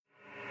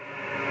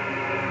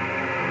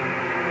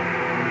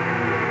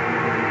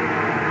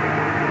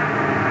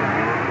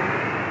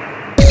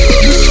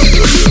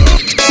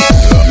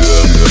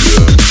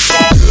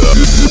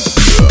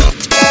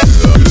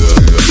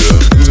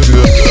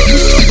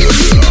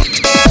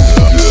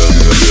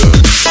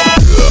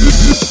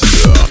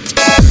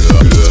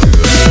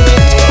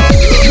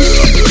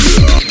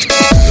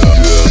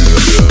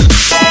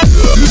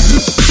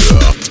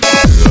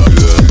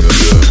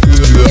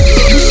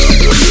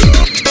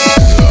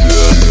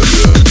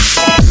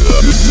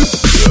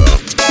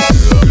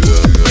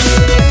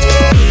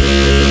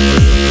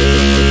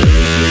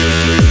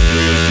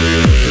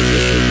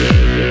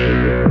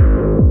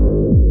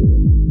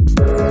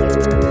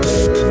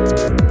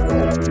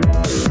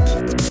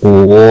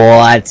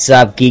What's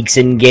up, geeks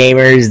and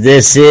gamers?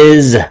 This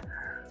is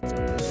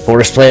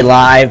HorsePLAY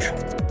Live.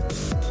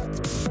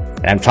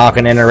 I'm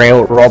talking in a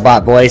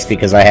robot voice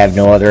because I have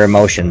no other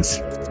emotions.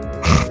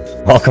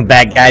 Welcome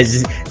back,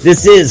 guys.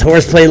 This is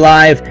HorsePLAY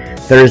Live,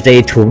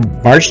 Thursday,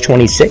 March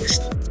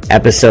 26th,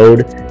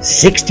 episode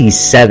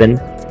 67.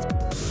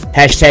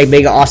 Hashtag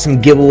Mega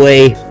Awesome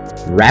Giveaway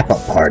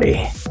Wrap-Up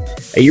Party.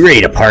 Are you ready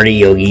to party,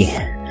 Yogi?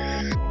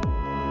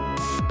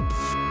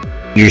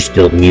 You're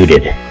still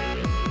muted.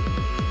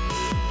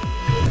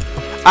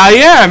 I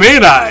am,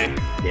 ain't I?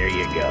 There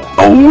you go.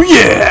 Oh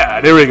yeah,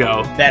 there we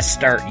go. Best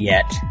start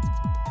yet.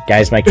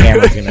 Guys, my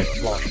camera's gonna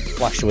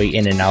fluctuate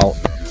in and out.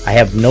 I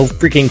have no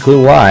freaking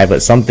clue why,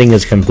 but something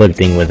is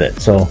conflicting with it,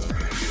 so...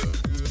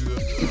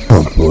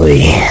 Oh boy.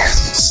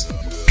 It's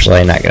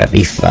probably not gonna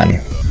be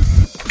fun.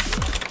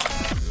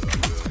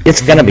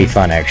 It's gonna be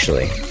fun,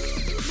 actually.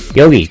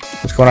 Yogi,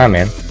 what's going on,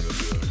 man?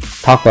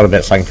 Talk a little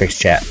bit so I can fix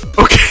chat.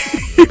 Okay.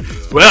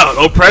 Well,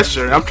 no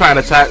pressure. I'm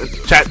trying to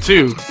chat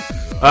too.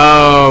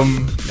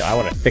 No, I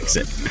want to fix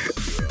it.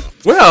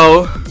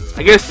 Well,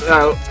 I guess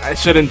I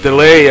shouldn't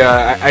delay.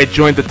 I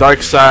joined the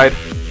dark side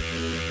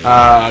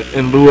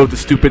in lieu of the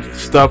stupid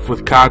stuff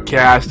with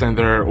Comcast and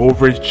their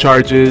overage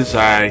charges.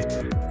 I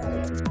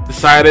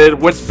decided,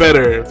 what's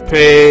better,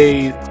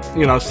 pay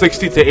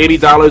 $60 to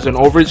 $80 in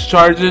overage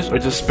charges, or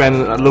just spend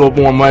a little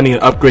more money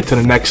and upgrade to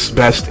the next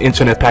best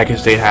internet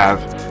package they have.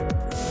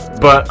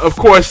 But of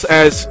course,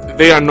 as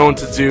they are known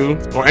to do,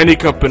 or any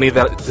company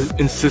that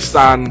insists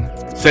on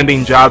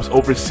sending jobs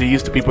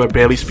overseas to people that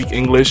barely speak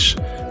English,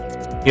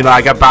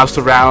 I got bounced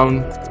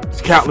around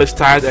countless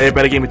times.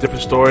 Everybody gave me a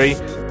different story.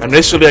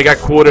 Initially, I got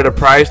quoted a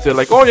price. They're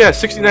like, "Oh yeah,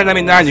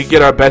 $69.99. You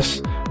get our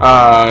best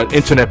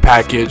internet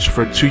package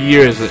for 2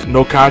 years,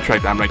 no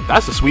contract." I'm like,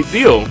 "That's a sweet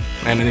deal."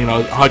 And then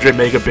 100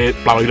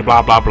 megabit, blah blah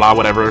blah blah blah,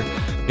 whatever.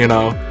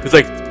 It's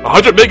like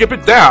 100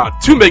 megabit down,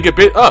 2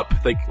 megabit up.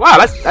 Like, wow,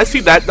 I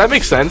see that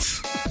makes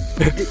sense.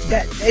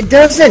 It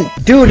doesn't,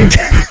 dude.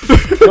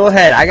 Go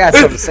ahead. I got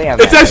something to say on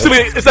that.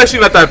 It's actually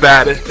not that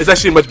bad. It's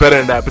actually much better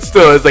than that. But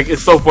still,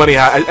 it's so funny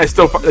how it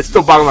still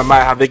boggles my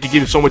mind how they can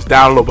give you so much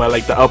download, but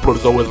like the upload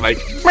is always like.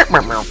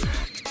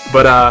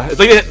 But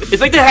it's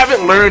like they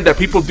haven't learned that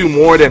people do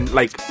more than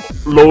like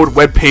load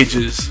web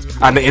pages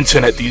on the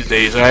internet these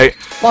days, right?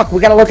 Fuck, we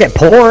gotta look at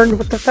porn.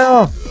 What the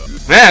hell?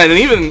 Man, and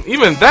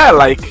even that,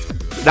 like,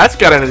 that's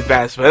got an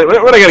advancement.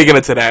 We're not gonna get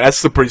into that. That's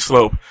slippery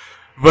slope.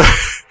 But.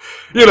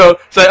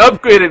 So I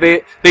upgraded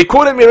it. They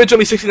quoted me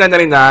originally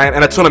 $69.99,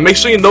 and I told them, make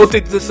sure you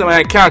notate this in my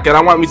account, because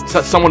I don't want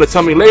someone to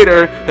tell me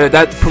later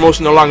that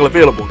promotion no longer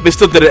available. They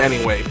still did it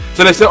anyway.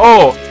 So they said,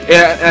 oh,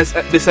 yeah, I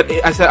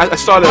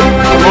saw the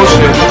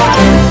promotion.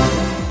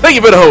 Thank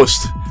you for the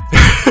host.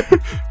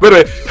 By the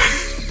way,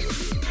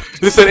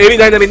 they said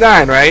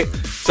 $89.99, right?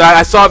 So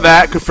I saw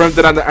that, confirmed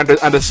it on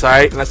the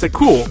site, and I said,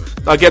 cool,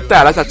 I'll get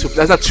that.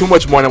 That's not too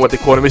much more than what they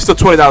quoted me. It's still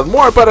 $20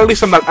 more, but at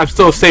least I'm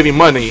still saving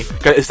money.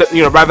 Cause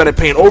rather than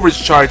paying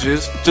overage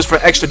charges just for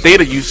extra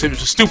data usage,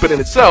 which is stupid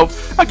in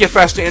itself, I'll get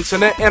faster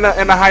internet and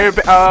a higher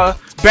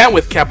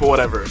bandwidth cap or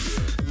whatever.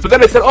 But then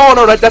they said, oh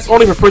no, that's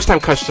only for first-time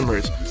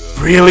customers.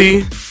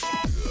 Really?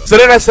 So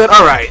then I said,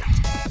 all right.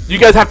 You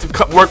guys have to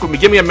work with me.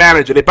 Give me a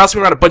manager. They bounced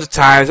me around a bunch of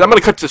times. I'm gonna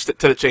cut to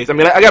the chase. I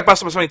mean, I got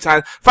bounced around so many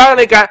times.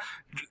 Finally, got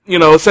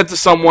sent to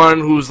someone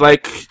who's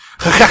like,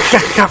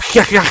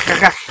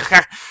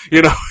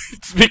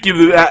 speaking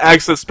the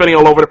accent, spinning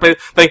all over the place.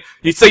 Like,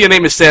 you say your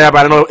name is Sam, but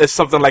I don't know, it's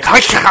something like,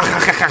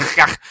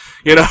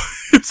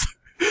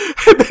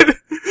 and then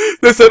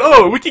they said,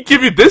 oh, we can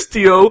give you this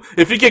deal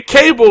if you get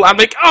cable. I'm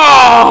like,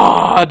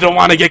 oh, I don't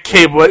want to get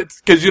cable.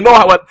 Because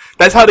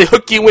that's how they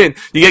hook you in.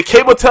 You get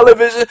cable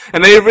television,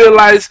 and then you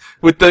realize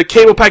with the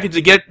cable package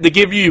they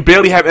give you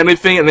barely have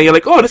anything, and then you're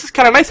like, oh, this is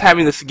kind of nice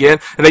having this again.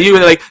 And then you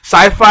like,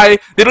 sci-fi,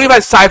 they don't even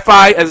have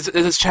sci-fi as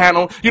a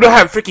channel. You don't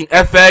have freaking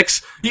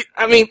FX.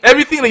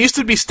 Everything that used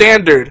to be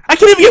standard. I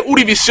can't even get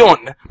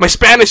Univision, my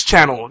Spanish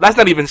channel. That's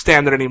not even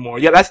standard anymore.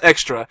 Yeah, that's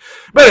extra.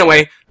 But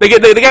anyway, they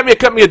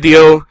cut me a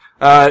deal.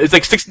 It's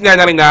like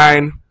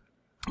 $69.99,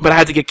 but I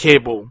had to get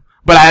cable.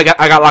 But I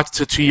got locked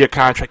into a 2-year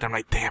contract. I'm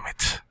like, damn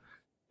it.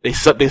 They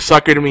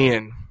suckered me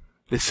in.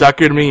 They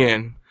suckered me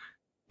in.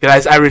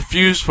 Guys, I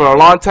refused for a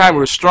long time. We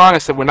were strong. I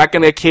said, we're not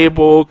gonna get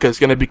cable, cause it's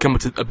gonna become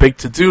a big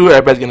to-do.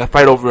 Everybody's gonna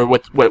fight over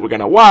what we're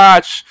gonna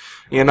watch.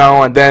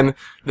 And then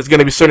there's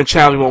gonna be certain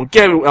channels we won't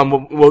get.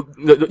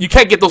 You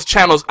can't get those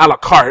channels a la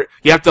carte.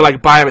 You have to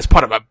like buy them as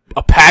part of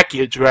a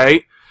package,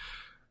 right?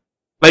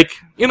 Like,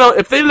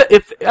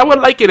 if I would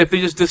like it if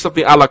they just did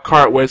something a la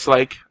carte where it's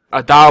like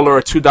 $1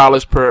 or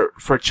 $2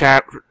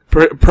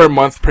 per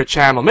month per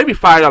channel, maybe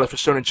 $5 for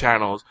certain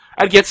channels.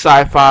 I'd get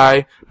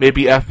sci-fi,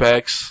 maybe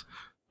FX,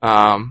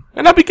 and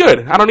that'd be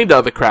good. I don't need the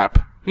other crap.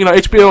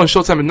 HBO and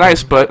Showtime are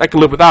nice, but I can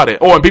live without it.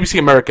 Oh, and BBC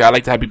America. I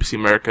like to have BBC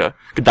America.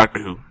 Good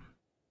Doctor Who.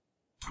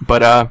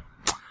 But,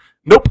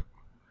 nope.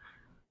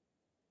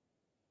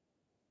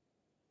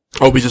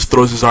 Oh, he just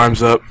throws his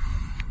arms up.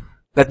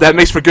 That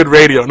makes for good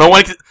radio.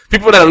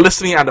 People that are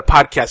listening on the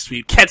podcast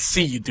feed can't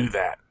see you do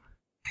that.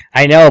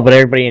 I know, but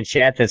everybody in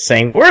chat that's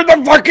saying, "Where'd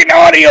the fucking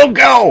audio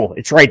go?"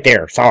 It's right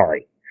there.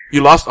 Sorry.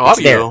 You lost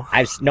audio.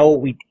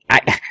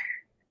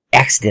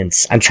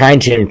 Accidents. I'm trying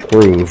to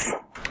improve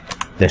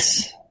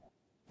this.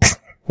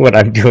 What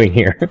I'm doing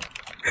here.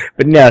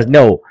 But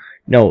no,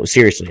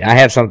 seriously. I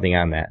have something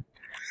on that.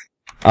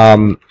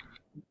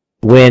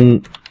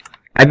 When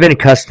I've been a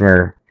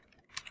customer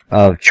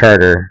of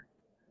Charter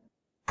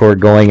for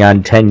going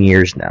on 10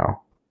 years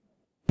now.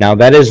 Now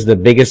that is the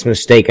biggest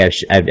mistake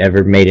I've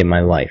ever made in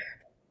my life.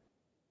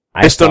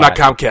 It's still not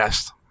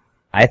Comcast.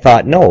 I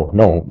thought, no,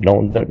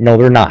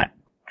 they're not.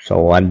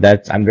 So I'm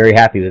very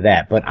happy with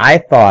that. But I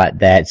thought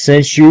that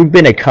since you've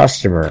been a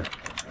customer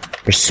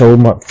for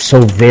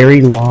so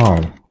very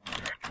long,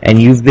 and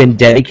you've been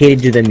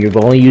dedicated to them, you've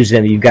only used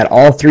them, you've got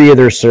all three of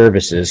their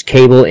services,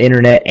 cable,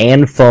 internet,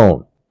 and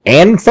phone.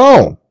 And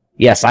phone!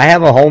 Yes, I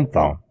have a home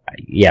phone.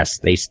 Yes,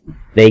 they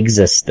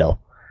exist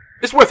still.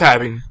 It's worth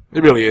having.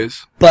 It really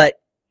is. But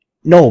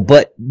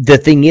the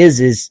thing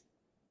is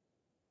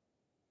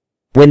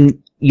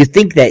when you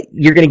think that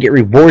you're going to get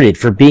rewarded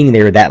for being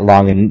there that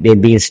long and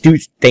being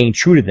staying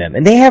true to them.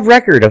 And they have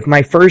record of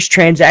my first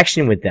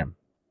transaction with them.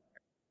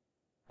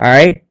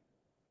 Alright?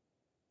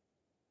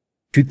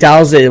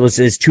 It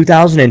was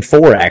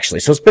 2004 actually,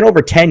 so it's been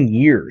over 10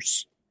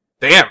 years.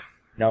 Damn.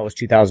 No, it was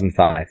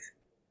 2005.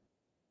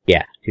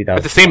 Yeah, 2005.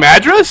 At the same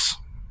address?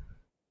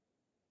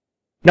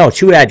 No,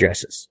 2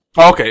 addresses.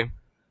 Oh, okay.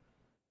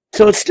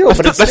 So it's still,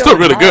 that's still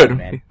really Holland, good.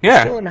 Man. Yeah.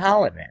 It's still in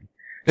Holland, man.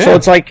 Yeah. So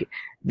it's like,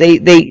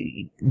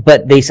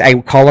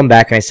 I call them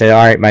back and I say,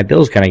 alright, my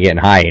bill's kind of getting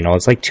high,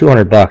 it's like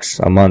 $200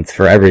 a month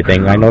for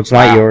everything. I know it's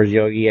not yours,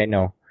 Yogi, I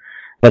know.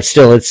 But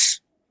still,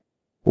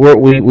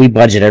 we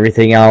budget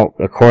everything out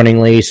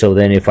accordingly, so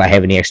then if I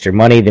have any extra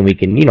money, then we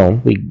can,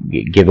 we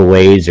get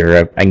giveaways,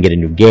 or I can get a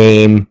new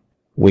game,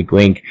 wink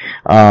wink,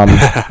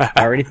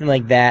 or anything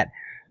like that.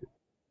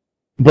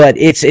 But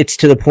it's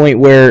to the point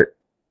where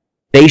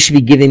they should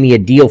be giving me a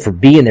deal for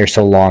being there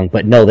so long,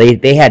 but no,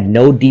 they had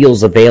no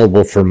deals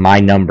available for my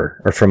number,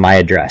 or for my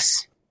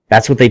address.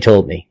 That's what they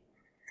told me.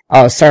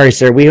 Oh, sorry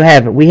sir, we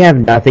have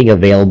nothing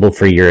available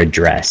for your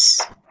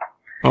address.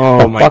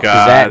 Oh my god.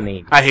 Does that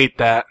mean? I hate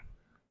that.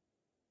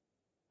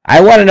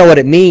 I want to know what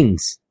it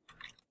means.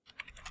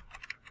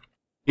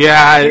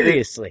 Yeah.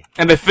 Seriously.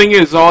 And the thing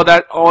is, all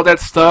that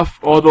stuff,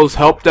 all those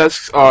help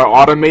desks are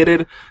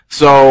automated.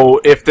 So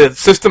if the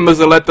system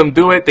doesn't let them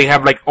do it, they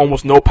have like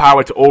almost no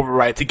power to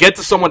override. To get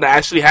to someone that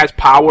actually has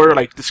power,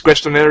 like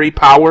discretionary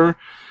power,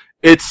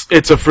 it's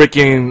a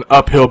freaking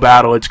uphill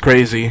battle. It's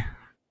crazy.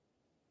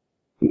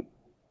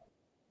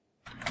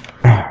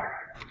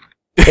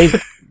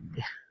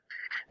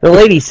 The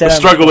lady said the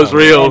struggle is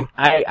real.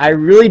 I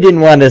really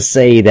didn't want to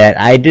say that.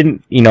 I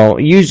didn't,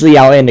 usually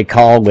I'll end a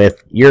call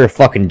with, "You're a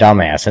fucking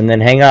dumbass," and then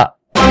hang up.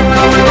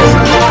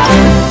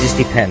 It just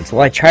depends.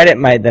 Well, I tried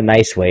it the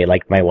nice way,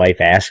 like my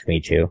wife asked me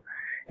to.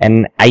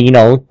 And I,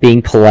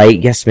 being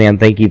polite, "Yes, ma'am,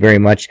 thank you very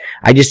much.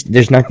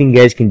 There's nothing you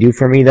guys can do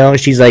for me, though."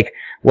 She's like,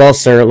 "Well,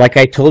 sir, like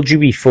I told you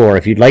before,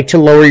 if you'd like to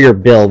lower your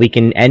bill, we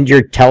can end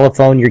your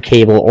telephone, your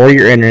cable, or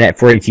your internet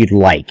for it if you'd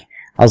like."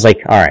 I was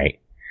like, alright,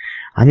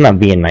 I'm not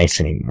being nice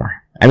anymore.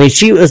 I mean,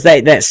 she was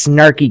that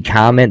snarky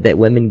comment that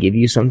women give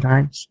you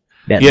sometimes.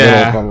 That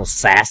little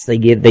sass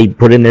they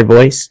put in their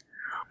voice.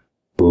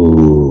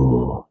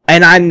 Ooh.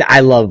 And I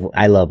love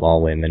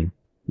all women.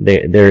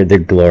 They're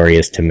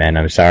glorious to men,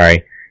 I'm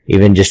sorry.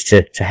 Even just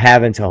to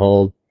have and to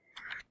hold.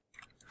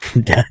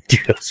 Death do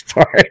us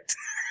part.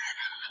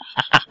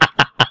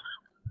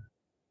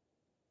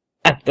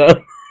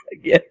 The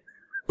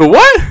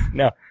what?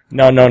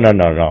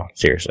 No.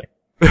 Seriously.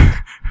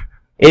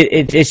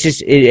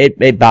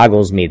 It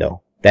boggles me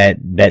though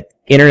that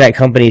internet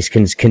companies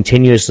can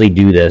continuously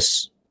do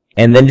this,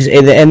 and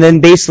then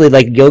basically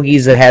like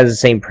Yogi's that has the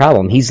same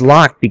problem. He's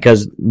locked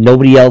because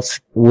nobody else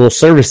will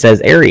service that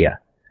area.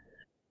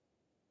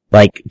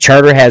 Like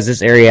Charter has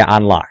this area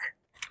on lock.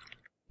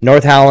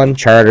 North Holland,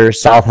 Charter,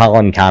 South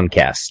Holland,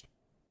 Comcast.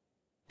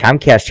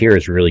 Comcast here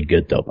is really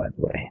good though, by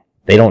the way.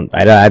 They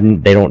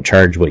don't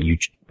charge what you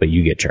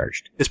get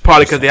charged. It's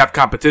probably because they have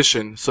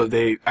competition, so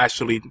they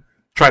actually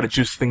try to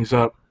juice things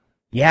up.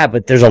 Yeah,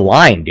 but there's a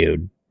line,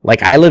 dude.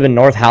 Like, I live in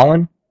North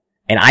Holland,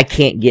 and I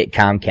can't get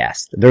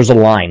Comcast. There's a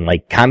line.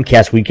 Like,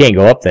 Comcast, we can't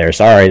go up there.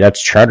 Sorry, that's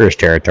Charter's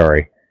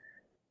territory.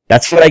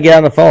 That's what I get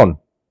on the phone.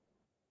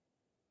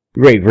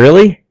 Wait,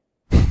 really?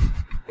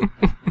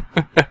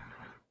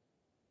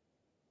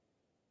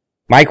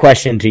 My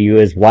question to you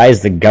is, why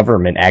is the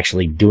government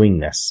actually doing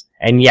this?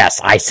 And yes,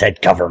 I said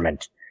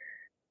government.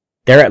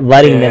 They're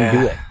letting them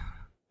do it.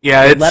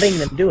 Yeah, They're letting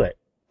them do it.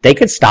 They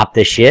could stop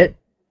this shit.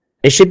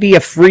 It should be a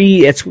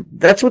free,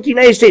 that's what the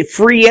United States,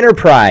 free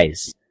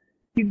enterprise.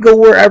 You can go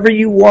wherever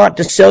you want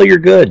to sell your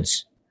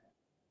goods.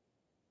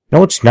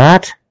 No, it's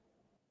not.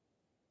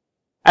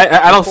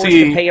 I don't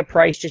see... to pay a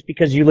price just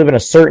because you live in a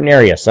certain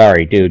area.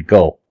 Sorry, dude,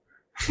 go.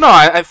 No,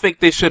 I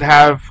think they should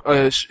have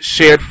a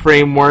shared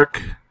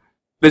framework.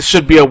 This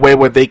should be a way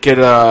where they could,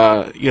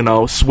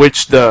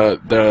 switch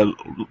the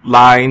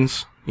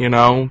lines,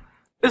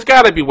 There's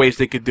gotta be ways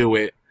they could do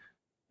it.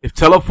 if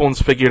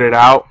telephones figured it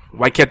out,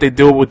 why can't they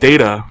do it with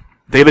data?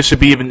 Data should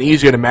be even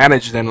easier to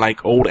manage than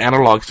like old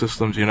analog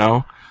systems, you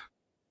know?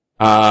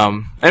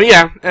 And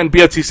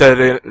BLT said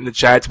it in the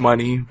chat, it's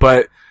money,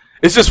 but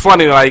it's just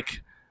funny,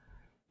 like,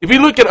 if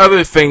you look at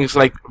other things,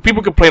 like,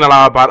 people complain a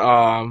lot about,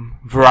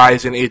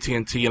 Verizon,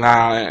 AT&T, and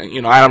I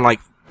don't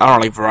like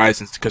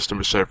Verizon's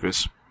customer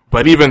service,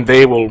 but even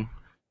they will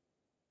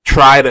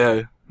try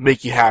to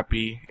make you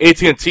happy.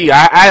 AT&T,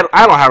 I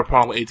don't have a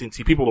problem with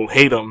AT&T. People will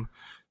hate them.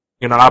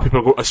 You know, a lot of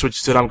people go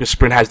switch to them because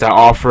Sprint has that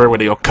offer where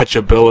they'll cut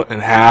your bill in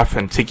half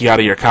and take you out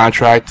of your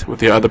contract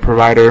with the other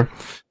provider.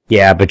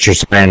 Yeah, but you're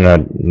spending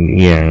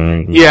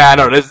Yeah, I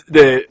know.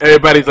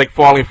 Everybody's like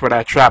falling for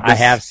that trap. I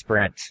have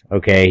Sprint.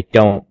 Okay,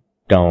 don't.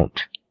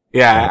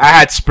 Yeah, I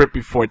had Sprint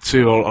before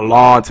too, a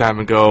long time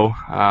ago.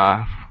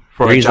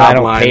 For the a reason job I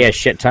don't line. pay a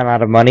shit ton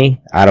out of money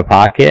out of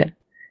pocket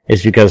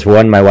is because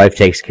one, my wife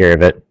takes care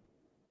of it.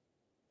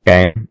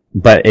 Okay,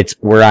 but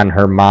we're on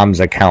her mom's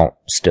account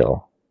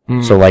still.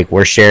 So like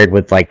we're shared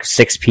with like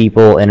 6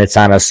 people, and it's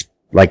on almost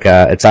like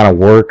a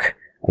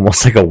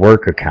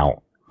work account.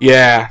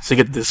 Yeah, so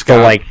you get the discount.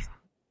 So like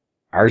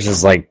ours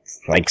is like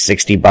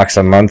 $60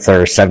 a month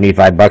or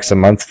 $75 a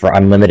month for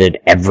unlimited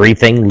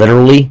everything,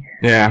 literally.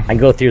 Yeah. I can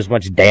go through as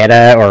much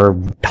data or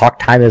talk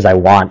time as I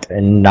want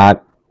and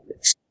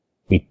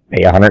we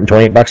pay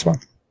 $120 a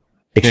month.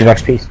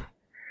 $60 a piece.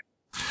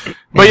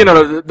 But you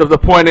know, the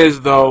point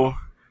is though,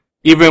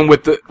 even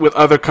with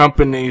other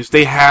companies,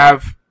 they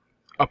have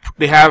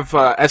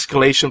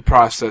escalation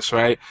process,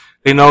 right?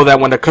 They know that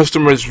when the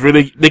customer is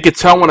they could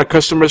tell when a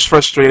customer is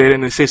frustrated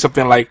and they say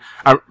something like,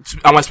 I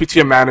want to speak to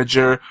your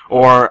manager,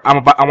 or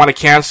I want to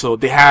cancel.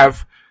 They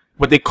have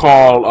what they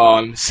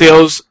call,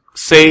 sales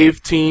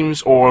save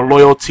teams or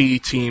loyalty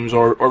teams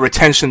or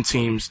retention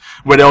teams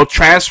where they'll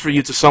transfer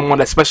you to someone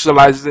that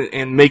specializes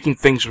in making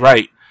things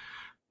right.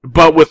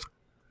 But with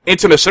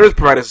internet service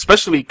providers,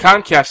 especially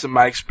Comcast in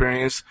my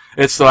experience,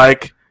 it's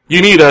like,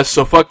 you need us,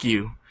 so fuck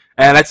you.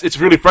 And it's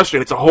really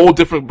frustrating. It's a whole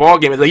different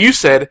ballgame. Like you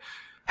said,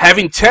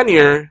 having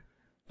tenure,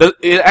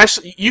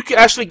 you can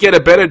actually get a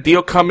better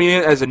deal coming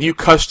in as a new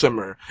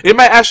customer. It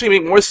might actually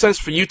make more sense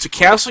for you to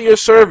cancel your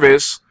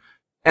service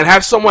and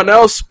have someone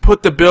else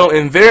put the bill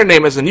in their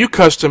name as a new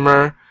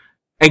customer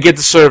and get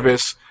the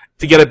service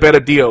to get a better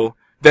deal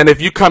than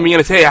if you come in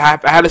and say, hey, I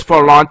had this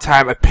for a long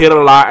time, I paid a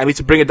lot, I need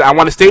to bring it down. I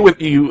want to stay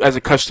with you as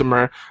a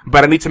customer,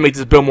 but I need to make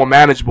this bill more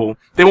manageable.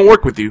 They won't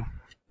work with you.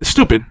 It's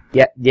stupid.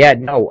 Yeah,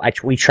 no,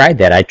 we tried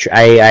that.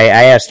 I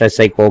asked, I was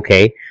like,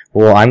 okay,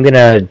 well, I'm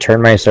gonna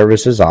turn my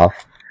services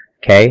off,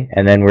 okay,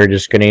 and then we're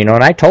just gonna,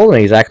 and I told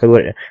him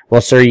exactly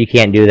well, sir, you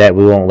can't do that,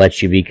 we won't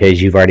let you because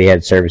you've already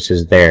had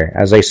services there.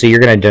 I was like, so you're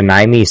gonna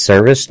deny me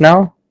service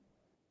now?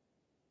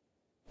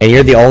 And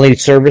you're the only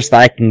service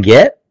that I can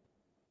get?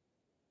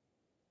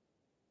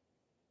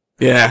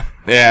 Yeah.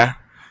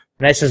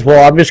 And I says,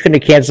 well, I'm just gonna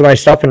cancel my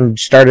stuff and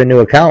start a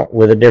new account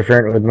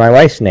with my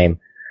wife's name.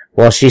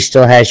 Well, she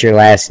still has your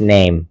last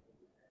name.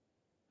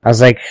 I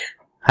was like,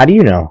 how do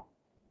you know?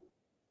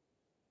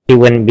 She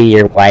wouldn't be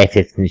your wife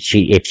if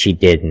she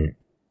didn't.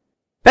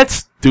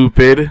 That's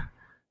stupid.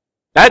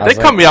 They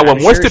come out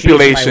with more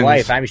stipulations. My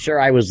wife. I'm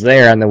sure I was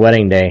there on the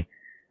wedding day.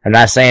 I'm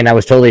not saying I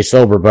was totally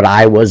sober, but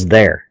I was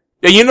there.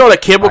 Yeah, you know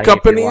that cable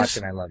companies.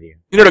 Watching, I love you.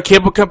 You know the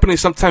cable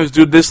companies sometimes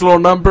do this little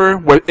number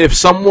where if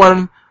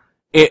someone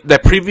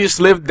that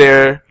previously lived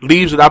there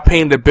leaves without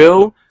paying the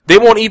bill, they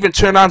won't even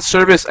turn on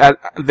service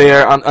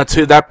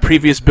until that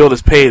previous bill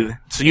is paid.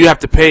 So you have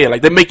to pay it.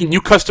 Like, they're making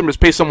new customers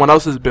pay someone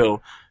else's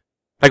bill.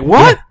 Like,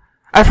 what? Yeah.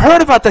 I've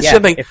heard about that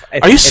shit. Like,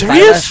 are you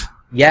serious?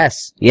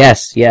 Yes. Dude,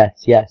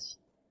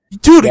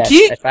 yes.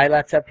 If I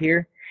left up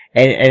here,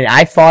 and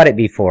I fought it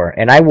before,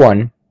 and I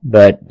won,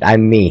 but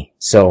I'm me.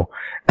 So,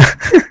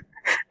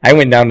 I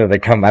went down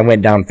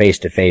face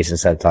to face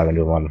instead of talking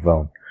to him on the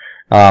phone.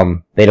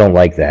 They don't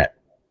like that.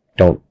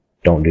 Don't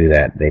do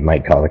that. They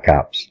might call the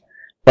cops.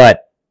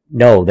 But,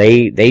 no,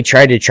 they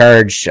tried to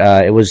charge,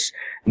 it was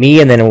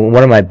me and then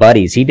one of my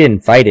buddies. He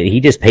didn't fight it.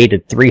 He just paid a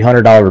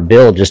 $300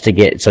 bill just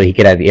so he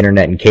could have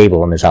internet and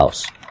cable in his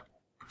house.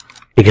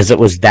 Because it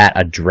was that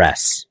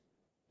address.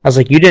 I was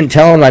like, you didn't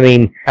tell him,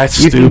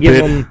 that's you stupid.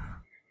 You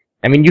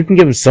can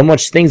give him so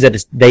much things that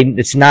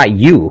it's not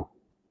you.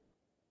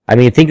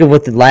 Think of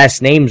what the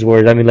last names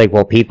were.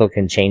 Well, people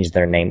can change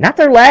their name. Not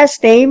their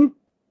last name.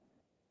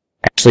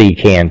 Actually, you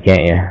can't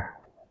you?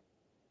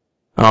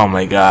 Oh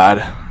my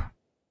god.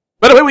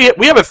 By the way,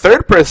 we have a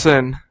third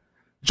person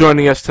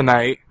joining us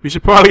tonight. We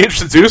should probably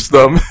introduce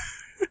them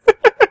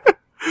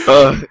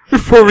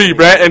before we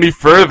rant any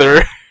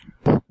further.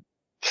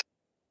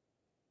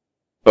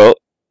 Well,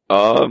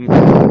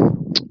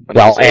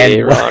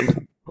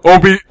 Aaron.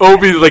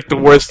 Obi's like the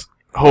worst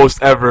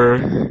host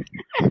ever.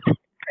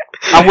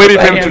 I'm waiting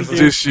for him to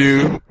introduce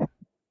you.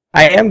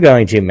 I am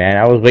going to, man.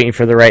 I was waiting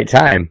for the right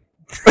time.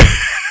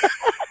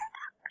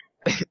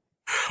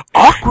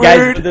 Awkward.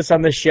 Guys, with us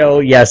on the show,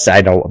 yes,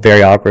 I know,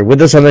 very awkward.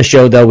 With us on the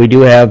show, though, we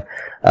do have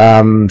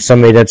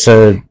somebody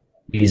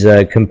he's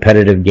a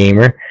competitive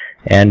gamer,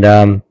 and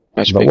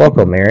but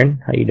welcome,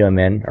 Aaron. How you doing,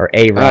 man? Or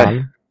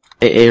Aaron?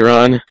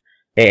 Aaron.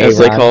 Hey, as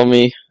they Ron. call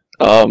me.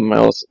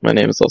 My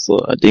name is also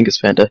Dingus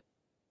Panda.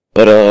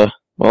 But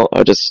well,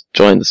 I just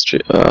joined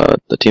the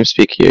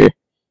TeamSpeak here.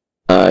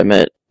 I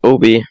met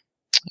Obi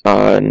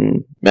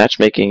on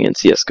matchmaking in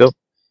CS:GO,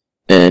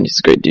 and he's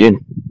a great dude.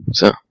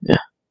 So yeah.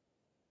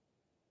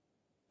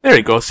 There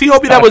you go. See,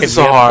 Obi, that wasn't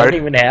so I hard.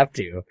 didn't even have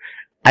to.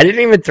 I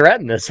didn't even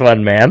threaten this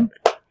one, man.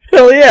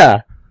 Hell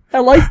yeah. I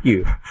like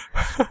you.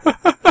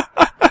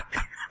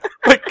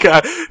 My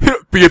God.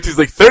 BFT's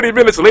like 30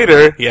 minutes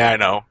later. Yeah, I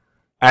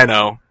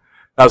know.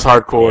 That was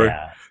hardcore.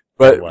 Yeah, it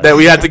but was. then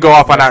we had to go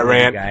off on that You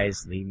rant.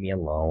 guys, leave me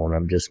alone.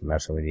 I'm just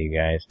messing with you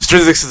guys.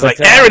 Strizix is But,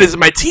 like, Aaron is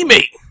my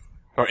teammate.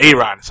 Or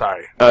Aaron,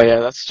 sorry. Oh yeah,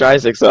 that's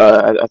Dryzix.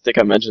 I think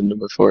I mentioned him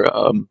before.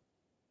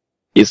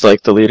 He's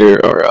like the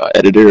leader or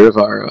editor of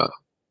our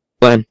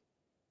clan.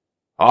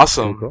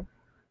 Awesome. Cool.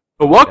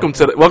 Well, welcome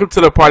to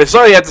the party.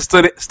 Sorry you had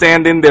to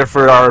stand in there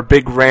for our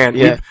big rant.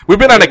 Yeah. We've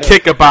been on a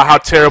kick about how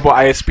terrible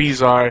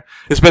ISPs are,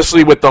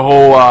 especially with the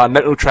whole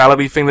net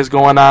neutrality thing that's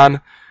going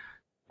on.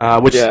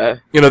 Which, Yeah.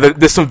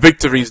 there's some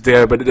victories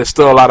there, but there's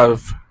still a lot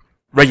of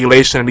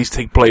regulation that needs to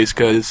take place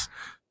because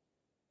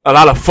a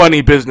lot of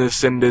funny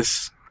business in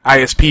this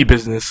ISP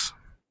business.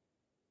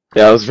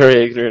 Yeah, I was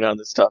very ignorant on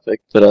this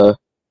topic, but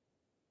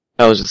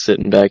I was just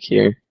sitting back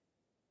here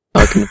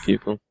talking to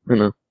people.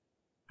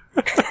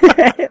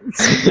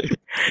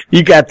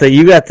 You got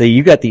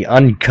the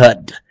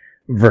uncut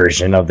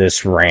version of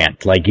this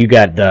rant. Like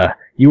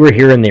you were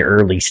here in the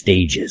early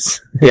stages.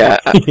 Yeah,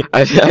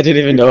 I didn't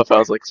even know if I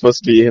was like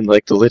supposed to be in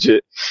like the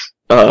legit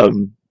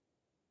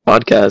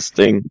podcast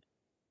thing.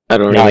 I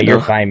don't No, really you're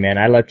know. fine, man.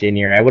 I left you in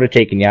here. I would have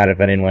taken you out if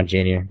I didn't want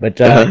you in here. But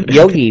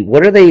Yogi,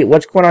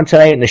 what's going on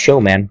tonight in the show,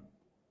 man?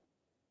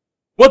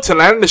 Well,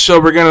 tonight on the show,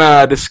 we're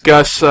gonna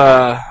discuss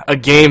a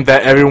game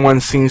that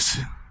everyone seems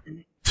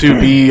to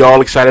be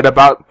all excited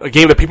about. A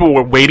game that people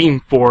were waiting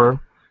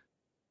for,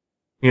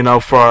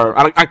 on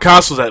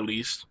consoles at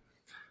least.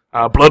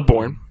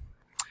 Bloodborne.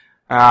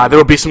 There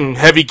will be some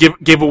heavy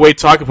giveaway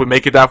talk if we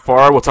make it that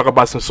far. We'll talk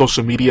about some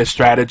social media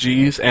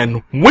strategies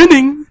and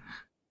winning.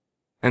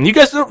 And you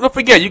guys, don't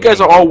forget, you guys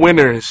are all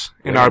winners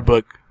in our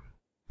book.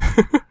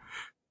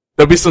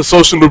 There'll be some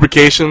social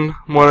lubrication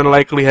more than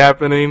likely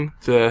happening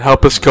to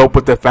help us cope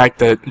with the fact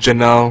that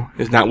Janelle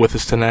is not with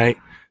us tonight.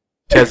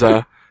 She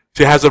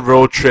has a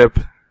road trip,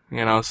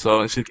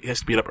 so she has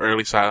to be up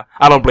early, so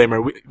I don't blame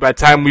her. By the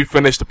time we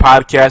finish the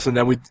podcast, and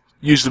then we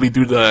usually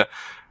do the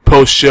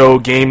post-show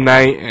game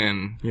night,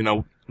 and,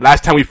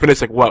 last time we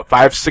finished,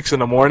 5, 6 in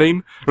the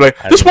morning? We're like,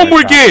 just one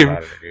more game!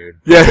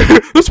 Yeah,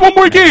 just one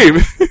more game!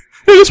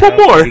 Just one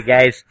more! You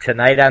guys,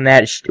 tonight on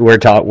that,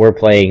 we're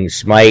playing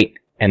Smite,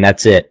 and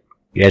that's it.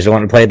 You guys don't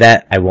want to play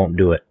that? I won't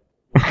do it.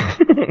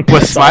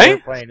 What, Smite?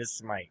 We're playing is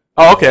Smite.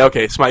 Oh,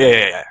 okay, Smite,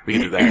 yeah, we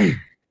can do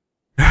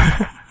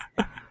that.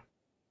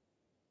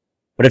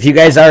 But if you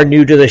guys are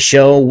new to the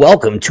show,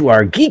 welcome to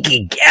our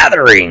geeky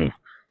gathering.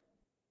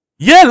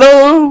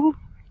 Yellow!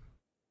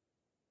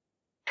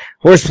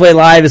 HorsePLAY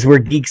Live is where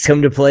geeks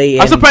come to play.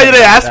 I'm surprised you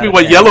didn't ask me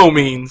what yellow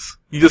means.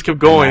 You just kept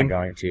going. I'm not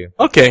going to.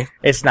 Okay.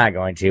 It's not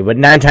going to, but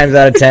 9 times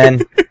out of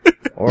 10,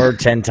 or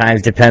 10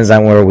 times, depends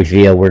on where we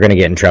feel, we're going to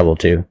get in trouble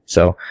too.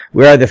 So,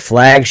 we are the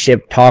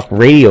flagship talk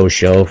radio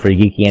show for the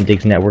Geeky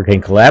Antics Network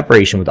in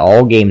collaboration with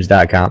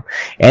AllGames.com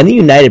and the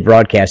United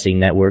Broadcasting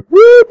Network.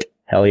 Whoop!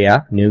 Hell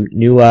yeah. You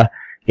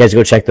guys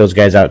go check those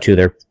guys out too.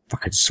 They're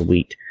fucking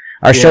sweet.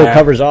 Our show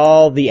covers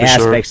all the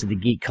aspects of the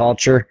geek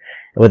culture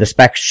with a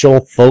special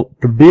I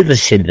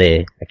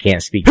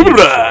can't speak English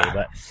today,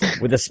 but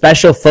with a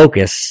special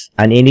focus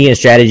on Indian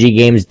strategy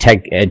games,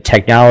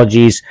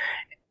 technologies,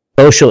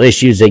 social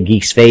issues that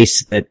geeks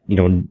face that,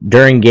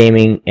 during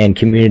gaming and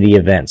community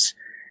events.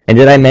 And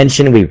did I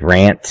mention we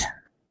rant?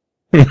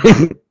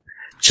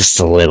 Just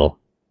a little.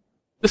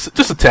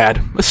 Just a tad.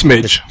 A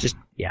smidge. Just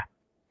yeah.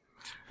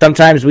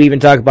 Sometimes we even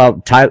talk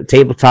about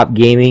tabletop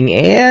gaming,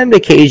 and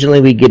occasionally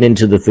we get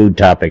into the food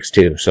topics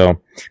too.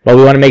 So, but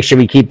we want to make sure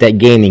we keep that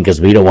gaming because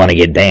we don't want to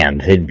get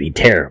banned. It'd be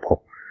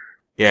terrible.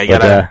 Yeah, you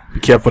gotta be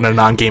careful with the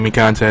non-gaming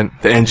content.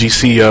 The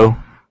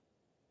NGCO.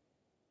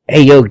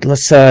 Hey, yo,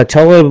 let's tell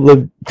them a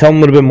little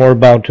bit more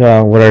about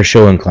what our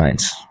show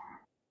inclines.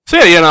 So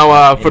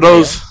yeah, for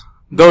those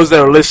that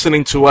are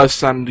listening to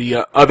us on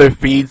the other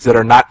feeds that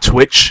are not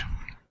Twitch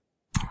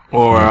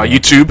or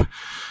YouTube,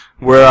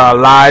 we're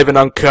live and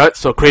uncut,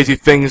 so crazy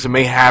things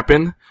may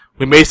happen.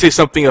 We may say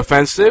something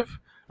offensive.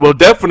 We'll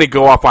definitely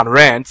go off on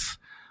rants.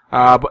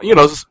 But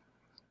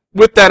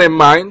with that in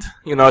mind,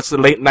 it's a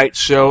late night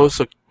show,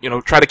 so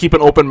try to keep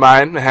an open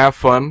mind and have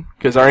fun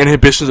because our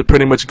inhibitions are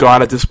pretty much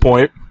gone at this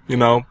point.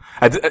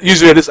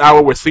 Usually at this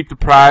hour we're sleep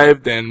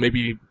deprived and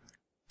maybe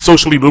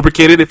socially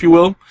lubricated, if you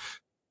will.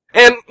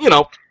 And,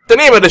 the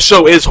name of the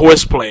show is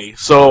HorsePLAY,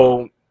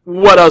 so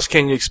what else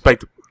can you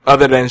expect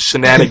other than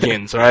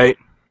shenanigans, right?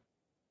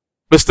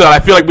 But still, I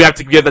feel like we have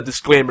to give that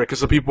disclaimer because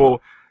some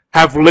people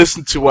have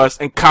listened to us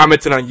and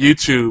commented on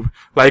YouTube,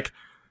 like,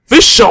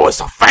 this show is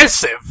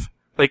offensive!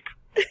 Like,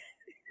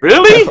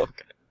 really?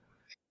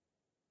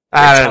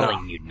 I'm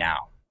telling you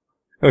now.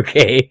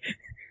 Okay.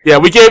 Yeah,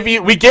 we gave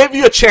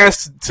you a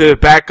chance to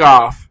back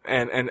off,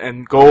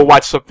 and go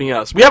watch something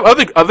else. We have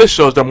other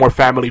shows that are more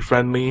family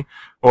friendly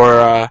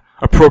or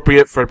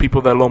appropriate for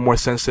people that are a little more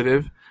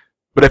sensitive.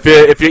 But if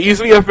you're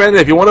easily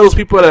offended, if you're one of those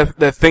people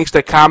that thinks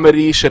that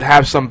comedy should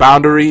have some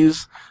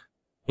boundaries,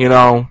 you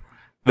know,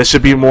 there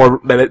should be more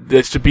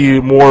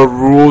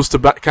rules to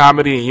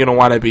comedy, and you don't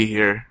want to be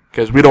here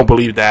because we don't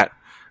believe that.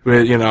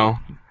 You know,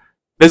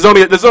 there's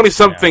only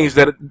some things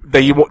that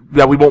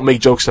we won't make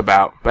jokes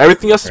about, but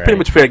everything else is pretty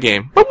much fair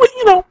game. But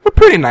we're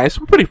pretty nice,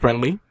 we're pretty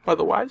friendly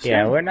otherwise.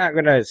 Yeah, we're not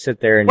gonna sit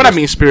there and we're not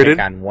mean-spirited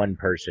pick on one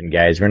person,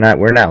 guys. We're not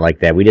like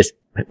that.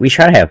 We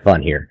try to have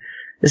fun here.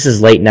 This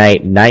is late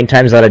night. 9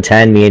 times out of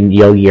 10, me and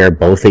Yogi are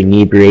both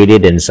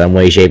inebriated in some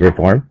way, shape, or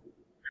form.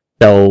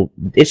 So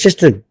it's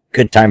just a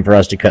good time for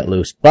us to cut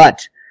loose.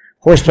 But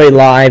Horseplay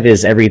Live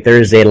is every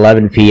Thursday at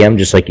 11 p.m.,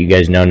 just like you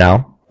guys know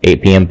now,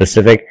 8 p.m.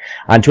 Pacific,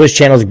 on Twitch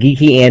channels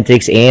Geeky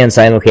Antics and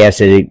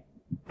simulcasted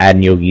at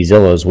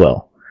YogiZilla as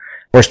well.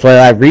 Horseplay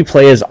Live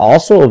replay is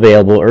also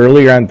available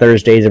earlier on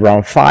Thursdays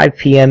around 5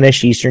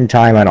 p.m.-ish Eastern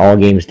Time on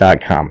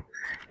allgames.com.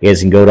 You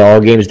guys can go to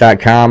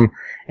allgames.com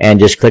and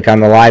just click on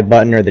the live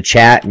button or the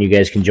chat, and you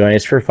guys can join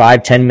us for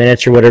 5-10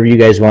 minutes or whatever you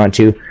guys want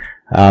to.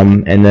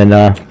 And then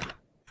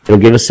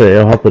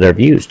it'll help with our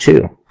views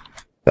too.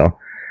 So,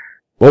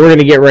 well, we're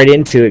gonna get right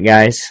into it,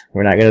 guys.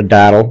 We're not gonna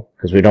dawdle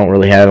because I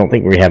don't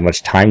think we have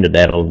much time to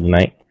dawdle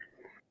tonight.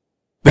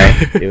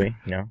 Right? Do we?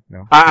 No.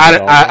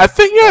 I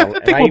think am I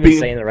we'll even be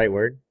saying the right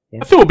word. Yeah.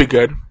 I think we'll be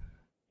good.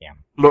 Yeah.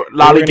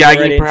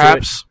 Lollygagging,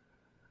 perhaps.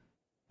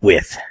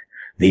 With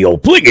the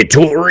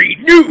obligatory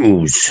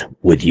news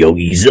with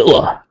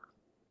YogiZilla.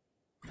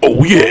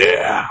 Oh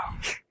yeah!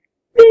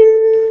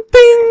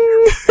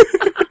 Ding!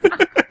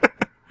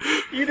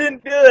 You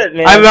didn't do it,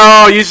 man. I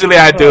know. Usually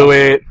I do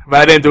it,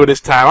 but I didn't do it this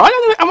time.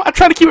 I'm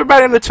trying to keep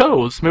everybody on their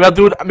toes. Maybe I'll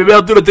do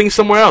the thing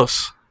somewhere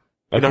else.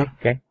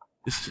 Okay.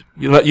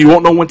 You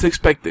won't know when to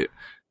expect it.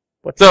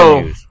 What's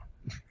the news?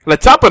 At the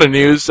top of the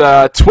news,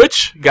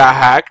 Twitch got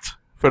hacked.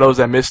 For those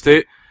that missed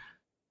it,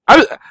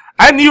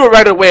 I knew it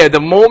right away. At the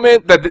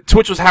moment that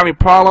Twitch was having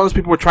problems,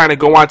 people were trying to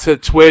go onto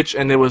Twitch,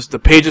 and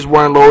the pages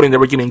weren't loading. They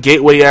were getting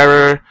gateway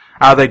error.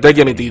 I was like, they're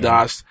getting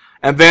DDoS.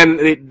 And then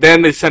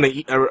they sent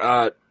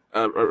a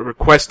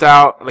request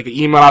out, like an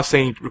email out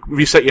saying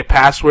reset your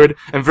password,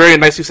 and very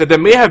nicely said there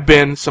may have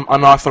been some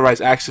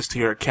unauthorized access to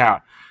your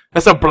account.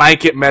 That's a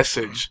blanket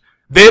message.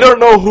 They don't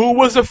know who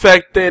was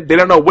affected. They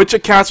don't know which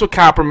accounts were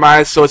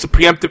compromised, so it's a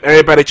preemptive.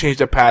 Everybody changed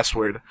their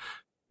password.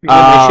 They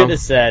should have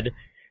said,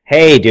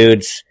 "Hey,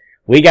 dudes,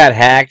 we got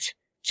hacked.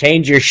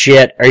 Change your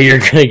shit, or you're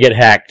gonna get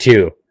hacked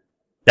too."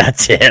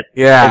 That's it.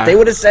 Yeah. If they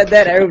would have said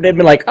that, everybody would have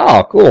been like,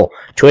 "Oh, cool.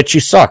 Twitch, you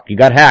suck. You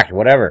got hacked.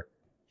 Whatever.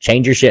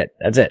 Change your shit."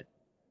 That's it.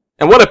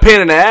 And what a pain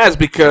in the ass,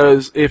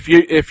 because if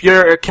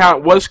your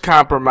account was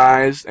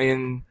compromised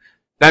and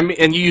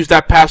you use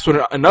that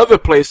password in other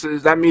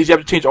places, that means you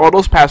have to change all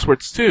those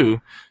passwords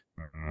too.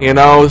 You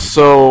know,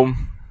 so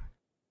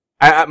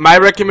my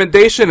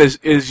recommendation is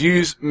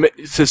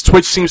since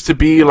Twitch seems to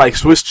be like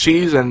Swiss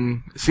cheese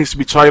and seems to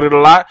be targeted a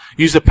lot,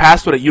 use a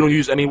password that you don't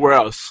use anywhere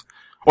else.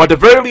 Or at the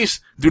very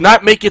least, do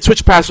not make your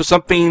Twitch password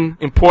something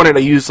important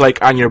to use like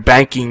on your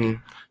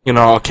banking,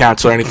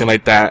 accounts or anything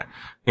like that.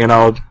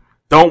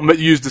 Don't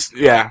use this.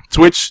 Yeah,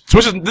 Twitch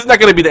this is not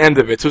going to be the end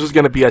of it. Twitch is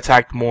going to be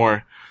attacked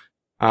more.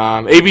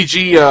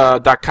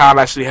 AVG.com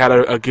actually had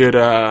a good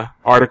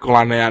article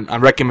on there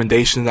on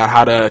recommendations on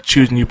how to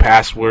choose new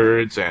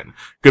passwords and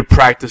good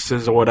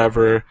practices or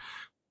whatever.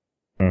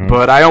 Mm-hmm.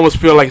 But I almost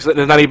feel like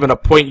there's not even a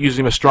point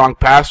using a strong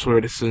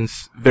password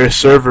since their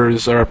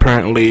servers are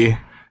apparently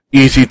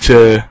easy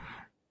to,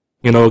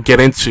 get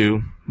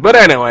into. But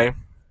anyway,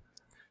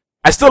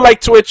 I still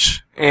like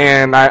Twitch,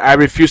 and I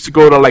refuse to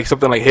go to like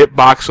something like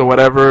Hitbox or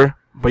whatever.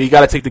 But you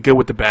got to take the good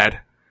with the bad.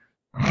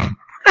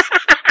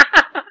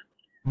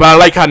 But I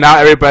like how now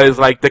everybody's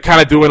like, they're kind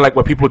of doing like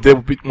what people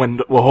did when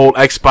the whole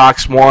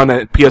Xbox One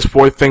and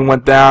PS4 thing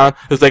went down.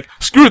 It's like,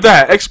 screw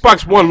that.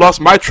 Xbox One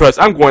lost my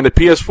trust. I'm going to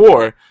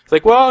PS4. It's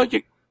like, well,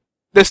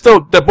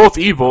 they're both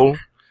evil.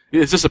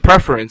 It's just a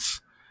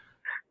preference.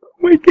 Oh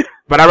my God.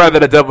 But I'd rather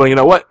the devil,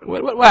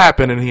 what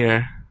happened in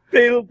here?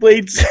 New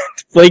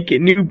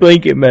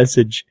blanket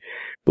message.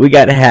 We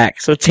got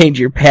hacked, so change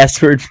your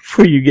password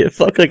before you get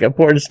fucked like a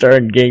porn star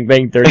in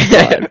Gangbang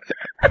 35.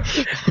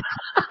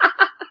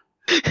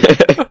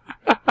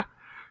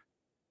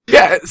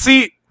 Yeah,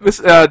 see, this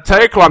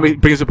Tiger Claw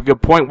brings up a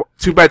good point.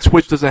 Too bad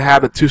Twitch doesn't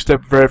have the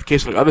two-step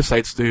verification like other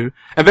sites do.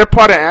 And they're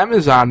part of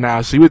Amazon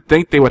now, so you would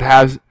think they would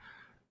have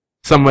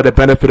some of the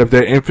benefit of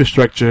their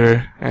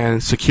infrastructure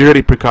and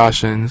security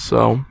precautions.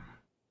 So,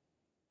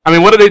 I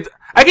mean,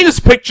 I can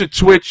just picture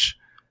Twitch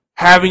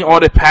having all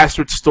the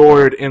passwords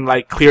stored in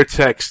like clear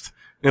text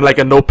in like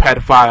a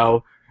notepad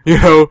file.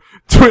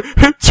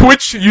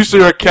 Twitch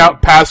user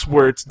account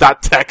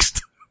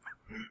passwords.txt.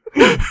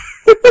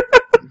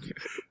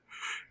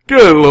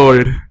 Good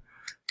Lord.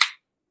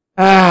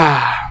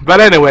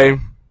 But anyway,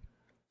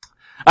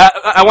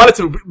 I wanted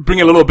to bring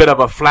a little bit of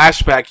a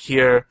flashback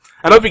here.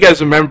 I don't know if you guys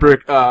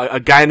remember a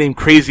guy named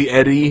Crazy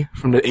Eddie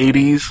from the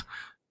 80s.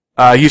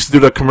 He used to do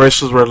the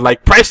commercials where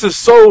like price is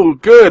so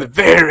good,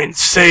 they're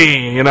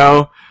insane, you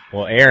know.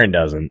 Well, Aaron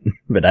doesn't,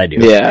 but I do.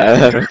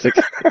 Yeah, I don't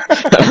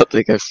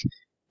think I've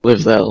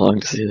lived that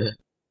long to see that.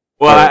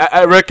 Well,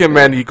 I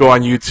recommend you go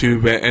on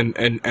YouTube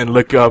and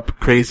look up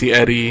Crazy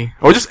Eddie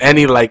or just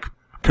any like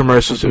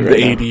commercials from the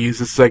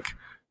 80s. It's like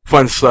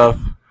fun stuff.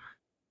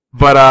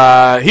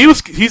 But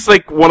he's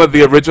like one of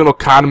the original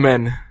con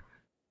men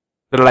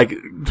that are like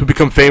to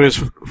become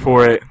famous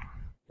for it,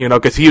 you know,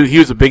 because he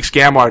was a big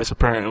scam artist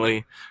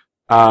apparently.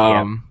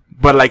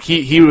 But like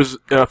he was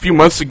a few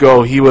months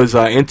ago he was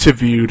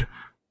interviewed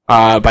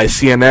by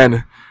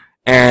CNN,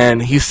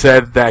 and he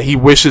said that he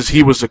wishes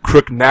he was a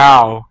crook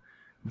now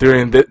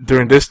during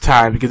this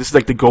time because this is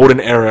like the golden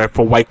era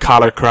for white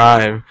collar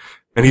crime,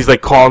 and he's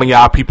like calling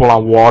out people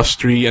on Wall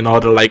Street and all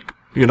the like,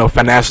 you know,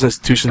 financial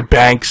institutions,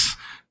 banks,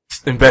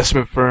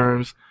 investment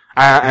firms.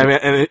 I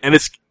mean, and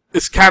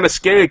it's kind of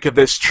scary because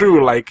it's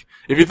true. Like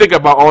if you think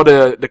about all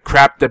the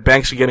crap that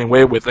banks are getting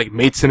away with, like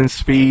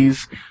maintenance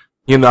fees.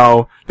 You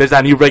know, there's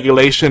that new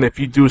regulation. If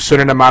you do a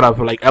certain amount of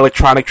like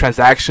electronic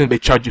transaction, they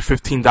charge you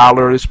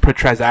 $15 per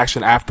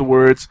transaction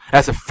afterwards.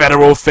 That's a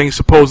federal thing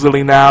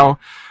supposedly now.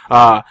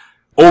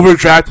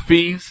 Overdraft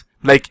fees.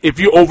 Like if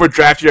you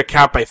overdraft your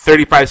account by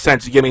 35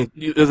 cents, you're getting,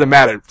 it doesn't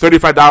matter.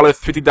 $35,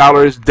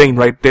 $50, ding,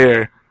 right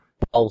there.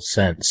 12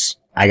 cents.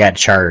 I got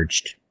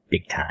charged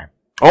big time.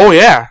 Oh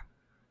yeah.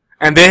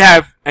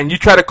 And you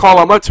try to call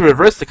them up to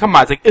reverse it. Come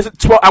on, it's like, is it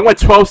 12? I went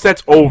 12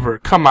 cents over.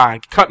 Come on,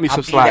 cut me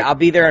some slack. I'll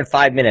be there in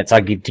 5 minutes.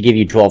 I'll give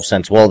you 12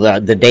 cents. Well,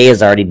 the day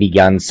has already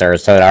begun, sir,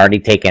 so I've already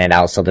taken it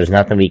out, so there's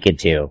nothing we could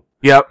do.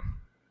 Yep.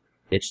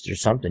 Bitch,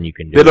 there's something you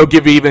can do. They'll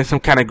give you even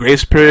some kind of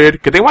grace period,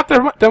 because they want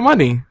their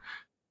money.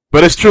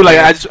 But it's true, like,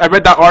 I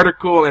read that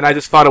article, and I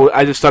just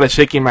started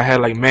shaking my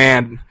head, like,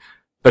 man,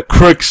 the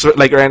crooks,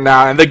 like, right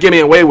now, and they're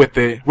getting away with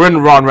it. We're in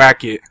the wrong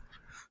racket.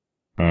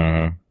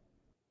 Mm-hmm.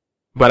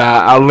 But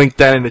I'll link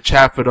that in the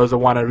chat for those that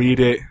want to read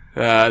it.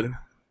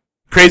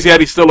 Crazy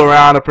Eddie's still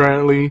around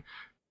apparently,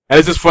 and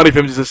it's just funny for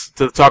him just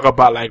to talk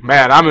about like,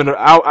 man,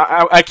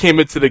 I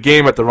came into the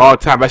game at the wrong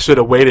time. I should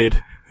have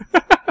waited.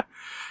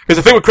 Because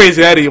the thing with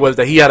Crazy Eddie was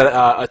that he had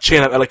a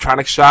chain of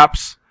electronic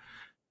shops,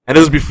 and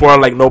this was before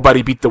like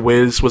Nobody Beat the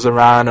Wiz was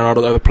around and all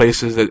the other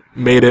places that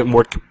made it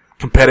more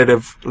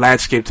competitive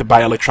landscape to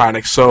buy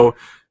electronics. So.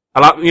 A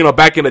lot, you know,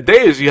 back in the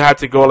days, you had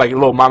to go like a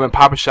little mom and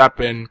pop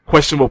shop in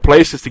questionable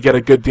places to get a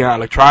good deal on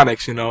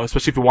electronics, you know,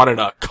 especially if you wanted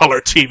a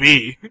color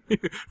TV.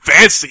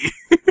 Fancy.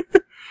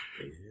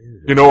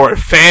 You know, or a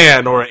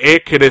fan or an air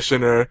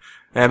conditioner.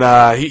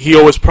 And, he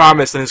always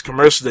promised in his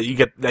commercials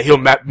that he'll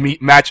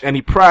match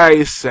any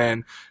price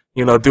and,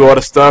 you know, do all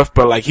the stuff.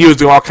 But like, he was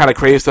doing all kind of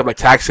crazy stuff like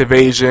tax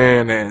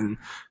evasion and,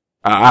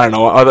 I don't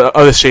know,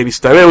 other shady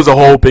stuff. It was a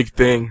whole big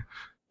thing,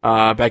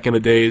 back in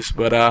the days.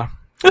 But,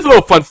 it's a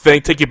little fun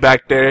thing, take you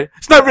back there.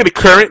 It's not really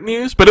current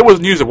news, but it was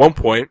news at one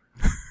point.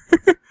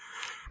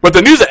 But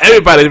the news that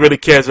everybody really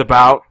cares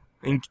about,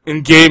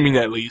 in gaming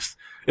at least,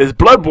 is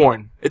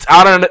Bloodborne. It's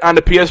out on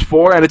the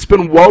PS4, and it's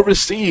been well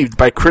received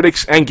by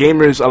critics and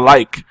gamers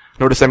alike.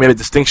 Notice I made a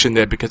distinction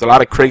there, because a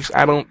lot of critics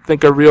I don't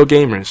think are real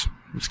gamers.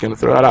 I'm just gonna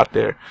throw that out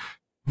there.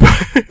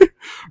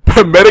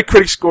 But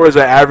Metacritic scores are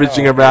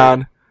averaging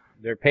around...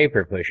 They're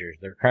paper pushers.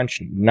 They're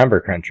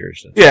number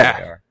crunchers. That's yeah. what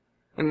they are.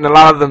 And a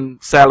lot of them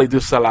sadly do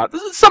sell out.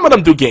 Some of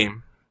them do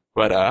game.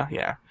 But,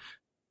 yeah.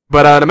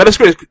 But, the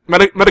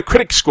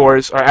Metacritic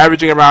scores are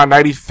averaging around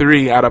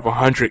 93 out of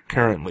 100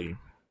 currently.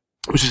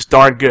 Which is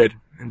darn good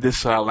in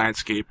this,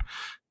 landscape.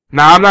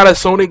 Now, I'm not a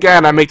Sony guy,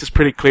 and I make this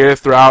pretty clear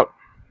throughout.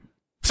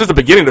 Since the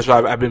beginning of this,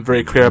 I've been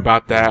very clear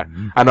about that.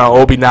 I know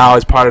Obi now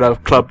is part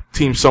of Club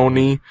Team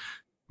Sony.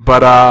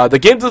 But, the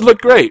game does look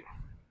great.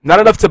 Not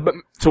enough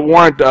to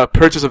warrant a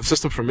purchase of the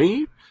system for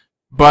me.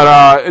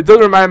 But, it does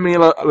remind me,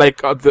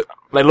 like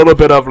a little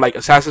bit of like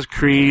Assassin's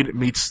Creed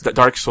meets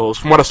Dark Souls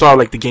from what I saw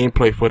like the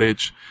gameplay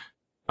footage.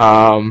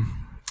 And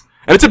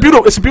it's a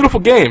beautiful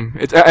game.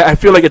 I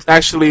feel like it's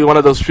actually one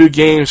of those few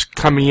games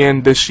coming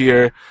in this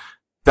year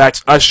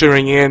that's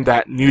ushering in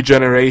that new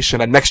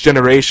generation, a next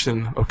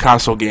generation of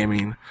console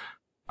gaming.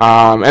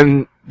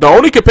 And the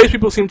only complaints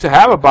people seem to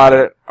have about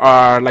it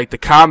are like the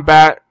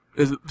combat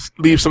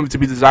leaves something to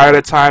be desired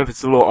at times.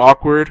 It's a little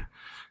awkward,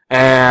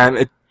 and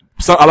a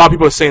lot of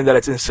people are saying that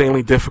it's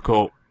insanely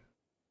difficult.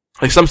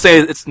 Like, some say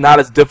it's not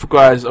as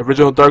difficult as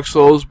original Dark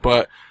Souls,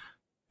 but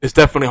it's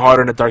definitely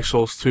harder than Dark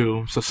Souls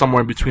 2. So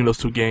somewhere in between those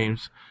two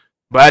games.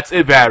 But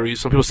it varies.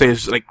 Some people say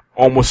it's like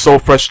almost so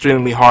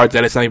frustratingly hard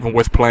that it's not even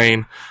worth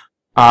playing.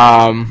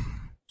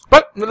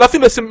 But nothing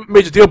that's a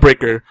major deal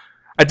breaker.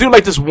 I do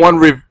like this one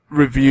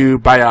review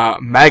by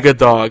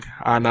Magadog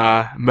on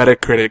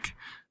Metacritic.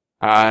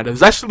 It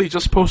was actually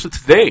just posted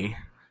today,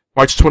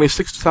 March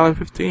 26,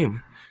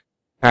 2015.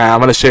 I'm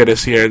going to share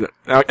this here.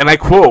 And I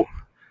quote.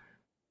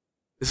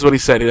 This is what he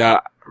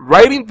said.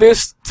 Writing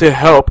this to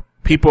help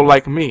people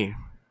like me.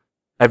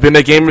 I've been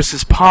a gamer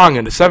since Pong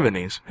in the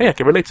 70s. Hey, I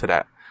can relate to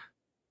that.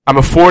 I'm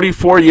a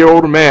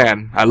 44-year-old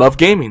man. I love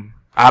gaming.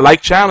 I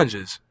like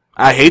challenges.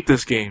 I hate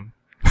this game.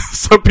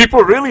 Some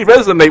people really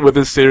resonate with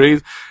this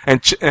series,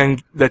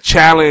 and the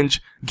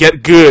challenge,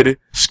 get good,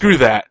 screw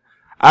that.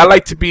 I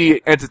like to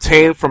be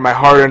entertained for my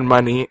hard-earned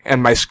money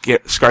and my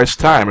scarce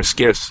time, or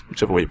scarce,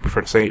 whichever way you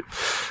prefer to say it.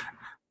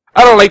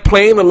 I don't like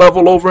playing the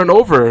level over and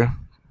over,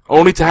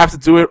 only to have to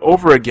do it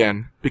over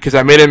again, because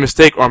I made a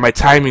mistake or my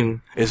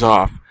timing is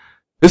off.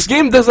 This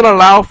game doesn't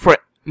allow for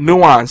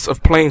nuance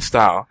of playing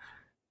style.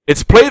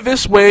 It's play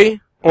this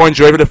way, or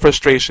enjoy the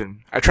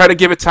frustration. I try to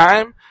give it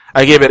time.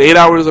 I gave it 8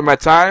 hours of my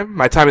time.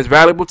 My time is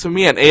valuable to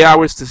me, and 8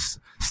 hours to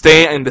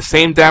stay in the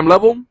same damn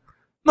level?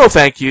 No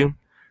thank you.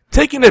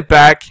 Taking it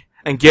back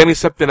and getting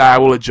something that I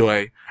will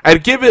enjoy.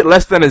 I'd give it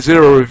less than a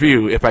 0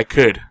 review if I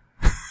could.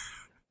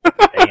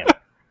 Damn.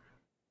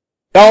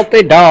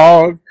 Salty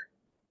dog.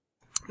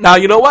 Now,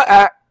 you know what?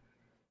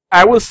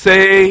 I would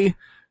say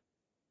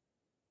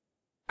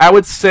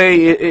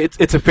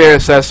it's a fair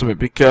assessment,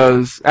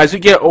 because as you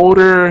get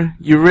older,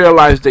 you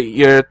realize that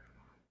your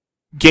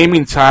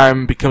gaming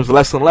time becomes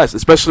less and less,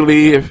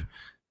 especially if,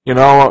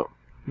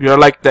 you're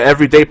like the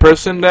everyday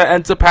person that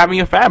ends up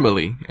having a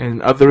family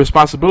and other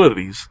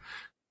responsibilities.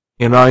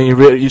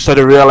 You start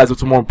to realize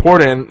what's more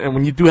important, and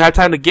when you do have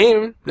time to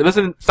game, it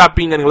doesn't stop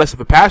being any less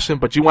of a passion,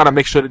 but you want to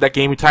make sure that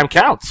gaming time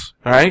counts,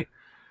 alright?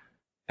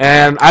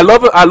 And I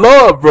love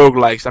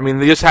roguelikes. I mean,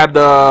 they just had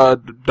the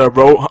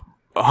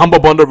Humble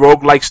Bundle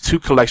Roguelikes 2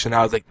 collection.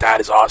 I was like,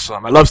 that is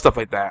awesome. I love stuff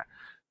like that.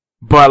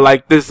 But,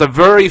 like, there's a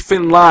very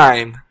thin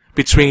line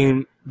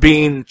between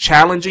being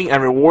challenging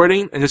and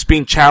rewarding and just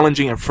being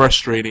challenging and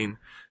frustrating.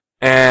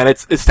 And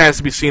it stands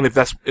to be seen if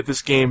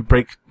this game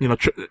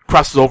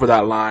crosses over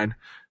that line.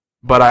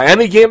 But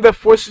any game that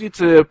forces you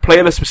to play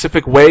it a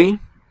specific way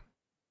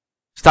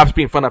stops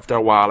being fun after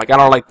a while. Like, I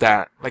don't like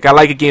that. Like, I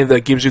like a game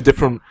that gives you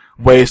different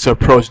ways to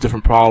approach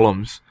different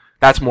problems.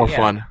 That's more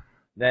fun.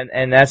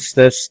 And that's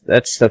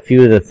the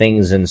few of the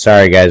things. And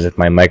sorry guys if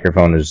my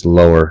microphone is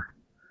lower,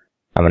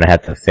 I'm gonna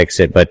have to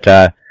fix it. But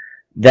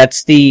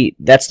that's the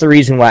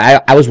reason why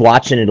I was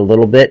watching it a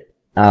little bit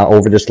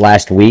over this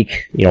last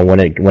week. When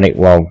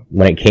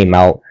it came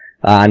out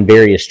on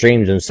various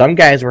streams, and some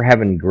guys were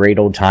having a great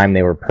old time.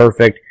 They were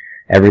perfect.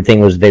 Everything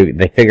was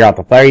they figure out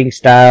the fighting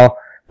style.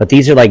 But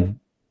these are like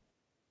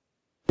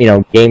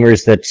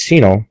gamers that's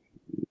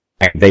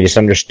they just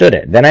understood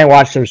it. Then I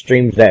watched some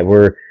streams that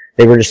were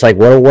just like,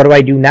 well, what do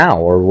I do now?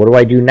 Or what do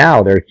I do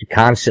now? They're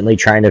constantly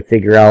trying to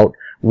figure out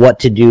what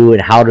to do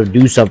and how to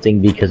do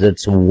something because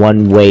it's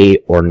one way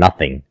or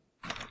nothing.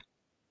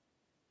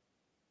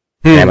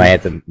 I might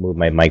have to move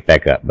my mic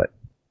back up, but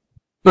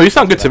no, you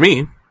sound good to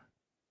me.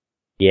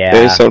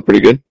 Yeah, you sound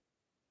pretty good.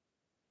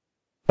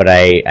 But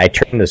I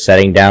turned the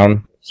setting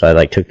down, so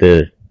I took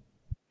the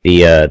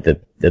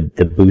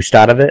boost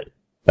out of it.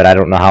 But I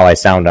don't know how I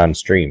sound on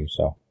stream,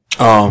 so.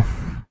 Oh.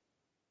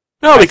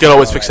 No, we can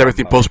always fix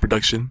everything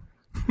post-production.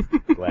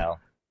 Well.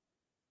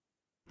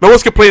 No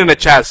one's complaining in the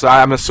chat, so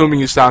I'm assuming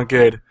you sound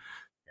good.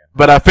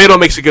 But Fatal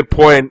makes a good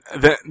point.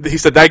 He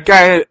said that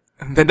guy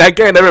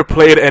never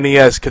played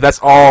NES, because that's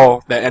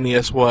all that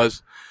NES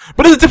was.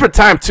 But it's a different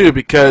time, too,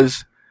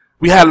 because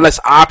we had less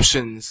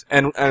options,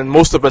 and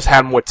most of us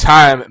had more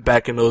time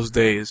back in those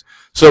days.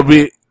 So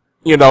we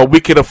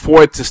could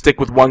afford to stick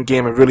with one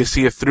game and really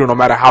see it through, no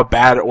matter how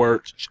bad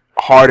or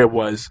hard it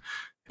was.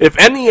 If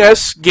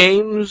NES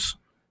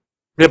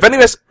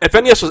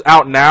was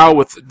out now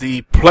with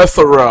the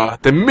plethora,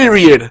 the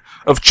myriad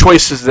of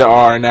choices there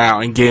are now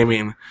in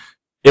gaming,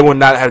 it would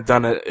not have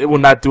done it. It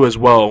would not do as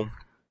well,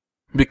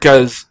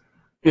 because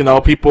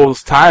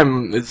people's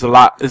time is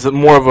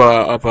more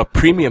of a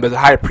premium. There's a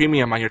higher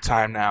premium on your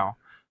time now,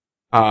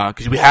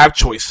 because we have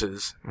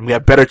choices and we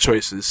have better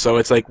choices. So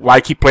it's like,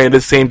 why keep playing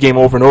this same game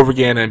over and over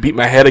again and beat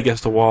my head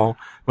against the wall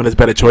when there's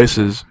better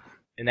choices?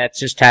 And that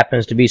just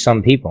happens to be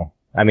some people.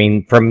 I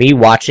mean, for me,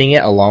 watching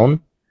it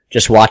alone,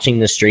 just watching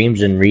the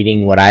streams and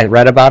reading what I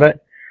read about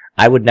it,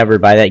 I would never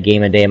buy that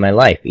game a day in my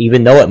life,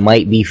 even though it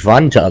might be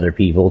fun to other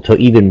people to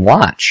even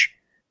watch.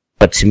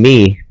 But to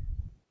me,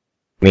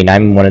 I mean,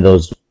 I'm one of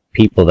those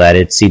people that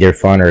it's either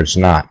fun or it's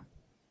not.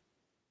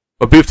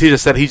 But Beef T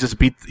just said he just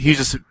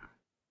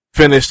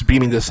finished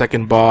beating the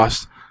second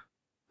boss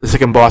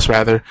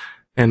rather,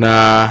 and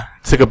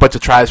took a bunch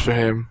of tries for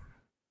him.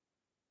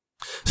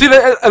 See,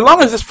 as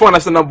long as it's fun,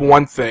 that's the number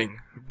one thing.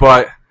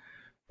 But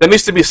there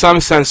needs to be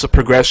some sense of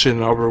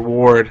progression or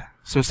reward,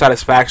 some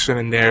satisfaction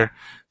in there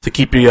to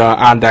keep you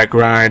on that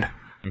grind.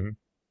 Mm-hmm.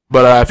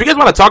 But if you guys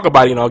want to talk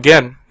about it,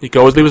 again, you can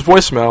always leave his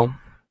voicemail,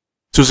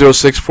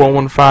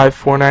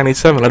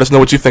 206-415-4987. Let us know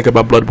what you think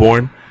about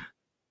Bloodborne.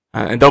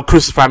 And don't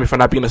crucify me for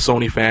not being a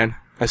Sony fan.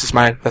 That's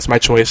my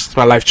choice. It's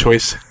my life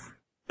choice.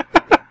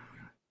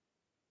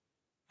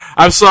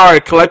 I'm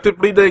sorry.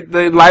 Collectively,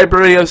 the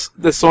library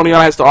that Sony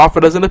has to offer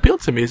doesn't appeal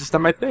to me. It's just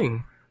not my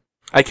thing.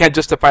 I can't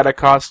justify that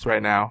cost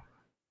right now.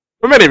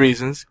 For many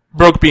reasons.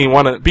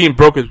 Being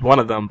broke is one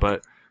of them,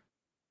 but,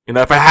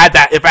 if I had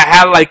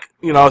 $600,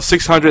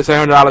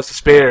 $700 to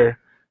spare,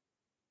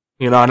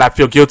 and I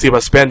feel guilty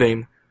about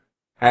spending,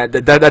 that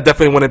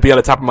definitely wouldn't be on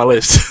the top of my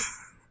list.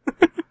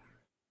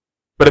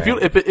 But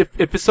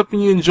if it's something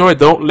you enjoy,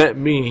 don't let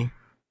me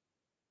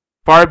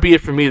far be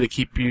it for me to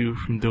keep you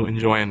from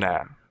enjoying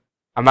that.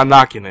 I'm not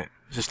knocking it.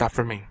 It's just not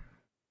for me.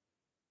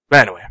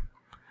 But anyway.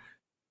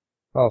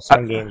 Well,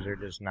 some games are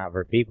just not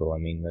for people. I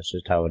mean, that's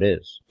just how it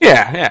is.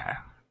 Yeah.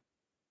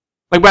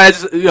 Like, but I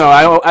just,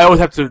 I always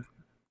have to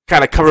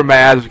kind of cover my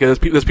ass because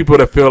there's people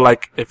that feel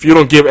like if you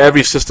don't give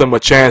every system a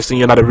chance, then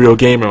you're not a real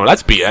gamer. Well,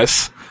 that's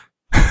BS.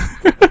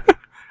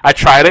 I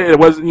tried it. It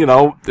wasn't,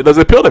 it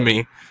doesn't appeal to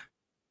me.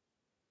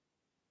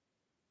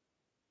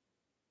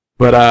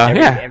 But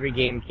every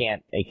game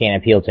can't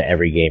appeal to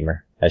every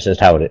gamer. That's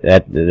just how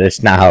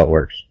that's not how it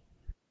works.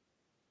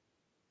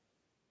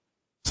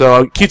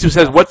 So Q2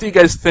 says, what do you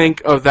guys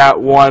think of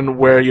that one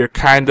where you're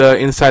kinda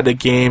inside the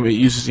game, it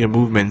uses your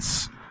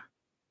movements?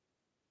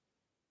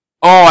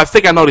 Oh, I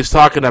think I know what he's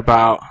talking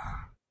about.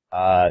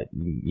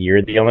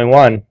 You're the only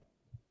one.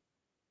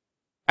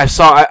 I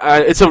saw.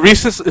 It's a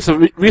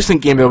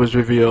recent game that was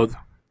revealed. I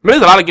mean,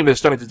 there's a lot of games that are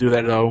starting to do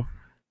that though.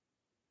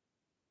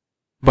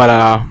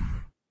 But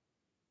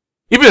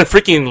even a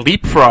freaking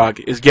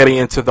Leapfrog is getting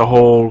into the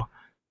whole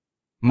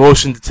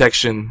motion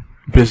detection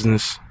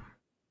business.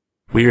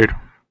 Weird.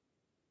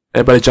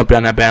 Everybody jumping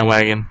on that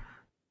bandwagon.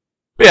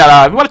 But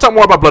yeah, if you want to talk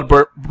more about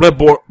Bloodborne,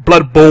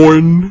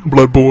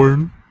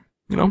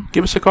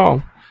 give us a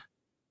call.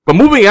 But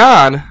moving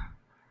on,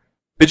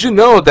 did you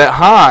know that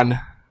Han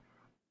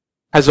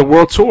has a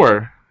world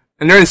tour?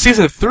 And they're in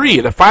season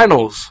 3, the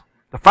finals.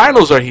 The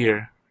finals are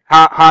here.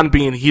 Han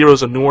being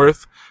Heroes of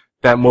Newerth,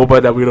 that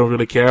MOBA that we don't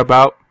really care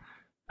about.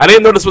 I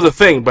didn't know this was a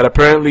thing, but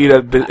apparently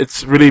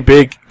it's really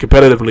big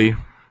competitively.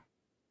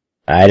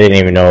 I didn't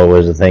even know it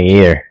was a thing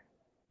either.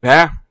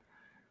 Yeah.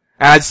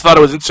 And I just thought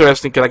it was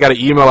interesting because I got an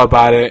email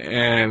about it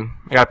and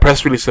I got a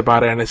press release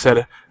about it, and it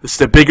said this is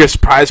the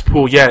biggest prize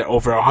pool yet,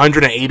 over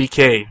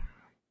 180K.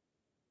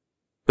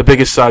 The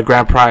biggest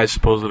grand prize,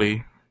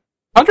 supposedly.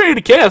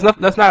 180K,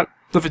 that's not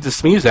nothing to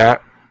sneeze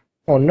at.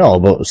 Oh no,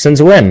 but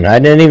since when? I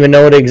didn't even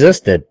know it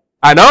existed.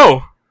 I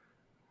know!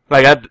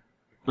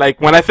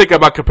 Like when I think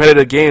about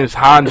competitive games,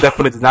 Han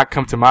definitely does not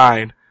come to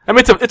mind. I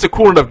mean, it's a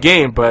cool enough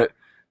game, but,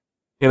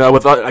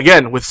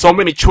 with so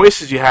many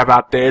choices you have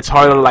out there, it's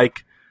hard to,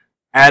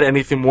 add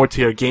anything more to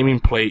your gaming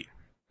plate,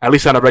 at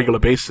least on a regular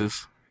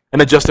basis,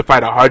 and to justify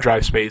the hard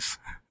drive space.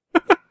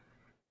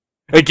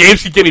 And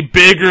games keep getting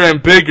bigger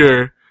and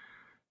bigger.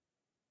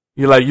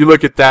 You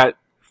look at that,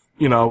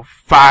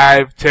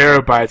 5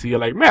 terabytes, and you're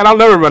like, man, I'll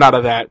never run out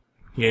of that.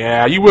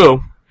 Yeah, you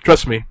will.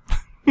 Trust me.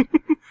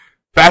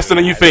 Faster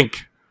than you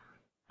think.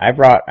 I'm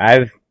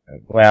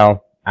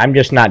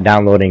just not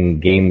downloading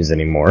games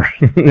anymore,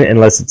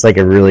 unless it's a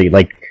really,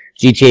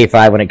 GTA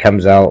 5 when it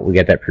comes out, we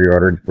get that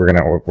pre-ordered, we're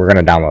gonna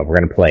download, we're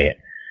gonna play it.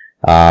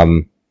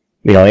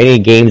 Any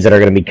games that are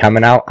gonna be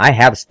coming out, I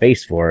have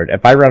space for it.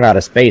 If I run out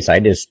of space, I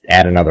just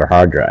add another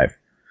hard drive.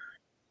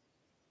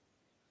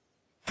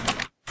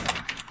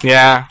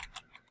 Yeah.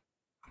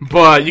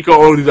 But you can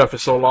only do that for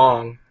so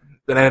long.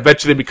 Then it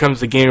eventually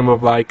becomes a game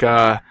of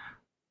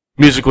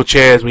musical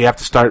chairs where you have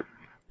to start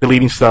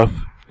deleting stuff.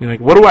 You're like,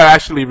 what do I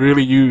actually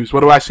really use?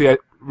 What do I actually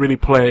really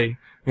play?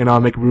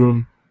 Make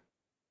room.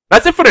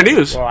 That's it for the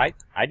news. Well,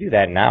 I do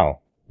that now,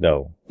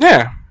 though.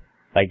 Yeah.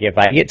 If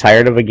I get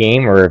tired of a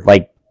game, or if,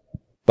 the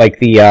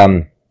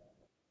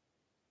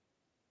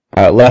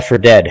Left 4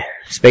 Dead,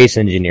 Space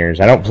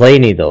Engineers, I don't play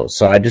any of those,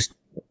 so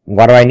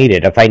why do I need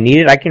it? If I need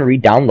it, I can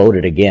re-download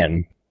it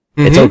again.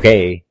 Mm-hmm. It's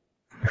okay.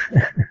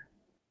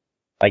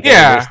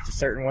 There's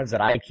certain ones that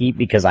I keep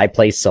because I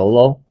play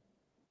solo.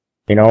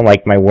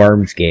 My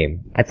Worms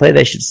game. I play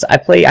that shit. I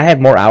have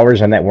more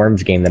hours on that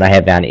Worms game than I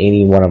have on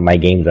any one of my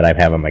games that I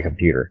have on my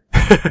computer.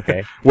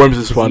 Okay? Worms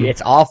is fun.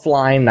 It's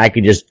offline, I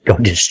could just go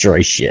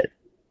destroy shit.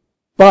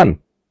 Fun.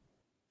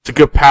 It's a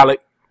good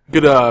palate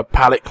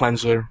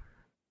cleanser.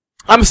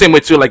 I'm the same way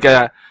too,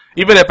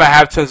 even if I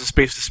have tons of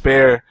space to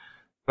spare,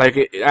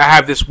 I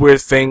have this weird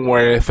thing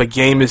where if a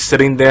game is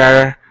sitting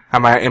there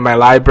in my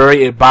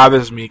library, it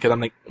bothers me, because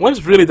I'm like,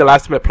 when's really the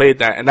last time I played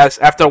that? And that's,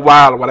 after a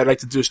while, what I like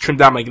to do is trim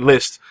down my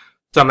list.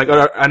 So I'm like,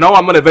 I know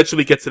I'm going to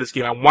eventually get to this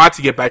game. I want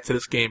to get back to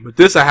this game. But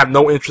this I have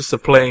no interest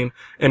of playing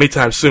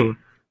anytime soon.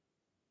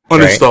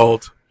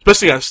 Uninstalled. Right.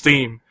 Especially on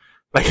Steam.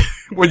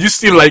 When you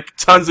see,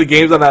 tons of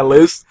games on that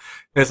list,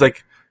 and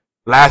it's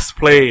last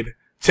played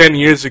 10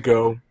 years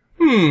ago.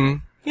 Yeah,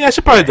 I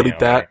should probably delete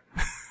that.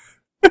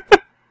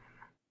 But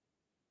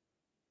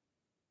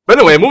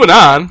anyway, moving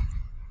on.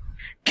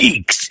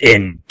 Geeks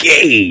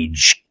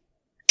Engage.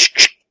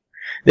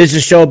 This is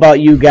a show about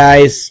you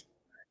guys,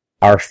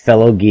 our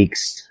fellow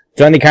geeks.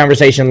 Join the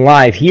conversation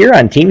live here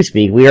on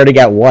TeamSpeak. We already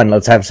got one.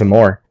 Let's have some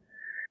more.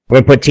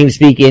 We're going to put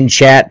TeamSpeak in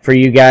chat for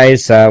you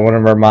guys. One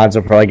of our mods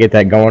will probably get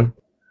that going.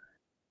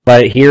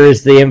 But here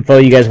is the info.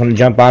 You guys want to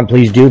jump on,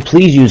 please do.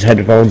 Please use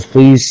headphones.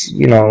 Please,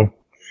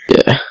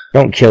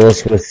 don't kill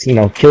us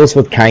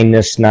with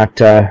kindness, not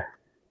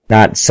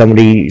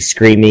somebody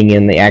screaming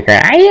in the actor,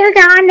 are you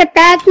going to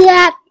bed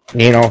yet?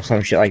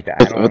 Some shit like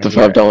that. With the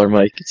 $5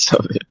 mic. So,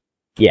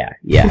 yeah.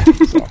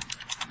 So.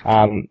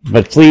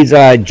 But please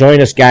join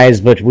us,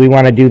 guys. But we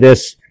want to do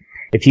this.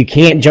 If you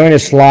can't join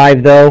us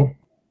live, though,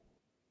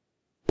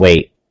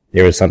 wait.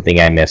 There was something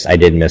I missed. I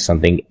did miss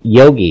something.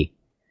 Yogi,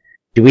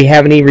 do we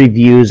have any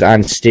reviews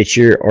on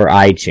Stitcher or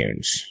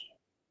iTunes?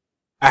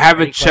 I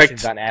haven't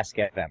checked on Ask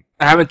FM.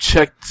 I haven't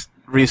checked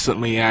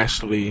recently,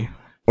 actually.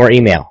 Or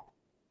email.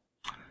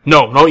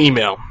 No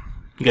email.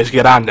 You guys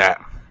get on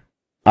that.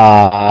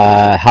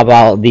 How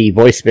about the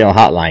voicemail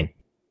hotline?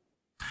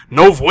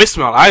 No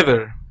voicemail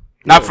either.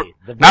 Not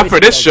for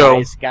this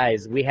show.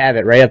 Guys, we have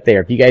it right up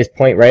there. If you guys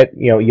point right,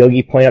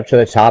 Yogi, point up to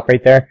the top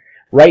right there.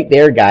 Right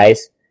there,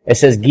 guys. It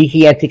says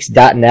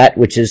geekyantics.net,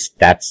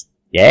 that's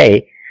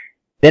yay.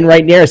 Then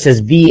right there it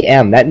says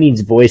VM. That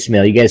means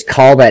voicemail. You guys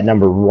call that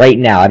number right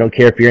now. I don't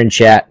care if you're in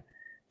chat.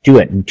 Do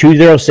it.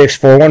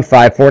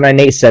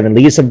 206-415-4987.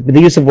 Leave us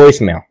a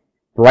voicemail.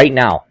 Right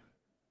now.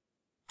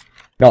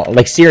 No,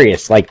 like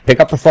serious. Like, pick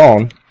up the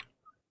phone.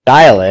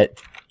 Dial it.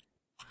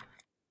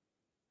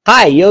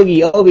 Hi,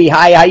 Yogi, Obi.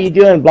 Hi, how you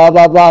doing? Blah,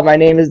 blah, blah. My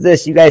name is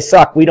this. You guys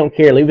suck. We don't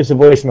care. Leave us a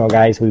voicemail,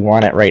 guys. We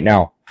want it right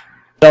now.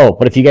 So,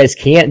 but if you guys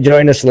can't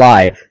join us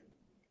live,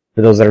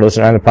 for those that are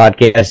listening on the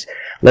podcast,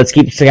 let's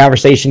keep the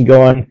conversation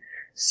going.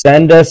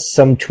 Send us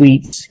some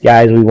tweets,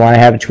 guys. We want to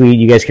have a tweet.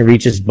 You guys can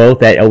reach us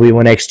both at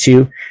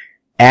Obi1X2,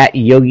 at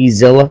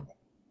YogiZilla,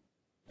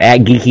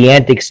 at Geeky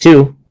Antics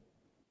 2,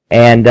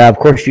 and of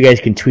course you guys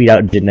can tweet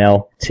out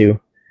Janelle too.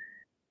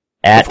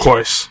 Of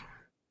course.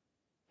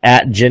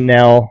 At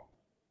Janelle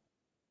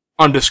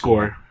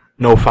 _05.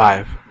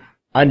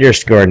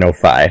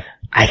 _05.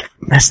 I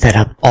mess that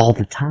up all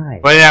the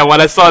time. But yeah,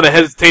 when I saw the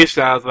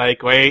hesitation, I was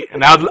like, wait.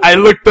 And I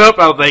looked up,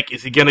 I was like,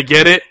 is he gonna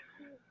get it?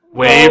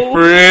 Wait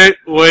for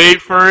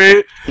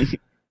it.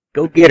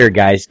 Go get her,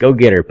 guys. Go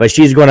get her. But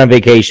she's going on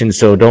vacation,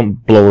 so don't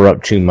blow her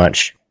up too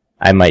much.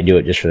 I might do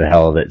it just for the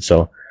hell of it,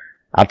 so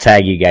I'll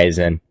tag you guys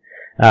in.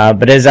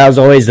 But as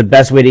always, the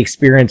best way to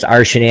experience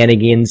our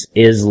shenanigans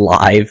is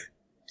live.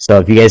 So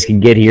if you guys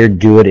can get here,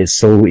 do it. It's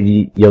so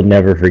you'll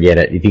never forget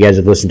it. If you guys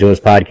have listened to us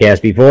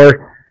podcast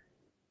before,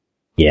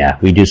 yeah,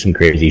 we do some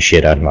crazy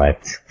shit on live.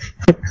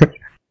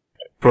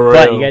 For real.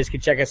 But you guys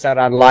can check us out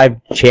on Live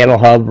Channel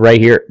Hub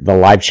right here, the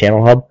Live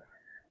Channel Hub.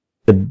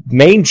 The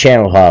main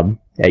channel hub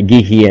at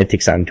Geeky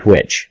Antics on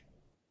Twitch.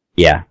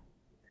 Yeah.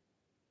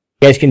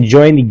 You guys can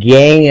join the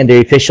gang and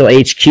the official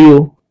HQ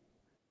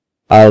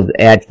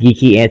at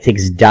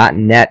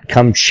geekyantics.net.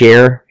 Come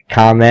share,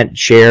 comment,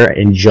 share,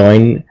 and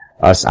join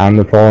us on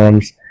the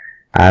forums.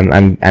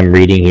 I'm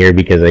reading here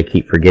because I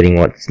keep forgetting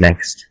what's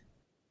next.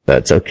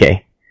 That's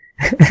okay.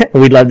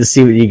 We'd love to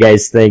see what you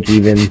guys think,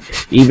 even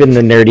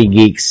the nerdy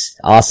geeks,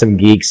 awesome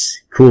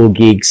geeks, cool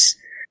geeks,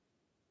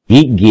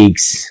 geek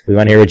geeks. We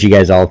want to hear what you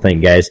guys all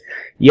think, guys.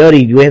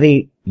 Yogi, do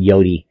we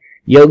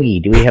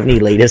have any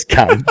latest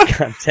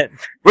content?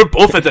 We're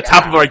both at the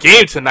top of our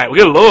game tonight.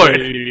 Good lord.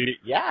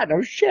 Yeah,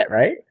 no shit,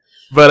 right?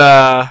 But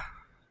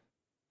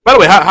by the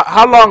way,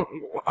 how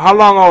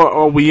long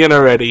are we in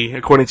already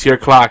according to your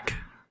clock?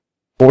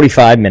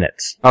 45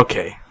 minutes.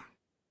 Okay.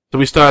 So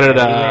we started,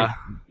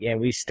 yeah,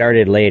 we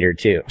started later,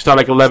 too. We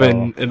started like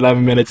 11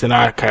 minutes in.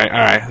 Okay,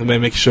 alright, let me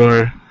make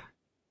sure.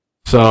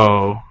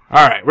 So,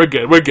 alright, we're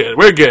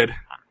good.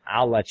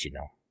 I'll let you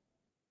know.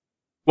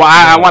 Well,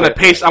 I want to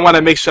pace, I want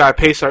to make sure I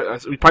pace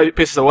we probably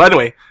pace it well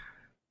anyway.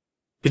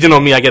 Cause you know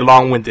me, I get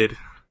long-winded.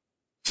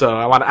 So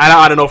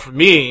I don't know for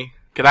me,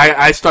 cause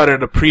I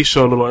started the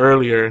pre-show a little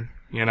earlier,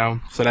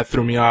 so that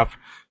threw me off.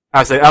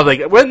 I was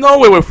like, well, no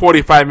way we're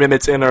 45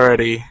 minutes in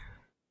already.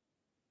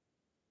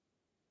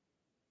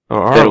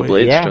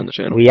 Yeah,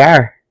 we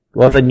are.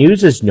 Well, the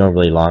news is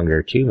normally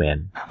longer too,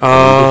 man.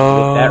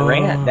 That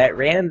ran at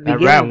the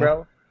beginning,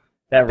 bro.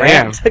 That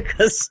ran took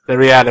us.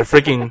 Yeah, they're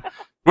freaking.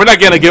 We're not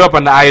gonna give up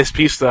on the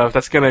ISP stuff.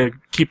 That's gonna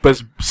keep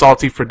us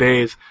salty for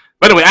days.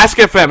 But anyway, Ask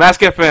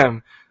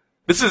FM.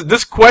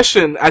 This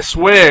question. I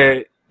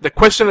swear, the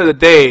question of the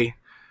day.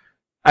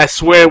 I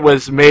swear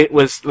was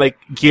like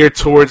geared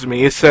towards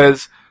me. It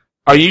says,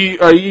 "Are you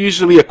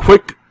usually a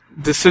quick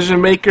decision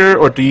maker,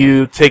 or do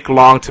you take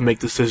long to make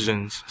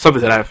decisions?"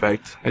 Something to that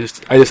effect. I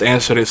just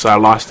answered it, so I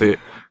lost it.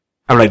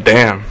 I'm like,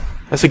 damn,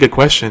 that's a good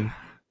question.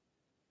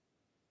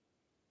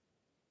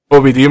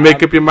 Obi, do you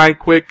make up your mind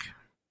quick?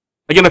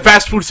 Like in a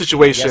fast food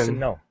situation? Yes and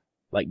no.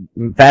 Like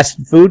fast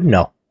food,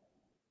 no.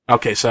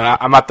 Okay, so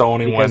I'm not the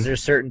only one. Because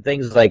there's certain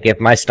things like if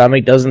my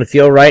stomach doesn't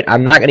feel right,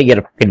 I'm not gonna get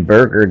a fucking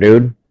burger,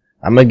 dude.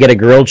 I'm gonna get a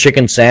grilled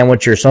chicken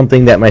sandwich or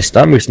something that my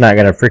stomach's not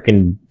gonna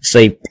freaking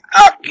say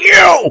 "fuck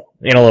you"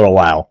 in a little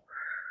while.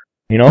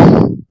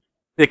 Yeah,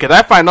 because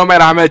I find no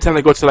matter how many times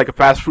I go to like a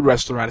fast food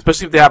restaurant,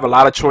 especially if they have a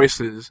lot of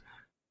choices,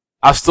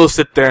 I'll still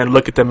sit there and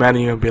look at the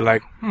menu and be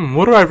like,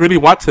 what do I really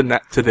want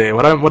today?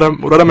 What am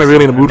I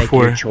really in the mood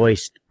for? Make your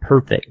choice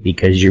perfect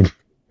because your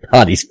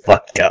body's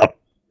fucked up.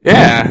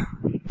 Yeah.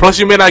 Plus,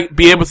 you may not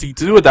be able to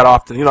do it that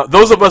often.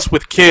 Those of us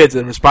with kids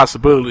and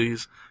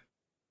responsibilities,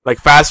 like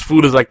fast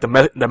food is like the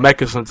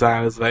mecca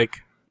sometimes.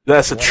 Like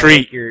that's a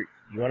treat. You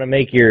want to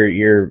make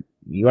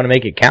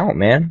it count,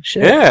 man.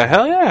 Shit. Yeah,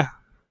 hell yeah.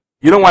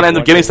 You don't want to end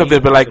up getting something,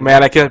 but like,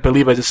 man, I can't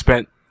believe I just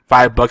spent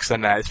 $5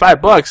 on that. It's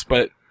 $5,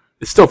 but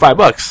it's still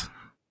 $5.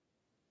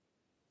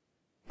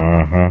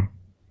 Uh-huh.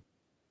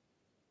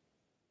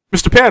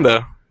 Mr.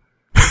 Panda.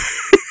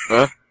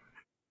 Huh?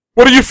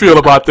 What do you feel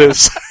about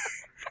this?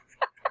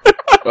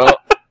 Well,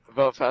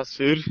 about fast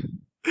food?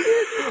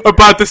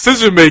 About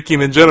decision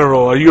making in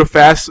general. Are you a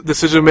fast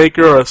decision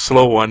maker or a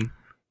slow one?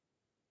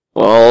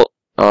 Well,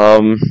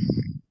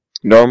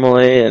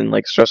 normally in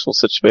like stressful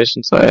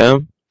situations I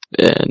am,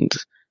 and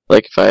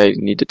like if I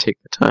need to take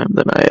the time,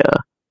 then I,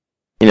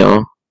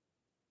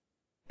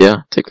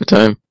 take the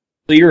time.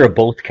 So you're a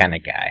both kind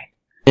of guy.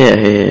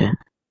 Yeah.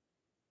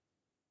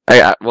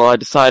 I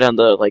decide on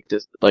the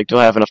do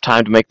I have enough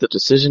time to make the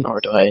decision,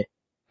 or do I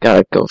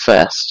gotta go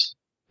fast?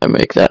 I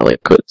make that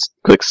like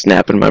quick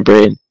snap in my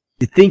brain.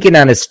 You're thinking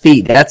on his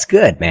feet. That's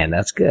good, man.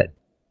 That's good.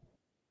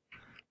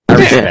 I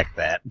respect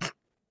that.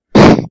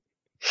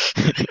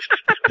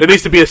 There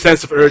needs to be a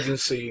sense of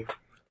urgency.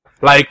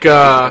 Like,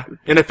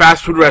 in a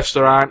fast food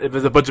restaurant, if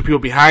there's a bunch of people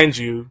behind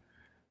you,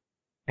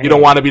 you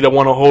don't want to be the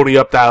one to hold you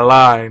up that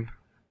line.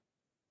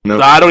 No.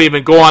 So I don't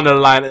even go on the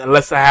line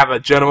unless I have a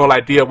general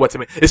idea of what to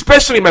make.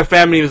 Especially my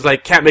family is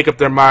like, can't make up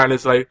their mind.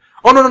 It's like,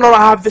 oh, no,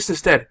 I have this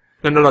instead.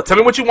 No. Tell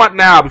me what you want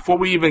now before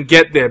we even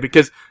get there.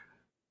 Because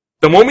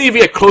the moment you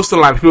get close to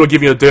the line, people will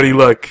give you a dirty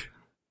look.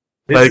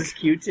 This is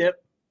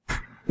Q-Tip.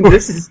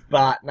 This is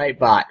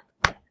Nightbot.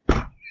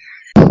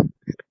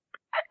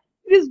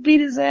 You just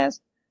beat his ass.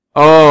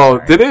 Oh,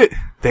 right. Did it?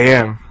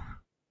 Damn.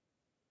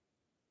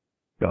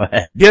 Go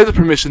ahead. He has the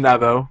permission now,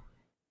 though.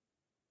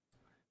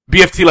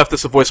 BFT left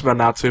us a voicemail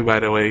now, too, by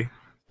the way.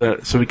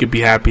 So we could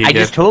be happy again. I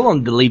just told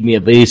him to leave me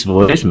a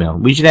voicemail.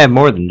 We should have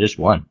more than just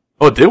one.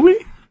 Oh, did we?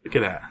 Look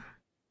at that.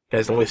 You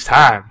guys don't waste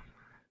time.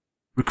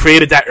 We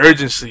created that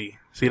urgency.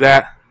 See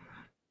that?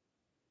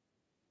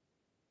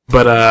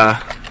 But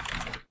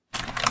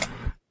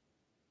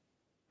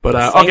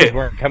okay.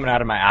 Weren't coming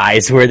out of my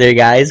eyes, were they,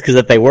 guys? Because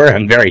if they were,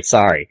 I'm very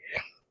sorry.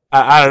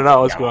 I don't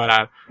know what's going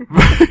on.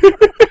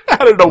 I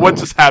don't know what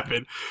just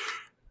happened.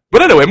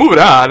 But anyway, moving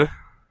on.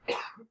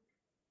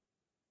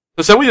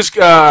 So we just,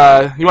 you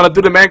want to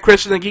do the man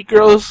crushes and geek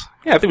girls?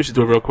 Yeah, I think we should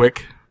do it real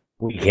quick.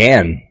 We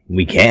can.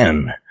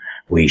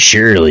 We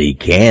surely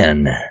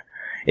can.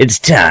 It's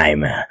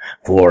time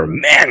for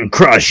man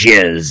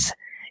crushes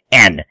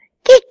and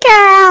geek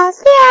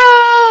girls.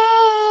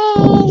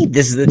 Yay!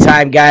 This is the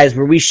time, guys,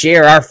 where we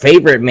share our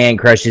favorite man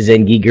crushes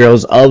and geek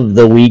girls of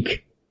the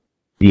week.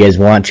 If you guys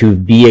want to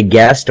be a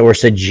guest or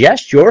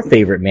suggest your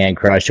favorite man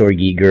crush or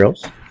geek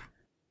girls,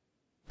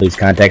 please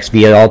contact us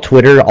via all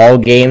Twitter, all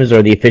games,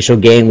 or the official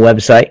game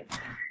website,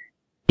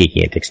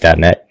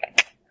 geekyantics.net.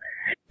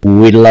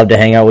 We'd love to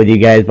hang out with you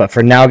guys, but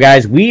for now,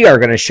 guys, we are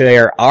going to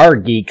share our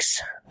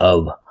geeks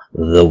of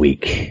the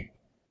week.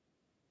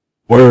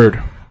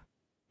 Word.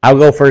 I'll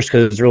go first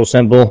because it's real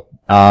simple.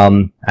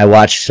 I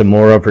watched some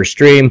more of her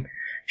stream.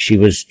 She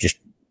was just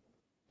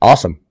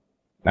awesome.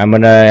 I'm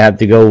going to have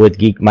to go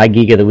with my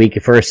geek of the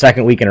week for a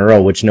second week in a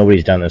row, which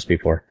nobody's done this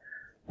before,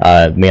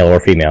 male or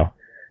female.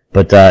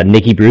 But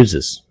Nikki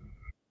Bruises.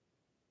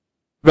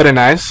 Very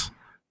nice.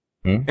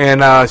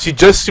 And she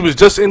was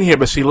just in here,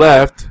 but she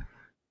left.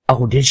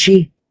 Oh, did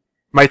she?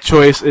 My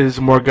choice is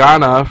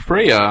Morgana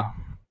Freya.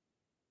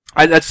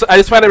 I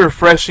just find it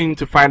refreshing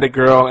to find a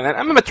girl, and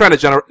I'm not trying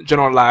to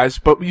generalize,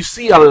 but you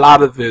see a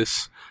lot of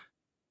this.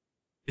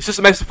 It's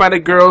just nice to find a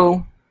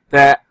girl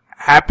that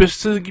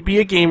happens to be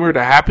a gamer,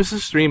 that happens to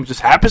stream, just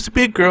happens to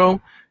be a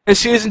girl, and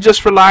she isn't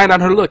just relying on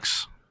her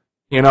looks.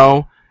 You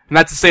know?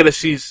 Not to say that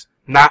she's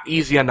not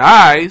easy on the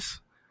eyes,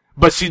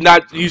 but she's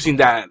not using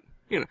that.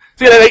 You know,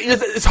 see,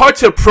 it's hard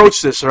to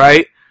approach this,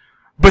 right?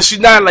 But she's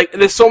not like.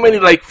 There's so many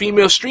like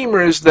female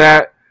streamers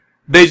that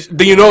they're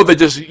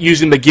just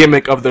using the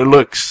gimmick of their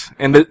looks,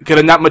 and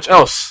they're not much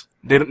else.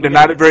 They're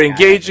not very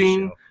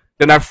engaging.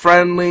 They're not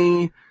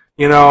friendly.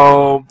 You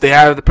know, they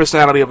have the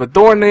personality of a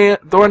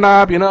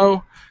doorknob. You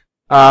know,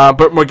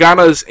 but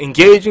Morgana is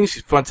engaging.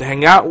 She's fun to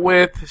hang out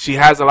with. She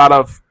has a lot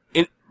of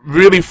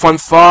really fun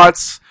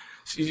thoughts.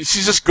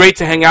 She's just great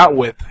to hang out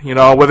with, you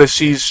know, whether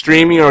she's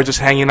streaming or just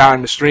hanging out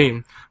in the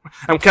stream.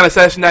 I'm kind of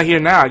sad she's not here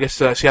now. I guess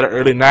she had an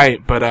early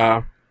night,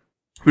 but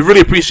we really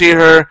appreciate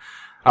her.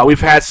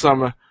 We've had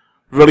some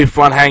really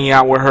fun hanging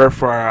out with her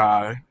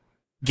for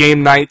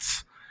game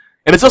nights.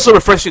 And it's also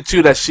refreshing,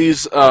 too, that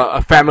she's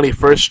a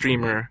family-first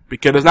streamer,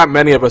 because there's not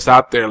many of us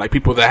out there, like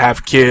people that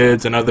have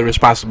kids and other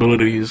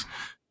responsibilities.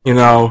 You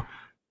know,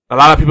 a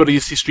lot of people that you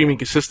see streaming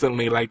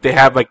consistently, like, they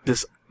have, like,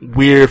 this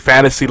weird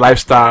fantasy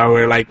lifestyle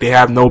where, like, they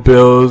have no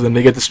bills and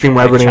they get to stream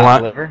wherever they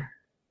want. Liver?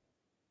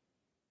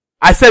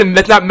 I said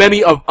that's not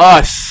many of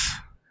us.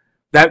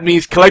 That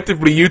means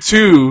collectively you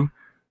too.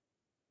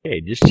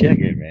 Hey, just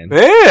checking, man.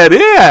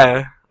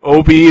 Yeah.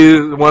 OB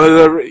is one of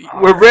the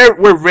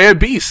we're rare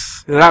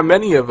beasts. There are not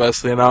many of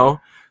us, you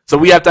know. So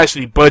we have to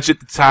actually budget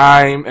the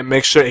time and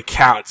make sure it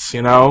counts,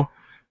 you know.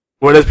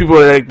 Whereas people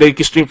they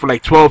can stream for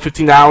like 12,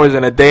 15 hours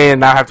in a day and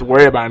not have to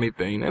worry about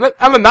anything. And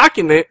I'm not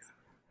knocking it.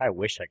 I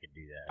wish I could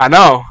do that. I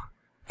know.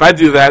 If I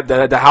do that,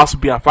 the house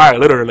would be on fire,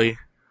 literally.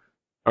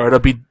 Or there'll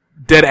be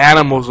dead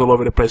animals all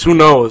over the place. Who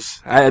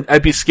knows?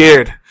 I'd be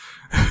scared.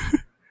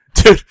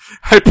 Dude,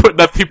 I put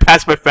nothing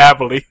past my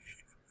family.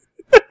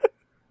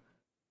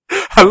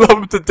 I love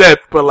them to death,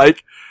 but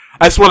like,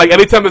 I swear, like,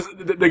 anytime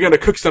they're gonna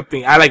cook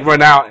something, I, like,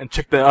 run out and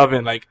check the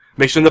oven, like,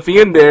 make sure nothing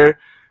in there.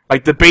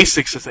 Like, the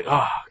basics. It's like,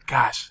 oh,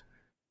 gosh.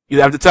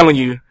 I'm telling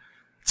you,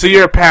 so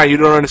you're a parent, you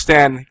don't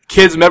understand.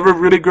 Kids never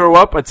really grow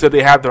up until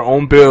they have their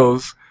own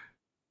bills.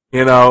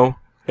 You know?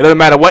 It doesn't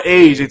matter what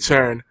age they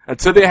turn.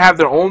 Until they have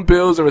their own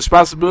bills and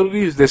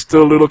responsibilities, they're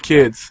still little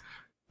kids.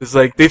 It's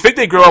like, they think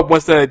they grow up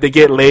once they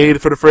get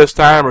laid for the first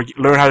time or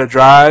learn how to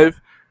drive.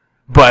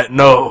 But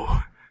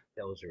no.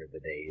 Those are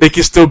the days. They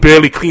can still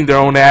barely clean their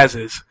own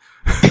asses.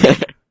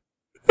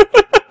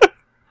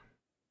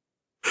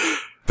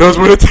 Those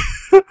were the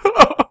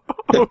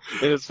And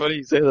it's funny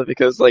you say that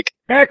because, like,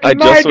 Back I in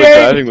just my was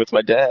day. driving with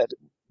my dad.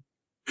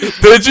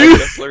 Did you? I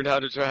just learned how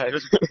to drive.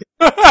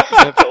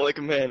 I felt like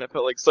a man. I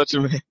felt like such a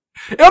man.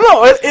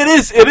 No,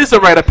 it is a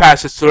rite of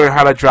passage to learn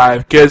how to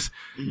drive, because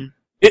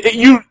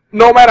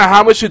no matter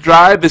how much you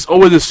drive, there's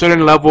always a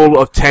certain level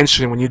of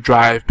tension when you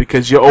drive,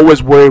 because you're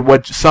always worried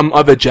what some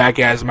other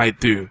jackass might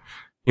do.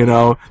 You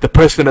know, the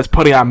person that's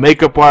putting on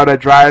makeup while they're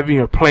driving,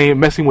 or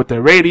messing with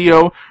their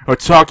radio, or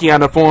talking on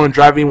the phone and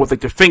driving with,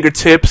 like, their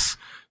fingertips.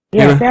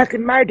 Yeah, You know? back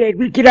in my day,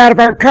 we'd get out of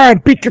our car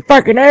and beat your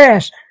fucking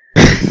ass.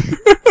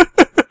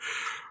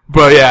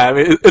 But yeah, I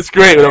mean, it's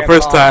great the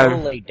first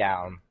time. Lay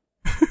down.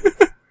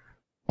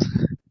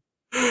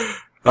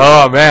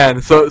 Oh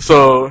man,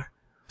 so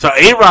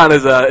Aaron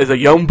is a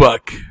young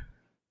buck,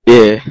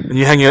 Yeah. and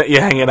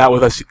you're hanging out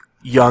with us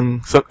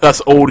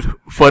us old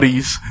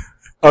fuddies,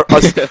 or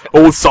us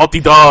old salty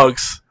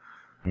dogs.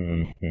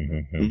 Maybe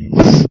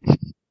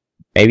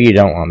you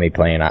don't want me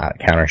playing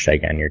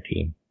Counter-Strike on your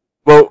team.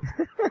 Well,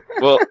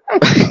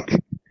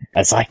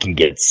 As I can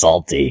get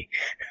salty.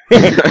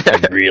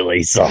 I'm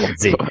really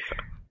salty.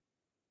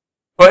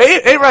 well,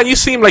 Aaron, you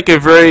seem like a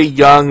very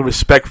young,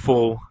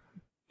 respectful.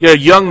 You're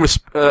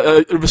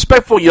a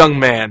respectful young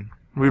man.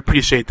 We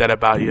appreciate that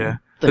about you.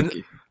 Thank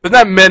you. There's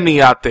not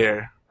many out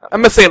there.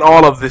 I'm not saying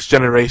all of this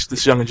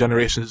younger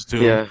generations do.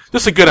 Yeah.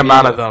 Just a good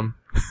amount of them.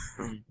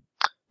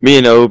 Me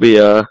and Obi,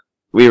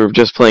 we were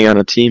just playing on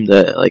a team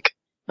that, like,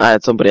 I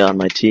had somebody on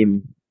my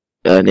team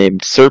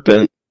named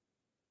Serpent.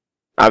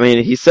 I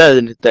mean, he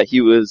said that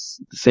he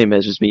was the same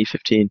age as me,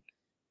 15.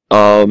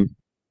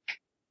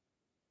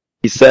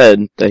 He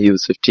said that he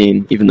was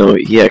 15, even though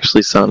he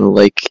actually sounded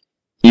like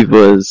he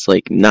was,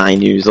 like,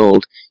 9 years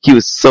old. He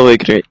was so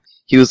ignorant.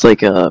 He was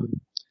like, one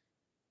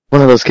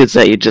of those kids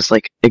that you just,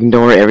 like,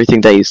 ignore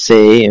everything that you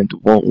say and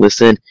won't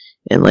listen,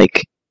 and,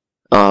 like,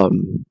 Yeah,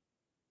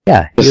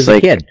 he was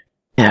a kid.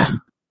 Yeah.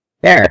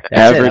 There,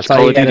 that's Average all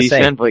Call you of gotta Duty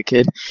say. fanboy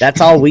kid. That's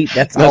all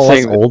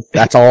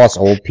That's us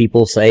old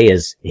people say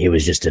is, he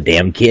was just a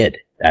damn kid.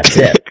 That's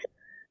it.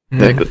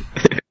 Exactly.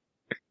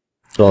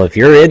 So if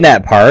you're in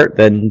that part,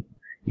 then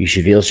you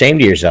should feel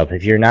ashamed of yourself.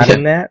 If you're not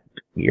in that,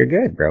 you're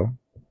good, bro.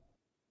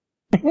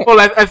 Well,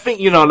 I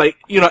think,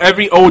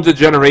 every older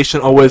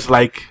generation always,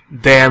 like,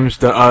 damns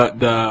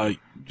the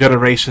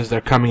generations that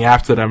are coming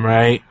after them,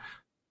 right?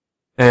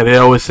 And they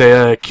always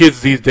say, kids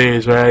these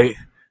days, right?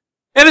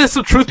 And there's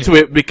some truth to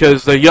it,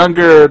 because the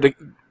younger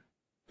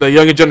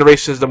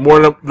generations, the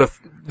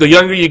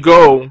younger you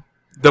go,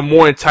 the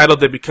more entitled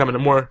they become, and the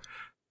more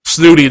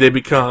snooty they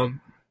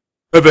become,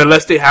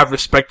 unless they have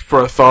respect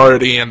for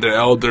authority and their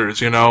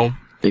elders, you know?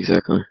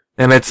 Exactly.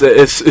 And it's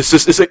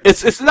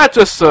not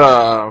just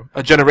a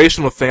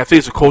generational thing. I think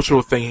it's a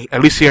cultural thing.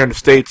 At least here in the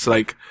States,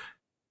 like,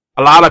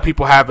 a lot of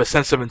people have a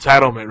sense of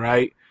entitlement,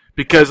 right?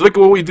 Because look at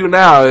what we do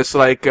now. It's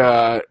like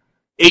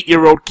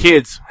 8-year-old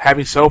kids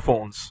having cell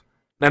phones.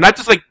 Now, not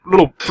just like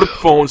little flip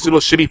phones, little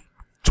shitty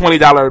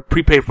 $20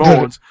 prepaid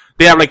phones.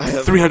 They have like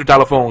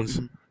 $300 phones.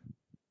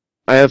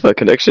 I have a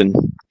connection.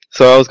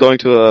 So I was going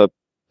to a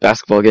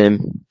basketball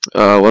game,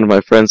 one of my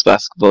friends'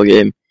 basketball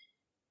game,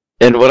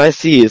 and what I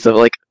see is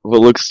like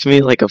what looks to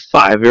me like a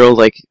 5-year-old.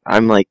 Like,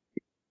 I'm like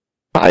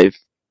 5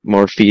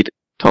 more feet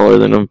taller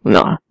than him.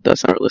 No,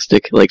 that's not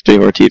realistic. Like 3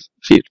 more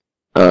feet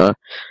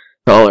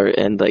taller.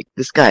 And like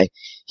this guy,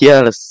 he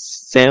had a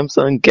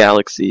Samsung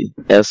Galaxy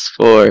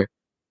S4,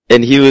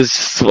 and he was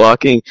just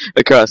walking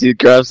across. He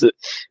grabs it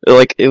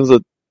like it was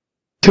a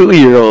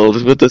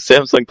 2-year-old with the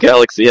Samsung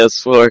Galaxy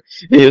S4.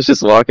 And he was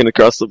just walking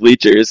across the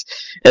bleachers,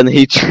 and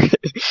he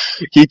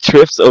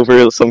trips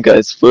over some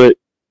guy's foot,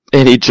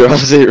 and he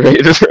drops it right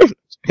in front of him.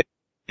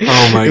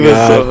 Oh my God. It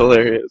was so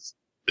hilarious.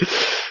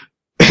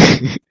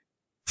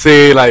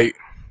 See, like,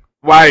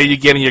 why are you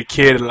getting your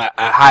kid a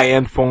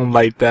high-end phone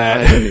like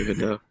that? I don't even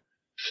know.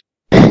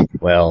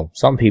 Well,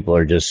 some people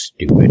are just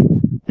stupid.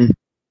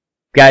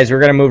 Guys, we're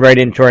going to move right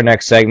into our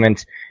next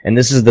segment, and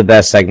this is the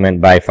best segment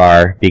by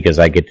far, because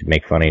I get to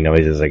make funny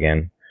noises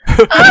again.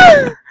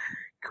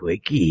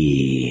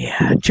 Quickie.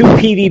 2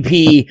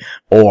 PvP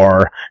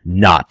or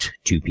not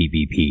 2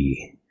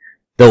 PvP.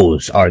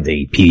 Those are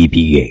the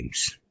PvP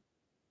games.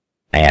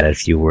 I added a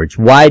few words.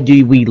 Why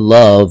do we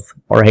love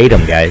or hate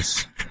them,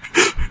 guys?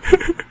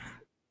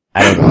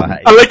 I don't know.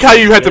 I like how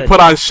you had to put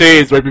on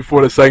shades right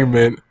before the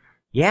segment.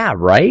 Yeah,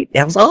 right?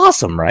 That was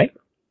awesome, right?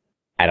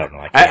 I don't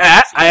know.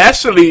 I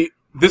actually,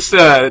 this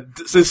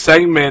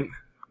segment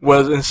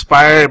was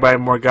inspired by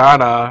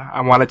Morgana,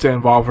 I wanted to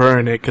involve her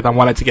in it because I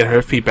wanted to get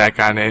her feedback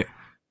on it.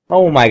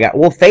 Oh my god.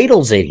 Well,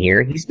 Fatal's in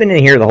here. He's been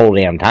in here the whole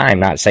damn time,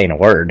 not saying a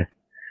word.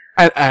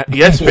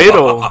 Yes,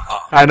 Fatal.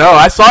 I know.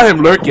 I saw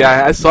him lurk.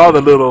 Yeah, I saw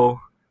the little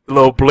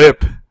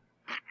blip.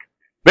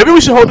 Maybe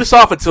we should hold this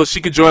off until she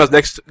could join us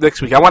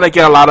next week. I want to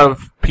get a lot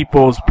of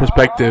people's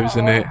perspectives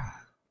in it.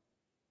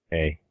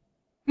 Hey.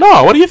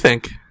 No, what do you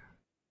think?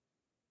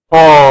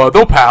 Oh,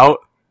 don't pout.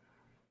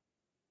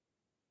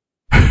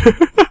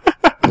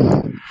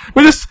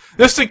 We just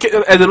as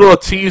a little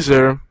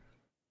teaser,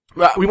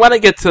 we want to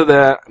get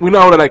to we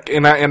know that like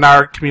in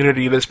our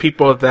community, there's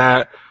people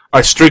that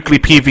are strictly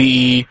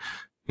PvE,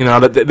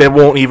 that they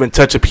won't even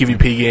touch a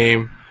PvP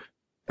game,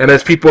 and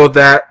there's people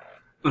that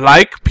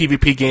like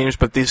PvP games,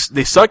 but they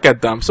suck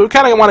at them. So we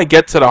kind of want to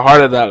get to the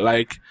heart of that,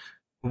 like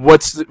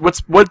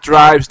what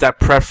drives that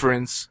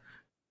preference.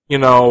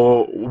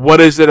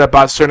 What is it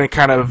about certain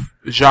kind of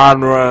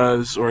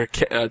genres or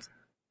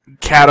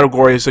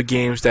categories of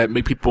games that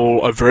make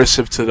people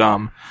aversive to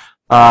them?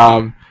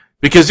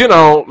 Because,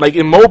 like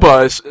in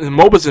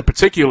MOBAs in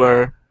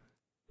particular,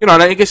 and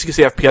I guess you can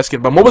say FPS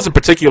games, but MOBAs in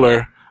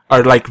particular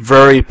are like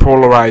very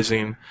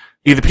polarizing.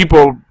 Either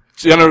people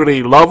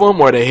generally love them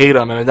or they hate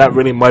them, and there's not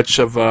really much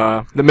of,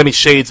 the many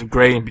shades of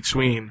gray in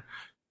between.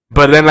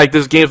 But then like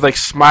there's games like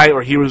Smite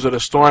or Heroes of the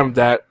Storm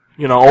that,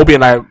 Obi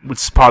and I would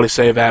probably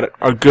say that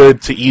are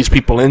good to ease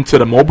people into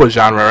the MOBA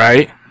genre,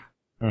 right?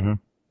 Mm-hmm.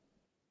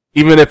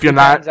 Even if you're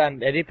not...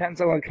 It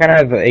depends on what kind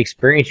of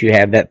experience you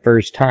have that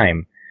first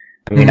time.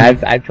 I mean,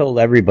 I've told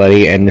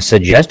everybody and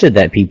suggested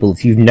that people,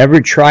 if you've never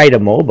tried a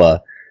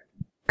MOBA,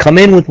 come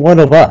in with one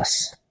of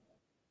us.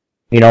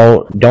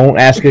 Don't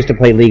ask us to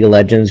play League of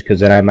Legends,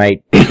 because then I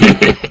might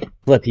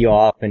flip you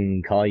off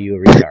and call you a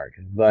retard.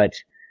 But,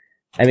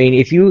 I mean,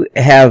 if you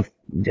have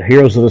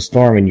Heroes of the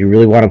Storm and you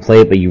really want to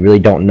play it, but you really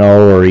don't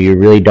know, or you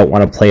really don't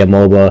want to play a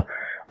MOBA,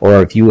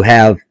 or if you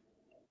have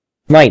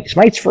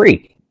Smite's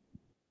free.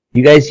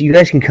 You guys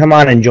can come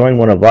on and join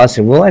one of us,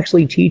 and we'll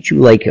actually teach you,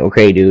 like,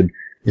 okay, dude,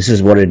 this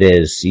is what it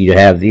is.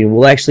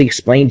 We'll actually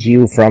explain to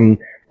you from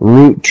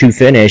root to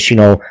finish,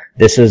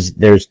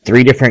 there's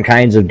 3 different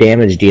kinds of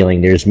damage dealing.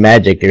 There's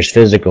magic, there's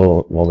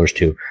physical, well, there's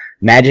 2.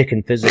 Magic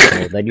and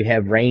physical, then you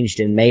have ranged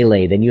and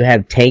melee, then you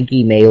have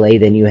tanky melee,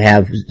 then you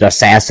have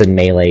assassin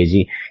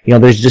melees.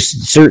 There's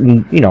just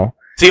certain,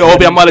 See,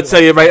 Obi, I'm gonna tell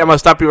you I'm gonna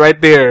stop you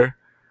right there.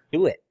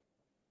 Do it.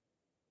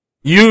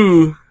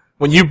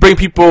 When you bring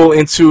people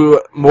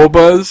into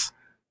MOBAs,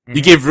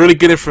 you give really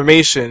good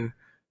information,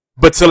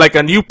 but to like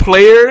a new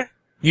player,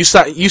 you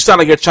sound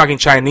like you're talking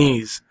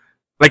Chinese.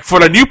 Like for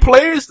the new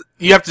players,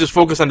 you have to just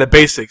focus on the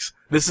basics.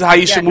 This is how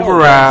you should move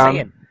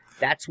around.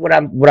 That's what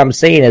I'm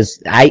saying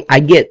is I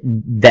get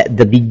that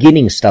the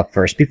beginning stuff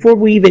first before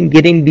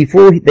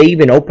they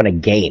even open a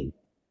game.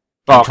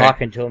 I'm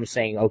talking to them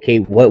saying, okay,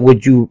 what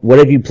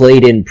have you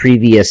played in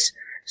previous,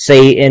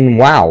 say in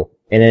WoW,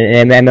 in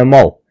an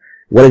MMO?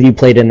 What have you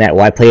played in that?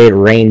 Well, I played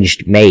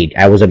ranged mage.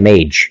 I was a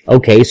mage.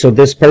 Okay, so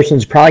this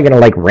person's probably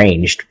gonna like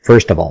ranged,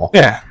 first of all.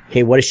 Yeah.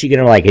 Okay, what is she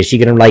gonna like? Is she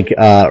gonna like,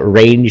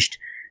 ranged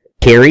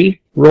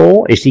carry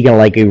role? Is she gonna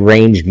like a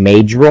ranged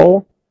mage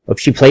role? If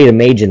she played a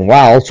mage in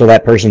WoW, so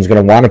that person's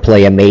gonna want to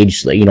play a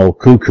mage,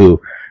 Cuckoo,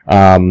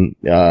 all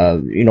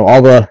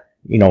the,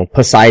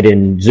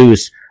 Poseidon,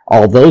 Zeus,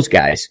 all those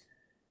guys.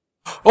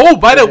 Oh,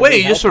 by the way,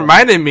 you just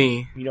reminded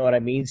me. You know what I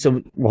mean?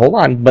 So, hold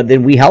on, but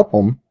then we help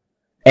them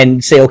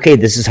and say, okay,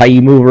 this is how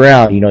you move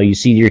around. You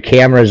see your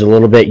cameras a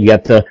little bit, you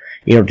have to,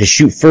 to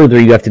shoot further,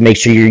 you have to make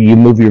sure you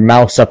move your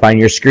mouse up on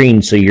your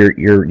screen so the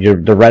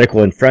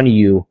reticle in front of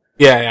you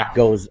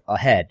goes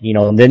ahead,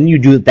 and then you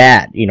do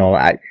that,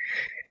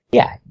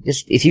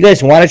 just, if you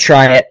guys want to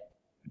try it,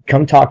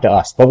 come talk to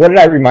us. But what did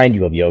I remind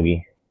you of,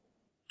 Yogi?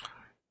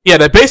 Yeah,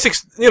 the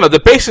basics,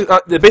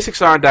 the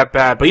basics aren't that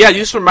bad. But yeah, you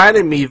just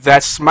reminded me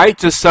that Smite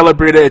just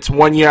celebrated its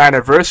 1-year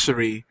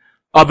anniversary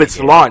of its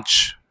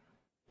launch.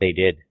 They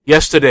did.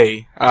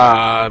 Yesterday,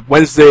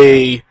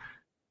 Wednesday,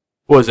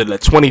 what was it, the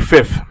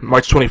 25th,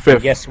 March 25th.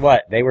 And guess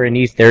what? They're an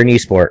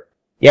esport.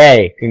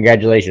 Yay,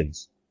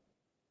 congratulations.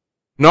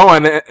 No,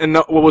 and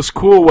what was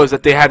cool was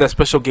that they had that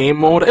special game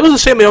mode. It was a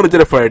shame they only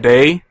did it for a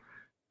day.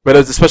 But it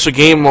was a special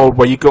game mode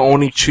where you could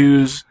only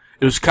choose,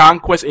 it was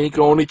Conquest, and you could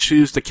only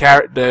choose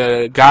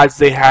the gods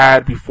they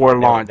had before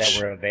launch.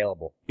 That were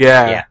available.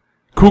 Yeah.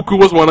 Cuckoo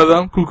was one of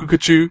them. Cuckoo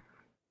Kachu.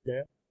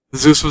 Yeah.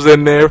 Zeus was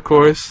in there, of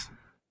course.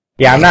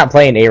 Yeah, I'm not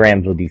playing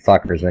ARAMs with you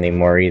fuckers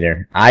anymore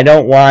either. I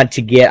don't want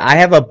to I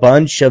have a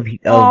bunch of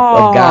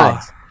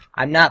gods.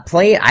 I'm not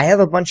playing, I have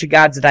a bunch of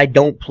gods that I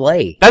don't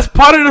play. That's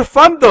part of the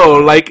fun though,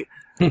 like,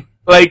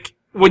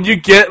 when you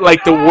get,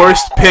 like, the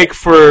worst pick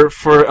for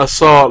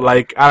Assault,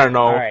 like, I don't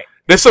know. Right.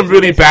 There's some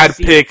really bad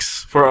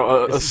picks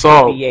for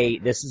Assault.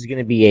 This is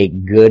gonna be a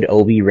good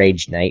Obi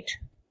Rage night.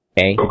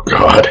 Okay? Oh,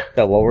 God.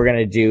 So what we're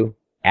gonna do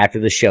after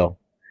the show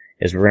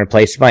is we're gonna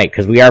play Smite,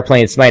 because we are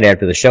playing Smite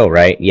after the show,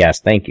 right? Yes,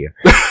 thank you.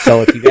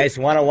 So if you guys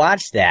want to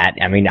watch that,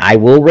 I mean, I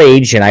will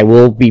rage and I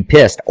will be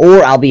pissed,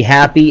 or I'll be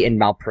happy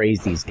and I'll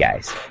praise these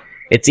guys.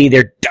 It's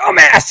either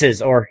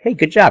dumbasses or, hey,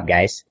 good job,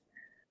 guys.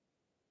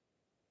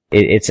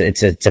 it's a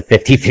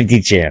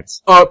 50-50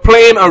 chance.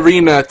 Playing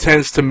arena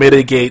tends to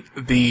mitigate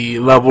the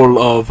level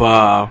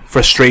of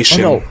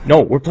frustration. Oh,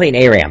 no, we're playing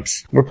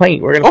ARAMs. We're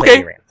gonna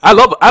play ARAMs. I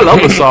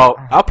love Assault.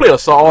 I'll play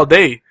Assault all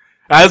day.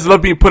 I just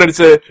love being put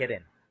into.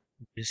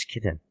 Just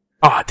kidding.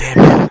 Oh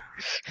damn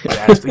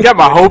it! You got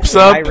my hopes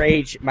up.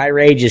 My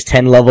rage is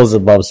 10 levels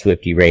above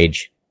Swifty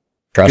Rage.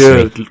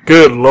 Trust me.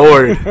 Good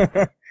lord.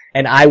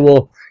 And I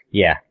will.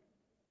 Yeah.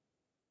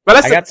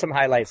 But I got some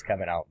highlights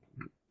coming out.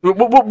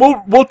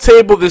 We'll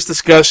table this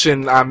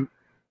discussion on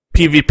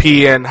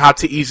PvP and how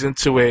to ease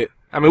into it.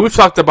 I mean, we've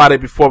talked about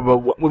it before,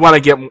 but we want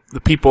to get the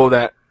people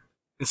that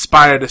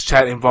inspire this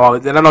chat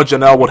involved. And I know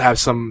Janelle would have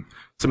some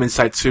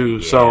insight too.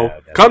 Yeah, so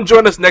definitely. Come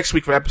join us next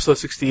week for episode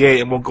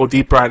 68 and we'll go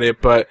deeper on it.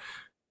 But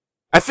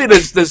I think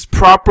there's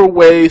proper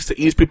ways to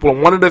ease people.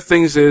 And one of the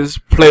things is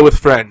play with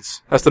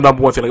friends. That's the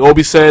number one thing. Like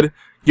Obi said,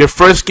 your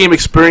first game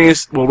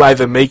experience will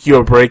either make you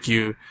or break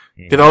you.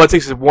 Because all it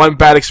takes is one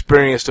bad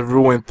experience to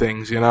ruin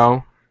things, you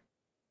know?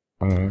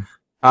 Because,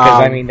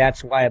 I mean,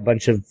 that's why a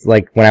bunch of,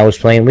 like, when I was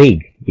playing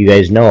League, you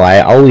guys know, I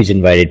always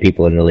invited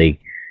people in the League.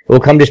 Well,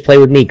 come just play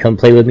with me, come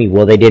play with me.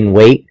 Well, they didn't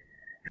wait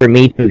for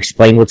me to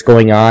explain what's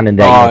going on, and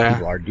that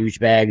people are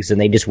douchebags, and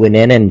they just went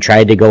in and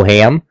tried to go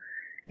ham,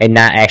 and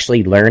not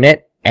actually learn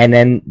it, and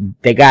then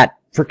they got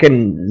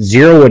freaking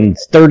 0 and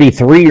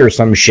 33 or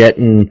some shit,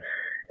 and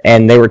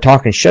they were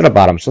talking shit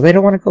about them, so they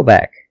don't want to go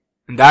back.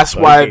 And that's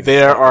why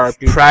there are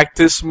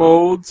practice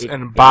modes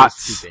and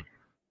bots.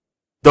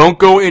 Don't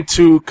go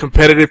into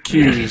competitive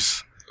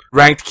queues,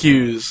 ranked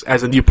queues,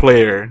 as a new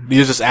player.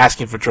 You're just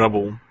asking for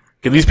trouble.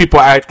 Because these people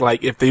act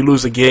like if they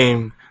lose a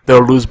game,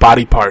 they'll lose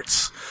body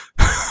parts.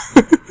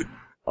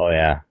 Oh,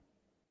 yeah.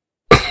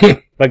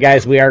 But,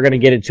 guys, we are going to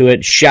get into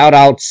it.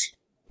 Shout-outs.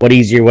 What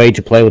easier way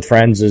to play with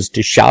friends is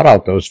to shout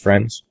out those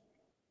friends.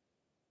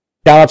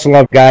 Shout-outs and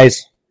love,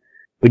 guys.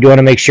 We do want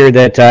to make sure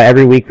that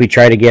every week we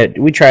try to get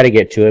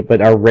to it, but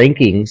our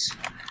rankings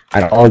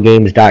on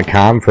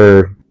allgames.com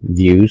for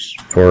views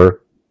for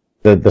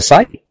the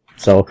site.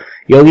 So,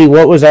 Yogi,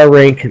 what was our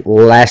rank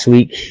last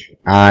week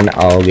on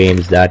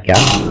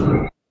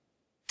allgames.com?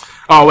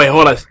 Oh, wait,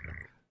 hold on.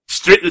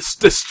 The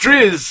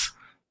Striz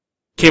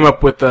came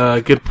up with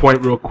a good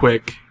point real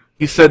quick.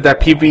 He said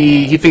that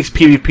he thinks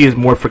PvP is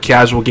more for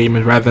casual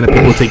gamers rather than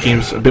people take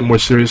games a bit more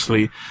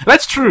seriously. And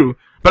that's true,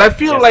 but I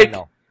feel like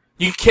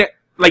you can't,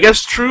 like,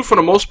 that's true for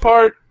the most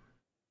part,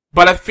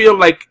 but I feel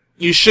like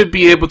you should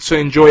be able to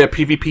enjoy a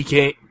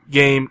PvP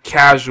game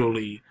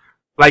casually.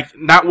 Like,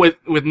 not with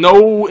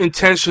no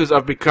intentions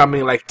of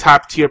becoming, like,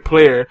 top-tier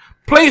player.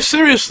 Play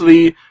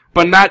seriously,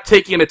 but not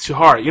taking it too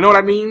hard. You know what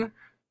I mean?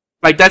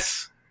 Like,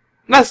 that's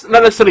not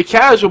necessarily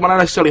casual, but not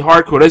necessarily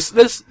hardcore.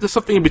 There's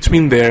something in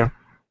between there.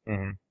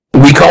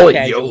 Mm-hmm. We call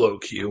it YOLO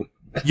Q.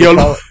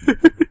 YOLO.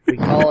 We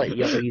call it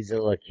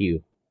YOLOzilla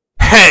Q.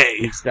 Hey!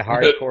 It's the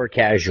hardcore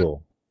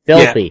casual.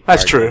 Filthy. Yeah,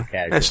 that's true.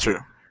 Casual. That's true.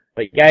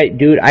 But,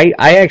 dude, I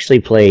actually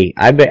play,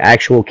 I'm an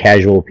actual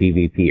casual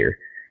PvPer.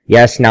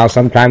 Yes, now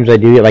sometimes I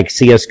do like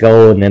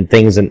CSGO and then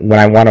things, and when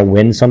I want to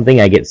win something,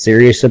 I get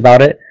serious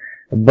about it.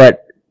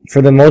 But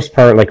for the most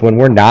part, like when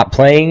we're not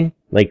playing,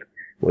 like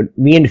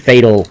me and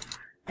Fatal,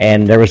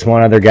 and there was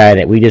one other guy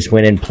that we just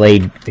went and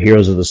played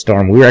Heroes of the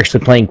Storm. We were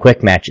actually playing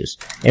quick matches,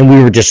 and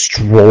we were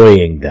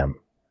destroying them.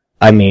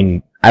 I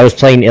mean, I was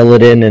playing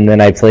Illidan, and then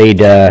I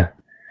played, I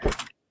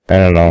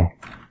don't know,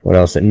 what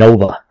else?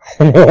 Nova.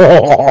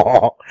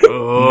 Nova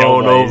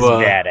is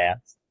badass.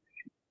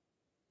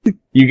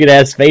 You could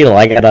ask Fatal.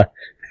 I gotta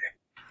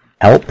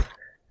help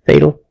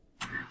Fatal.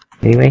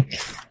 Anyway,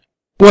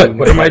 what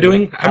am I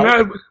doing? I'm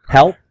not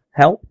help.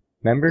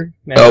 Remember?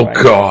 Oh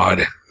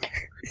God!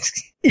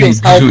 He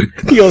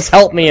goes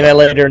help me, and I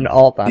later in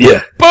alt on.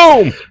 Yeah.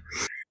 Boom.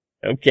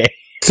 Okay.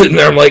 Sitting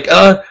there, I'm like,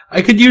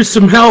 I could use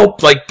some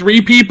help. Like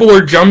 3 people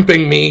are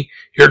jumping me.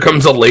 Here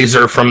comes a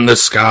laser from the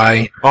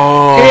sky.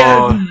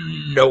 Oh.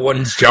 And no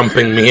one's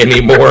jumping me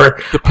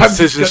anymore. The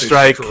precision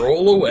strike.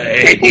 Roll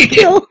away.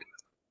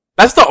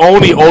 That's the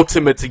only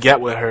ultimate to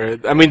get with her.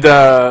 I mean,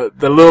 the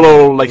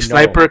little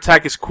sniper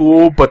attack is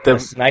cool, but the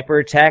sniper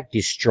attack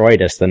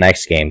destroyed us the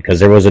next game because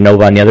there was a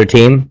Nova on the other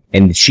team,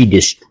 and she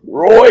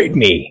destroyed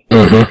me.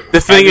 Mm-hmm.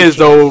 The thing is,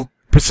 though,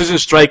 precision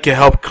strike can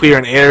help clear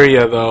an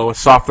area, though, and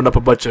soften up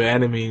a bunch of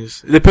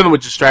enemies. It depends on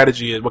what your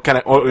strategy is, what kind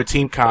of or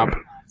team comp.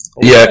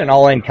 Yeah, an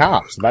all-in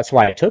comp, so that's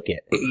why I took it.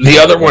 The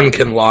other one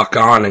can lock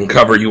on and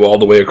cover you all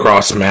the way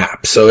across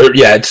map. So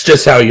yeah, it's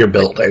just how you're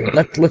building.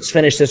 Let's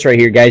finish this right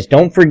here, guys.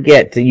 Don't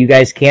forget that you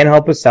guys can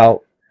help us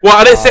out. Well,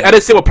 I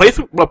didn't say what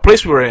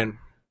place we were in.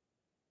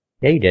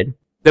 Yeah, you did.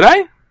 Did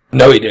I?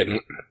 No, he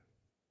didn't.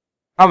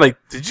 I'm like,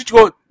 did you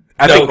go?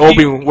 I think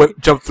Obi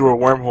jumped through a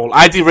wormhole.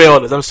 I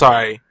derailed it. I'm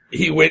sorry.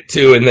 He went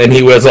to, and then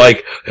he was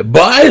like,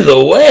 by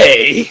the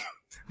way,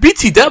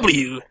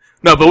 BTW.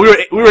 No, but we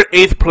were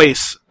 8th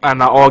place on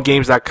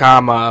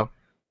allgames.com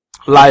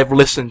live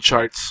listen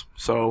charts.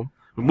 So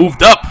we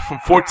moved up from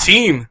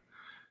 14.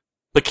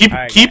 But keep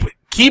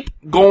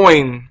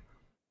going.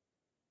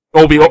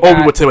 Obi will tell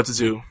you what to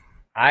do.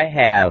 I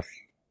have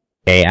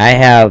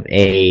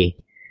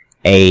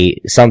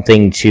a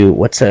something to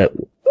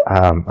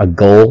a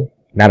goal.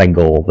 Not a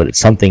goal, but it's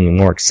something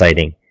more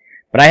exciting.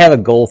 But I have a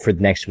goal for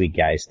next week,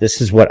 guys.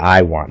 This is what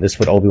I want. This is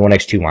what Obi-Wan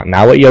X2 wants.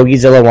 Not what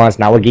YogiZilla wants,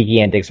 not what Geeky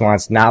Antics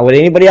wants, not what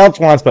anybody else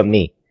wants but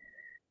me.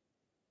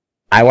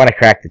 I want to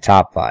crack the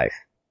top 5.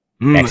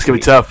 It's gonna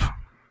be tough.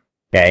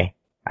 Okay?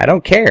 I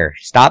don't care.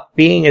 Stop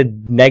being a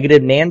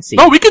negative Nancy.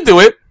 No, we can do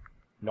it.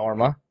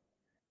 Norma.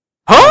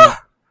 Huh?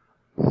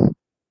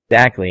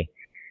 Exactly.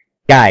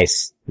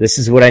 Guys, this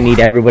is what I need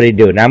everybody to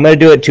do. And I'm going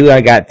to do it too.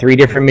 I got 3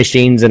 different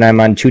machines and I'm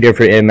at 2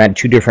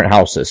 different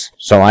houses.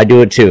 So I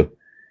do it too.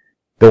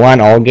 Go on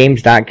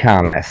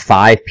allgames.com at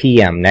 5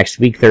 p.m. next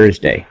week,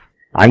 Thursday.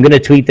 I'm going to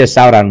tweet this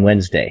out on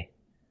Wednesday.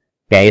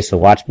 Okay, so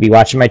be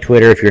watching my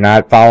Twitter. If you're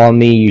not following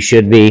me, you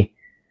should be.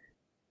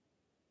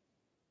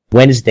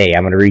 Wednesday,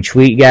 I'm going to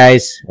retweet you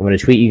guys. I'm going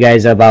to tweet you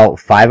guys about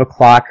 5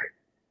 o'clock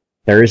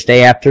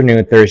Thursday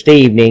afternoon, Thursday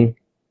evening.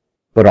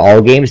 Go to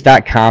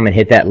allgames.com and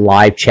hit that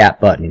live chat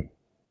button.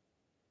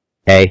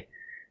 Okay?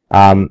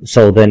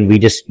 So then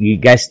you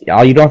guys,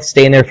 you don't have to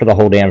stay in there for the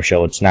whole damn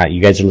show. It's not.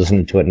 You guys are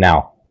listening to it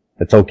now.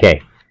 That's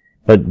okay.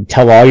 But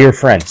tell all your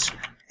friends.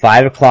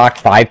 5 o'clock,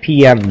 5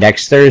 p.m.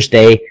 next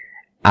Thursday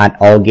on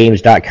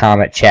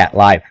allgames.com at chat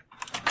live.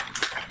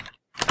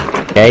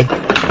 Okay?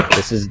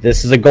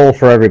 This is a goal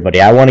for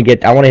everybody. I want to hit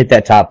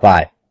that top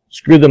 5.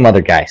 Screw them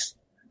other guys.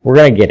 We're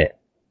gonna get it.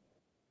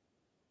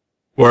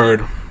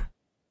 Word.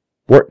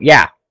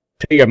 Yeah.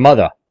 To your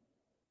mother.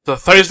 So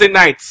Thursday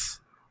nights,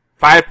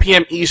 5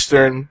 p.m.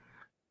 Eastern,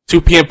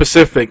 2 p.m.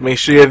 Pacific. Make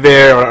sure you're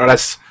there, or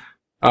that's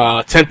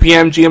 10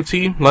 p.m.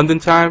 GMT, London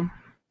time.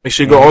 Make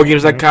sure you go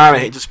allgames.com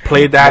and just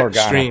play that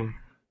Morgana. stream.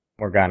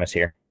 Morgana's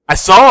here. I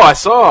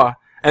saw.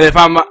 And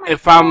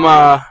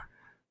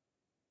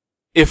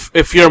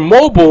if you're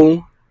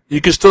mobile, you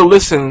can still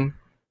listen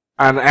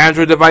on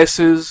Android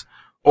devices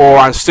or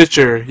on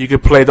Stitcher. You can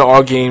play the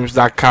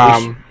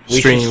allgames.com we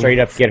stream. should straight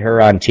up get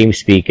her on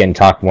TeamSpeak and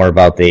talk more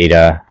about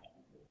the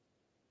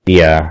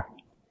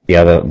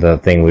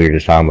thing we were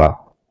just talking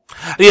about.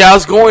 Yeah, I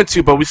was going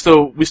to, but we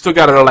still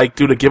gotta like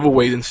do the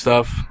giveaways and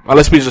stuff.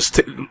 Unless we just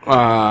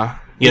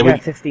we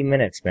got 15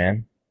 minutes,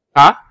 man.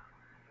 Huh?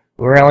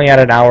 We're only at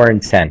an hour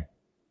and 10.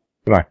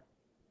 Come on.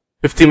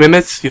 15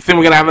 minutes? You think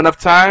we're gonna have enough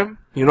time?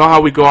 You know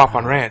how we go off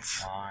on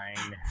rants.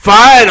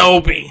 Fine,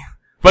 Obi.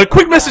 But a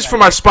quick message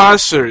from our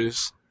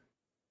sponsors.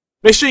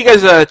 Make sure you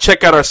guys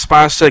check out our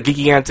sponsor,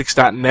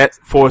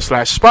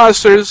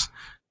 geekyantics.net/sponsors.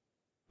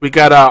 We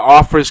got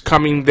offers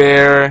coming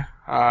there.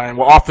 And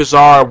what offers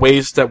are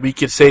ways that we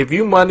could save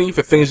you money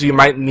for things you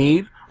might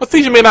need, or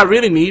things you may not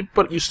really need,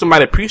 but you still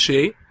might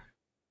appreciate.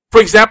 For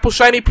example,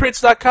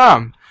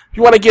 shinyprints.com. If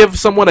you want to give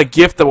someone a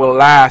gift that will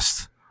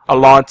last a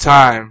long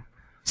time,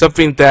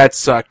 something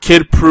that's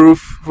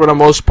kid-proof for the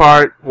most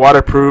part,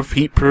 waterproof,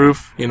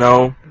 heat-proof,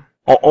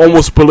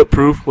 almost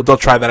bulletproof. Well,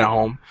 don't try that at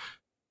home.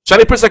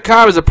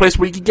 ShinyPrints.com is a place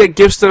where you can get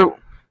gifts that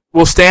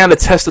will stand the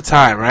test of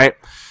time, right?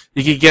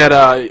 You can get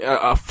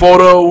a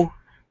photo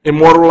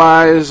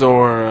immortalized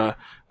or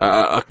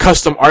a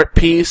custom art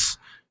piece.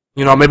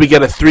 Maybe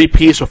get a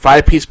 3-piece or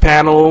 5-piece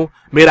panel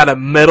made out of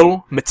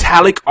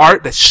metallic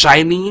art that's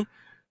shiny,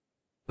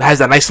 that has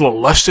that nice little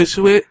luster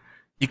to it.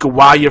 You can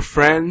wow your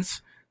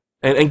friends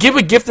and give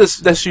a gift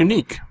that's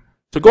unique.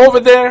 So go over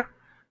there,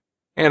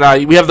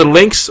 and we have the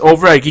links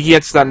over at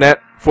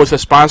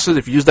geekyantics.net/sponsors.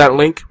 If you use that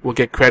link, we'll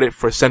get credit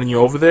for sending you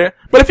over there.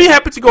 But if you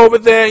happen to go over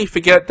there and you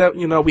forget that,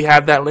 we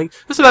have that link,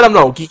 just let them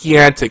know Geeky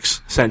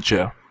Antics sent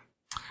you.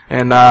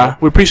 And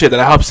we appreciate that.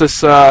 It helps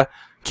us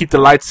keep the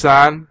lights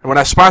on. And when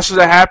our sponsors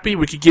are happy,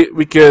 we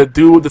could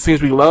do the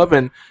things we love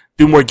and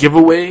do more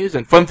giveaways,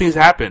 and fun things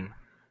happen.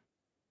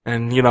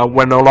 And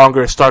we're no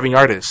longer starving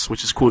artists,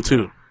 which is cool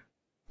too.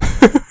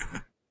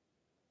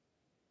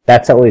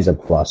 That's always a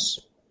plus.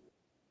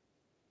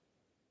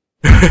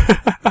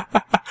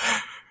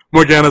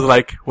 Morgana's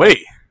like,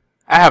 wait,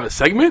 I have a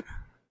segment?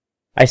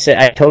 I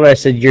told her,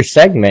 your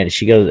segment.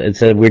 She goes, it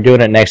said, we're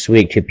doing it next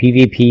week, to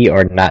PvP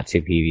or not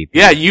to PvP.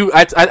 Yeah,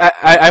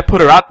 I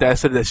put her out there. I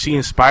said that she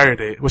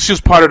inspired it. Well, she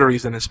was part of the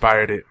reason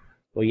inspired it.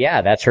 Well,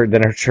 yeah, that's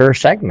her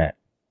segment.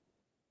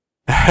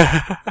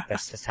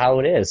 That's just how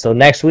it is. So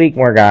next week,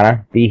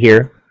 Morgana, be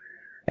here.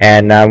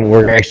 And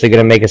we're actually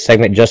going to make a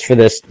segment just for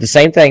this. The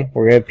same thing.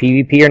 We're going to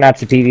PvP or not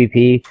to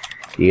PvP.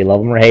 Do you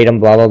love them or hate them,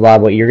 blah, blah, blah.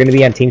 But you're going to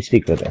be on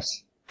TeamSpeak with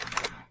us.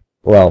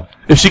 Well,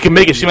 if she can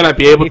make it, she might not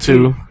be able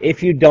to.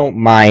 If you don't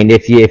mind,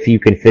 if you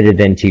can fit it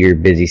into your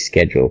busy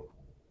schedule,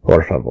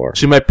 por favor.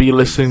 She might be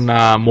listening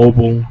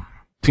mobile.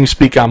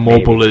 TeamSpeak on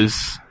mobile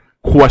is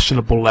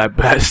questionable at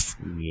best.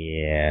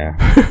 Yeah.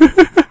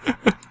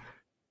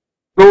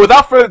 But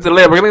without further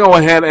delay, we're going to go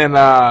ahead and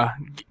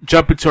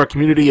jump into our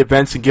community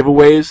events and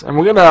giveaways, and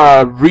we're going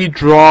to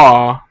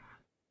redraw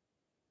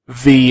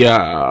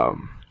the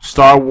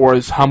Star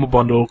Wars Humble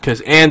Bundle, because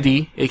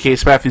Andy, aka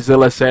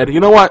Spaffyzilla, said, you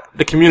know what,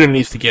 the community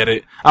needs to get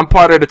it. I'm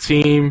part of the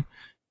team,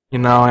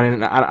 and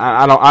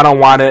I don't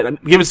want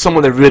it. Give it to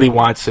someone that really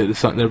wants it,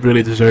 something that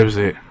really deserves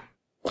it.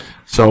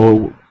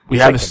 So we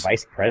have the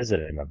vice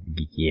president of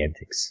Geeky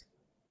Antics.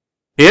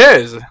 He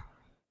is.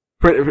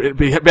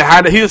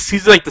 Behind it,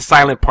 he's like the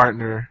silent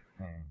partner.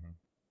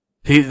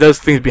 He does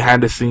things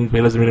behind the scenes, but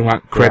he doesn't really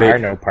want credit. There are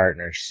no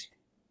partners.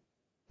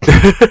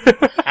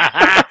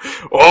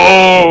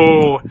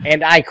 Oh!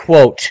 And I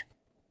quote.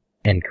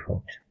 End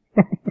quote.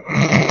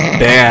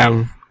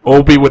 Damn.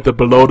 Obi with the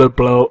below the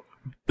belt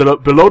blow.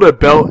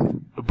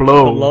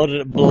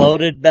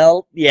 Bloated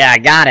belt? Yeah, I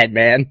got it,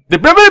 man.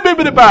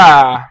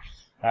 Alright,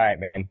 Alright,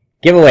 man.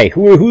 Giveaway.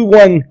 Who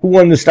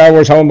won the Star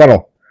Wars Home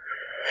Bundle?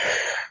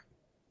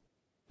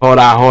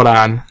 hold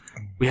on.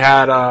 We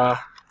had a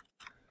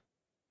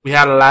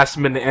last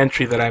minute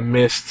entry that I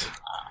missed.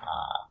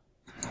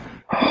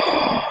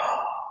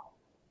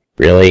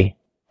 Really?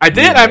 I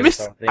did. I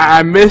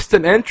missed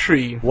an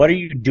entry. What are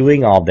you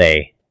doing all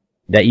day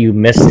that you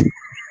missed?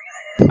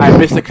 I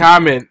missed a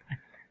comment.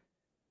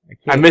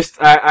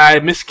 I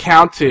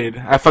miscounted.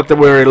 I thought there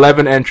were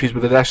 11 entries,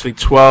 but there's actually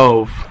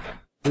 12.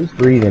 Who's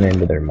breathing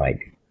into their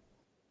mic?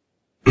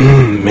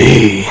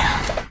 Me.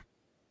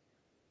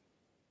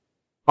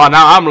 Oh,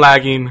 now I'm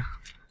lagging.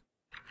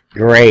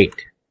 Great.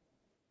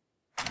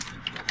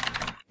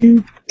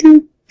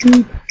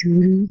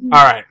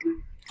 Alright.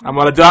 I'm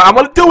gonna do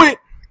it.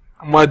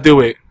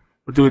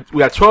 We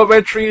got 12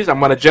 entries. I'm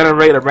gonna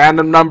generate a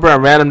random number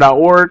on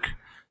random.org.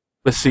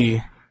 Let's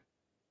see.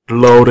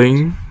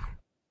 Loading.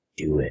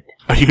 Do it.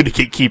 Are you the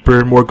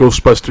gatekeeper? More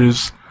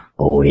Ghostbusters.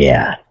 Oh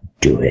yeah,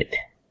 do it.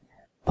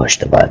 Push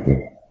the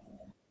button.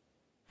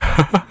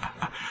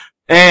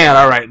 And,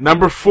 alright,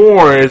 number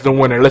 4 is the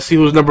winner. Let's see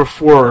who's number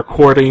 4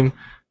 according...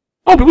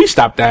 Oh, but we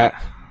stopped that.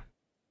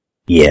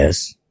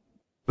 Yes.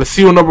 Let's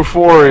see who number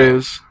 4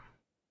 is.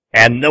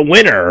 And the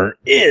winner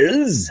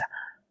is...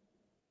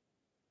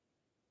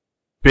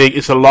 Big,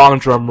 it's a long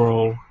drum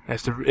roll.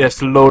 It has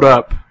to load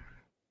up.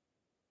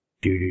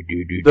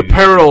 The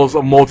perils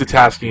of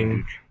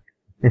multitasking.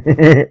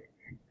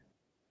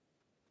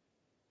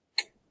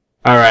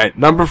 Alright,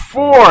 number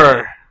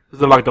 4 is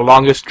like the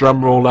longest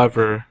drum roll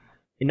ever.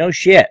 You know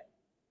shit.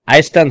 I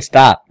done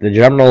stopped. The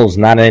drum roll's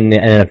not in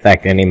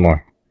effect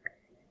anymore.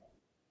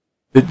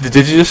 Did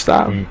you just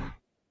stop?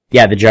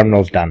 Yeah, the drum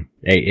roll's done.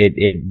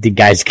 The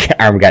guy's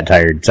arm got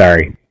tired.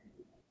 Sorry.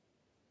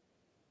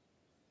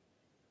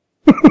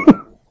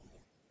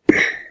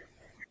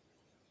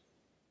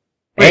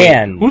 Wait,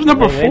 and who's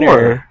number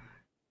 4?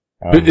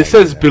 It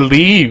says God.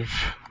 Believe.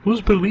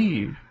 Who's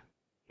Believe?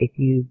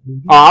 Oh,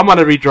 I'm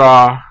gonna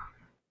redraw.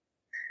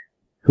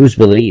 Who's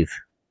Believe?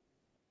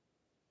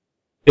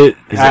 Is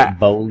it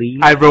Believe?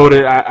 I wrote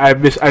it. I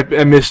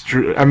missed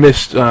Drew.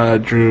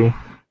 Drew.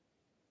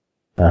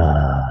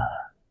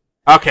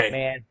 Okay.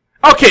 Man.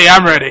 Okay,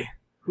 I'm ready.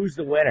 Who's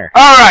the winner?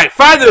 Alright,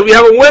 finally, we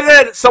have a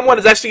winner. Someone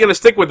is actually going to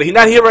stick with it. He's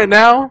not here right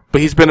now,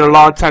 but he's been a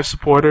long-time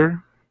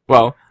supporter.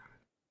 Well,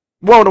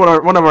 one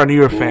of our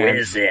newer fans. Who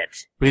is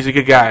it? But he's a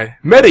good guy.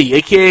 Medi,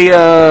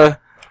 a.k.a.,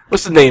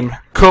 what's his name?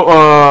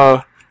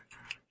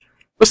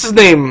 What's his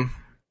name?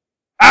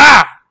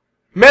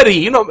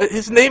 Medi,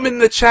 his name in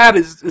the chat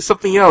is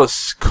something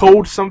else.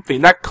 Code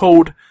something. Not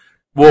Code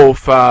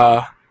Wolf,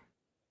 I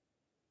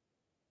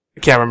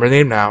can't remember his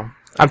name now.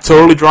 I'm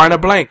totally drawing a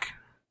blank.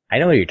 I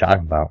know what you're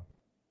talking about.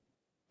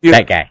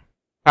 That guy.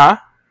 Huh?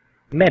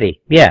 Medi.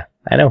 Yeah,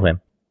 I know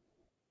him.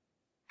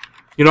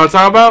 You know what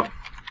I'm talking about?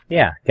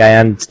 Yeah, guy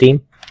on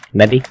Steam.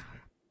 Medi.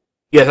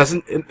 Yes, that's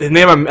his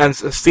name on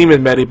Steam is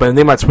Medi, but his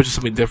name on Twitch is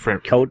something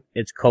different.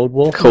 It's Code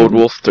Wolf? Code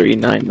Wolf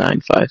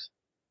 3995. Is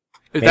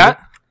Maybe?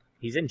 That?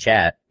 He's in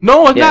chat.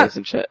 No, it's not. He's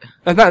in chat.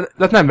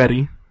 That's not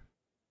Medi.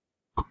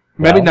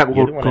 Medi not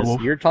Code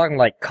Wolf. You're talking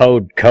like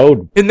code.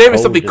 His name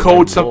is something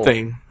Code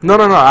something. No.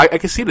 I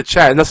can see the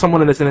chat, and that's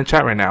someone that's in the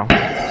chat right now.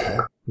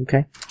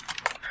 Okay.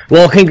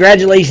 Well,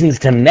 congratulations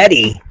to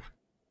Medi.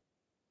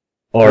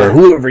 Or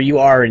whoever you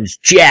are in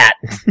chat.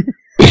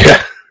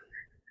 Yeah.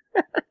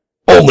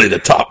 Only the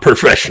top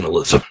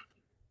professionalism.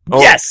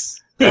 Oh,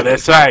 yes. Yeah,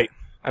 that's right.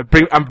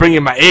 I'm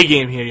bringing my A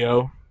game here,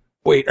 yo.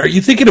 Wait, are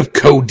you thinking of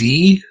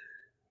Cody?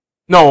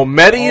 No,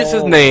 Medi is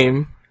his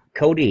name.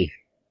 Cody.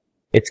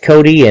 It's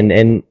Cody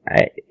and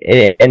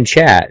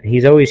chat.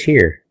 He's always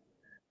here.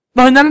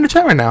 No, he's not in the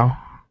chat right now.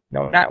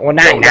 No, not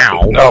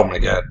now. Oh my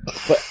god.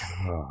 But,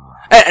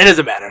 it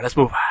doesn't matter. Let's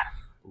move on.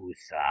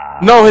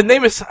 No, his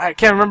name is. I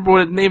can't remember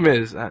what his name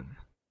is.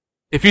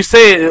 If you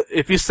say it,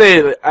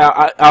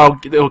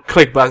 it'll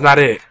click, but it's not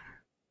it.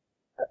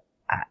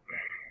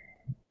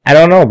 I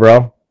don't know,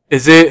 bro.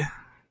 Is it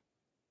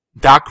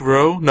Doc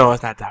Rowe? No,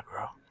 it's not Doc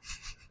Rowe.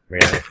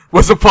 Really?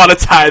 Once upon a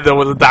time, there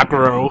was a Doc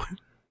Rowe.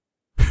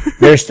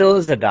 There still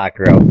is a Doc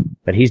Rowe,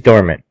 but he's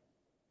dormant.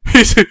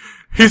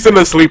 He's in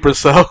a sleeper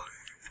cell.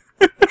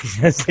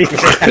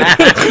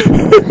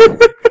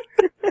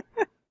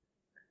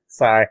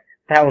 Sorry,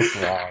 that was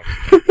wrong.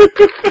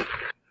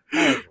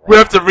 We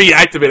have to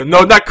reactivate him.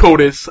 No, not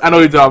Codis. I know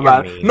what you're talking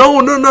about. Mean.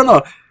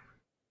 No.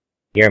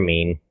 You're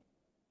mean.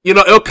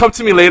 It'll come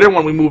to me later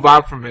when we move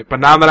on from it. But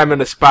now that I'm in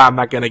the spot, I'm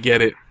not gonna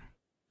get it.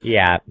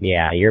 Yeah,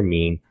 you're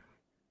mean.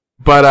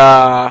 But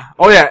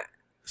oh yeah.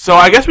 So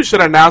I guess we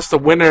should announce the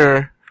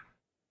winner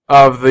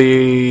of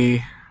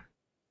the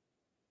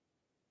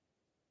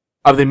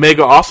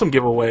Mega Awesome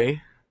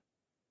giveaway.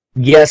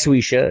 Yes, we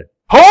should.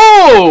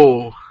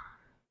 Oh!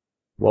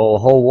 Well,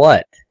 hold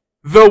what?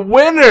 The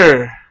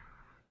winner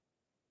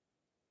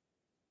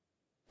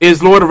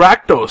is Lord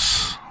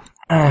Rakdos.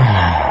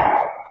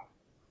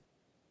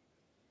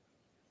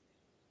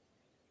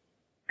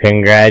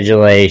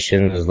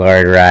 Congratulations,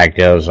 Lord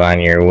Rakdos,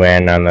 on your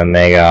win on the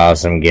Mega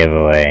Awesome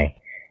giveaway.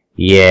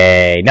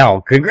 Yay.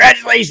 No,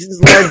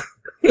 congratulations, Lord.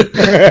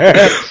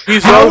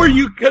 How are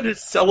you going to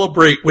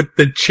celebrate with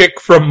the chick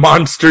from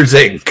Monsters,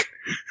 Inc.?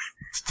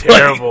 It's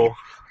terrible.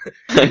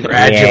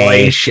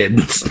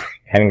 Congratulations. Yay.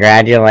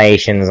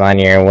 Congratulations on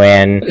your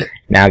win.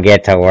 Now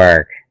get to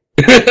work.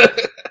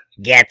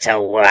 Get to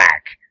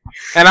work.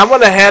 And I'm going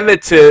to hand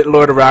it to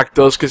Lord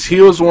Rakdos because he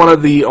was one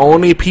of the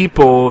only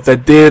people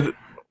that did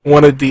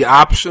one of the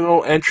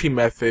optional entry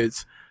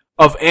methods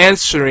of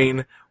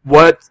answering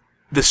what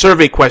the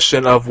survey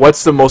question of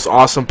what's the most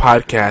awesome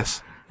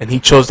podcast. And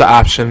he chose the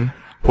option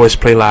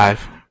HorsePLAY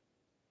Live.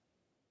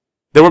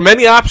 There were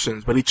many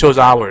options, but he chose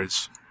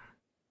ours.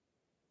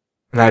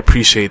 And I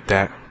appreciate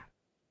that.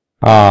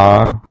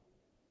 Aww.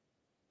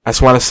 I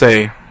just want to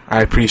say,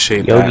 I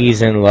appreciate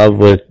Yogi's that.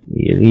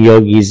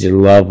 Yogi's in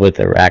love with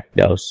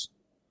Rakdos.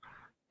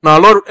 No,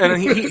 Lord,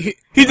 and he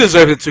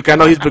deserves it too. I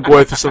know he's been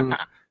going through some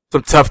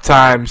tough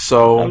times,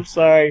 so. I'm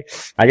sorry.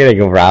 I gotta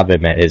go rob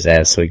him at his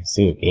ass so we can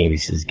see what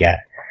games he's got.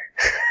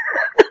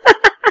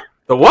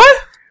 The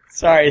what?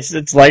 Sorry,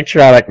 it's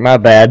electronic, my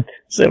bad.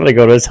 So I'm gonna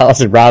go to his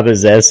house and rob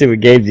his ass, see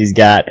what games he's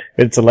got.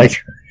 It's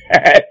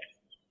electronic.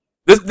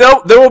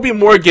 There will be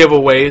more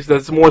giveaways.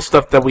 There's more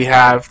stuff that we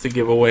have to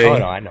give away. Oh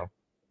no, I know.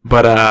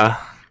 But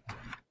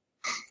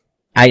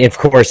of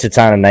course it's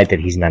on a night that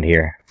he's not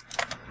here.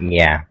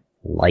 Yeah,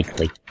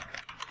 likely.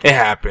 It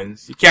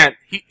happens. You can't.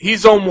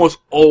 He's almost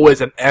always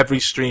in every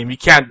stream. You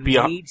can't be.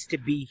 He needs to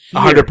be here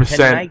 100%.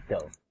 tonight,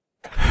 though.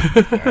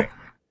 Right.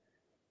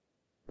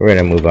 We're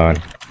gonna move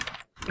on.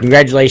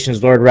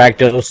 Congratulations, Lord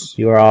Rakdos.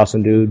 You are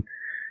awesome, dude.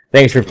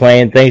 Thanks for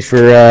playing. Thanks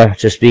for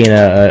just being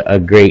a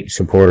great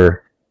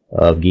supporter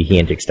of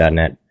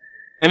GeekyAntics.net.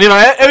 And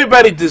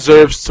everybody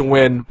deserves to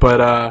win,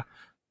 but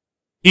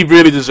he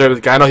really deserves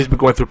it. I know he's been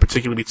going through a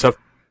particularly tough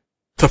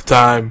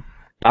time.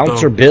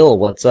 Bouncer Bill,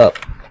 what's up?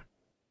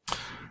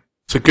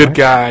 It's a good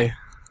guy.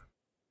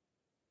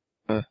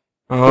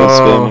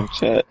 Spamming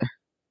chat.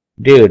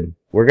 Dude,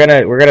 we're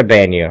gonna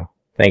ban you.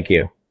 Thank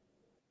you.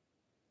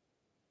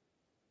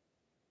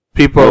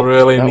 People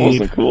really that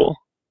need. wasn't cool.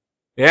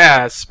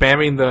 Yeah,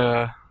 spamming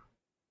the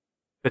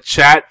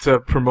chat to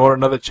promote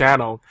another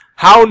channel.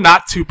 How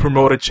not to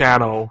promote a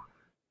channel?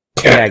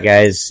 Yeah,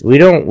 guys, we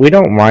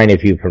don't mind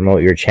if you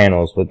promote your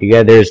channels, but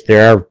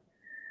there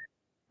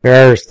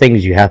are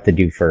things you have to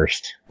do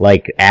first.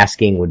 Like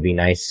asking would be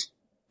nice.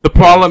 The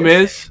problem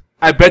is,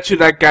 I bet you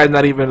that guy's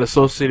not even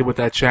associated with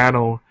that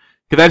channel.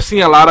 Because I've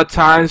seen a lot of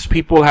times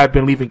people have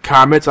been leaving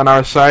comments on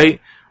our site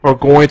or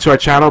going to our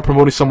channel,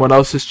 promoting someone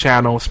else's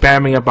channel,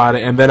 spamming about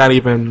it, and they're not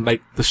even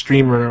like the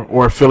streamer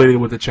or affiliated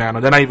with the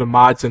channel. They're not even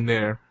mods in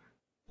there.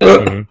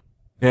 Mm-hmm.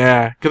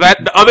 Yeah, because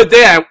the other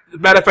day,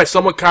 matter of fact,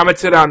 someone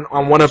commented on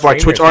one of our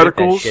Twitch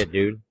articles. That shit,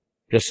 dude.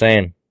 Just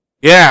saying.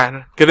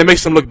 Yeah, because it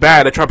makes them look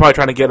bad. They're probably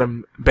trying to get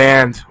them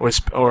banned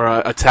or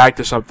attacked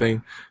or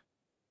something.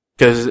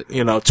 Because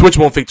Twitch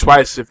won't think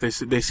twice if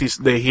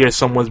they hear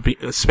someone's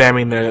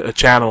spamming a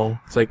channel.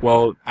 It's like,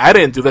 well, I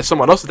didn't do that.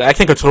 Someone else did that. I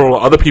can't control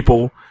what other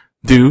people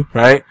do,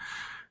 right?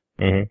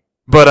 Mm-hmm.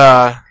 But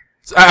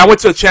I went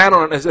to a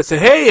channel and I said,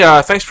 "Hey,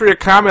 thanks for your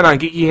comment on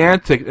Geeky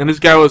Antics." And this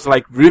guy was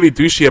like really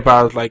douchey about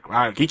it. I was like,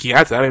 wow, Geeky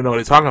Antics, I don't even know what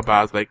he's talking about.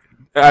 I was like,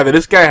 either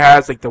this guy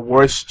has like the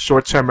worst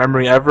short-term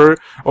memory ever,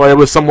 or it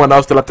was someone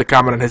else that left a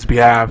comment on his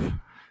behalf.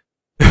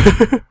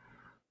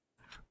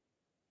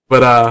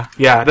 But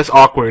yeah, that's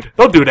awkward.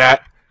 Don't do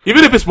that.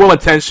 Even if it's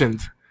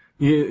well-intentioned,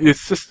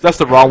 it's just that's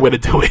the wrong way to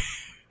do it.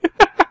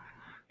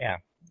 Yeah,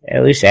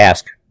 at least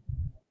ask.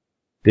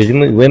 Because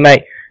we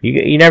might,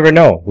 you never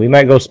know. We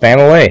might go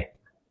spam away.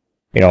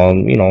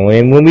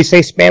 When we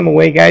say spam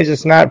away, guys,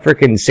 it's not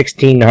freaking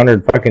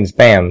 1,600 fucking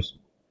spams.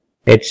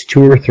 It's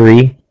 2 or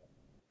 3.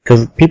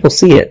 Because people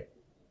see it.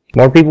 The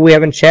more people we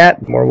have in chat,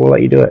 the more we'll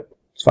let you do it.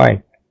 It's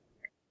fine.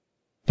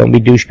 Don't be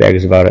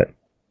douchebags about it.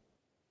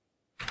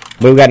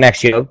 What we got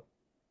next, yo?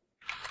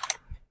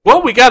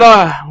 Well,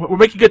 we're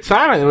making good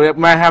time. We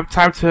might have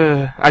time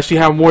to actually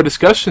have more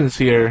discussions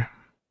here.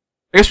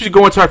 I guess we should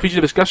go into our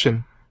feature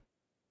discussion.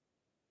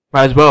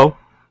 Might as well,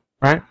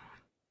 right?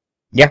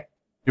 Yeah.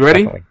 You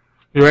ready? Definitely.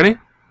 You ready?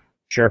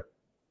 Sure.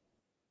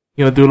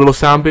 You gonna do a little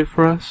sound bit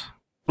for us?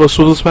 A little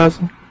swizzle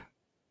spasm?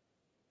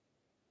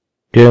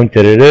 Dun,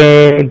 dun,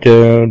 dun,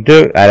 dun,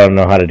 dun. I don't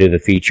know how to do the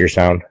feature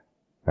sound.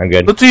 I'm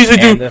good. Let's usually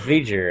do the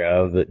feature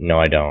of the... No,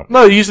 I don't.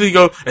 No, you usually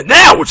go, and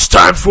now it's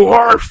time for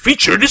our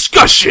feature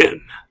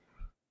discussion.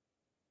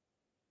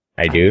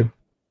 I do?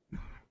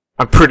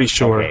 I'm pretty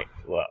sure. Okay,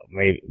 well,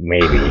 maybe.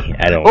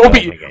 I don't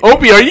Obi,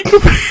 are you...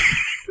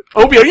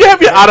 Obi, are you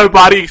having an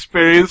out-of-body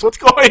experience? What's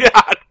going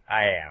on?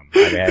 I am.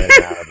 I'm having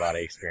an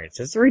out-of-body experience.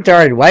 It's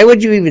retarded. Why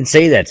would you even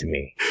say that to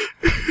me?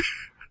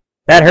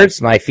 That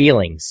hurts my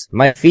feelings.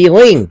 My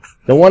feeling.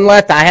 The one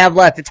left I have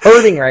left. It's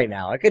hurting right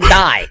now. I could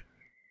die.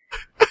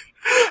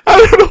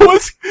 I don't know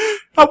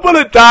I'm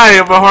gonna die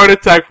of a heart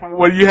attack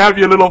when you have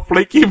your little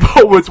flaky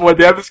moments one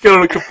day. I'm just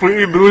gonna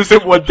completely lose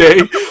it one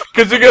day.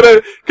 Cause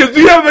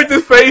you have like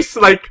this face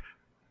like,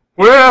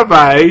 where am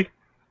I?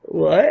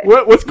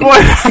 What's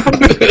going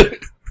on?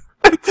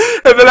 And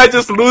then I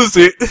just lose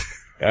it.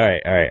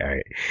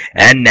 Alright.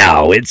 And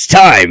now it's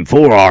time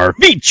for our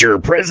feature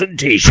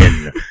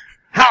presentation.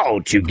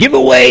 How to give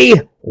away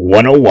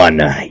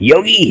 101.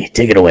 Yogi,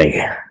 take it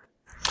away.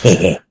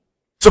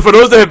 So for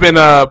those that have been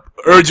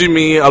urging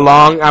me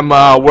along, I'm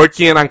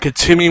working on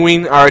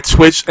continuing our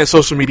Twitch and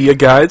social media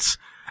guides.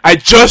 I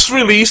just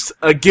released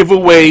a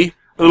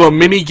little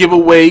mini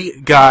giveaway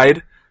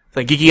guide. It's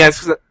like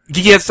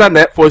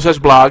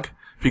geekyheads.net/blog.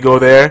 If you go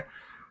there,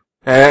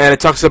 and it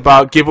talks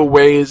about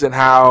giveaways and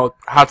how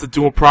to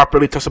do them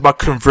properly. It talks about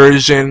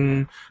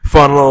conversion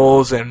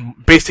funnels and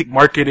basic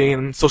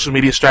marketing, social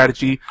media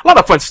strategy, a lot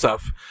of fun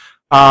stuff.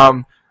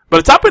 But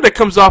a topic that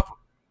comes up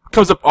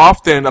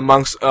often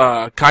amongst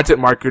content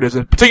marketers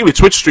and particularly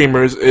Twitch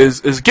streamers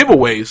is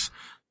giveaways.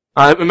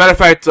 As a matter of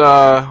fact,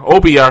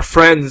 Obi, our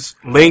friends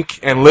Link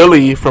and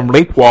Lily from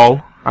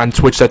Linkwall on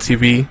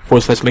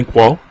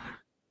twitch.tv/Linkwall.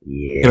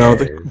 Yeah. You know,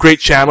 the great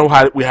channel.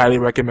 We highly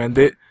recommend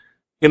it.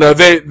 You know,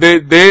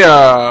 they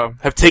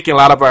have taken a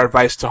lot of our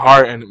advice to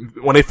heart, and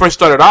when they first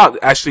started out,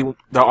 actually,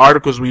 the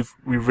articles we've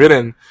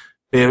written,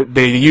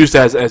 they used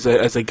as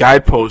a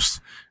guidepost.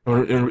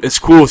 And it's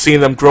cool seeing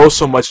them grow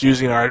so much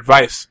using our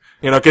advice.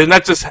 You know, cause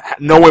not just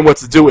knowing what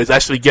to do, it's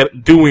actually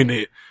doing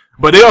it.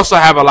 But they also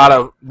have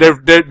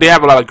they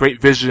have a lot of great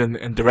vision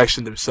and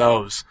direction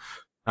themselves.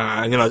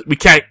 You know, we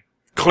can't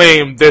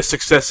claim their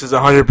success is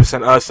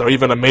 100% us or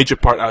even a major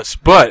part us,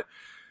 but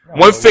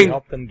one thing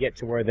help them get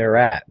to where they're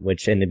at,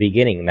 which in the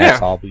beginning,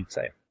 that's all we'd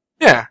say.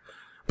 Yeah.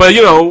 But,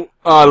 you know,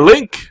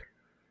 Link,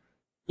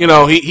 you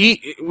know,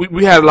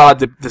 we had a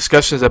lot of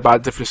discussions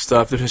about different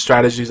stuff, different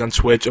strategies on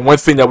Twitch, and one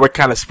thing that we're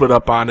kind of split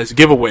up on is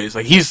giveaways.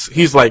 Like,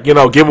 he's like, you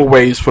know,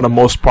 giveaways for the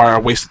most part are a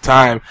waste of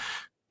time.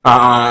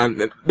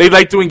 They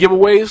like doing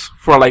giveaways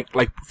for like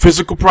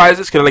physical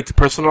prizes, cause they like to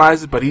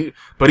personalize it,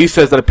 but he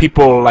says that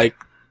people like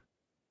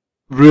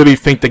really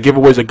think that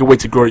giveaways are a good way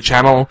to grow your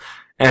channel,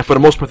 and for the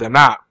most part they're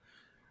not.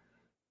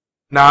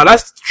 Now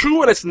that's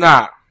true and it's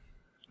not.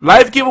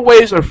 Live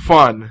giveaways are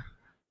fun,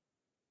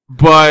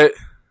 but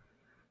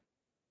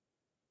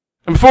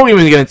and before we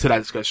even get into that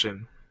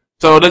discussion,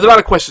 so there's a lot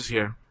of questions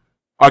here.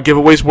 Are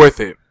giveaways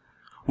worth it?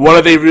 What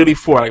are they really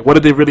for? Like, what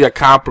do they really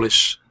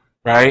accomplish?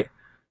 Right?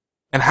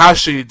 And how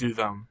should you do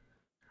them?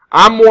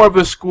 I'm more of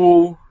a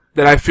school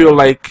that I feel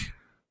like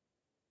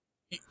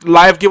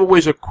live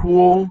giveaways are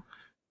cool,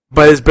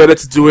 but it's better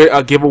to do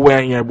a giveaway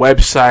on your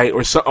website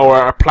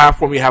or a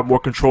platform you have more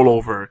control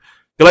over.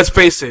 But let's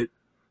face it,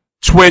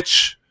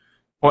 Twitch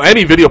or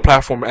any video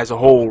platform as a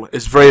whole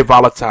is very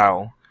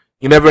volatile.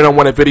 You never know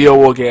when a video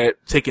will get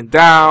taken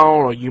down,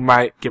 or you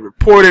might get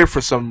reported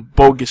for some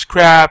bogus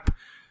crap.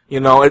 You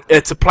know,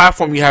 it's a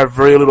platform you have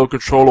very little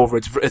control over.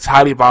 It's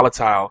highly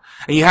volatile,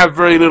 and you have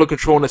very little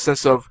control in the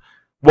sense of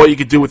what you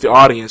could do with the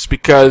audience,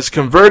 because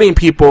converting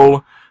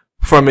people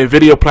from a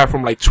video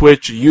platform like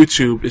Twitch or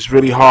YouTube is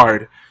really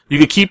hard.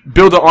 You could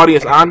build an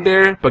audience on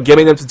there, but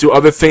getting them to do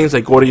other things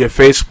like go to your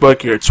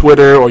Facebook, your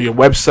Twitter, or your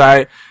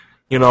website,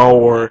 you know,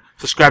 or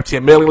subscribe to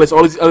your mailing list,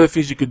 all these other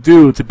things you could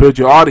do to build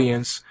your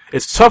audience,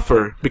 it's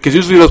tougher, because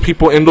usually those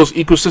people in those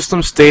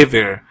ecosystems stay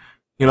there.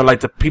 You know,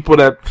 like the people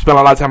that spend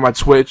a lot of time on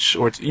Twitch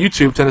or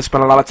YouTube tend to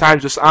spend a lot of time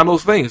just on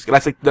those things.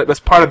 That's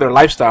part of their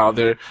lifestyle.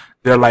 They're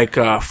like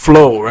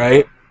flow,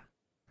 right?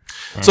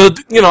 So,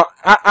 you know,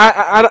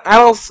 I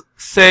don't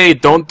say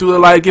don't do the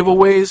live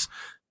giveaways,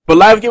 but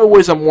live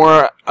giveaways are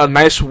more a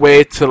nice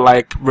way to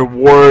like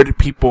reward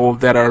people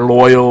that are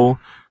loyal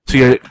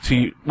to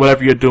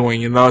whatever you're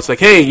doing. You know, it's like,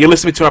 hey, you're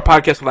listening to our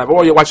podcast live,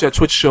 or you're watching our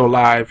Twitch show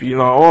live, you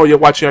know, or you're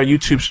watching our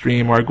YouTube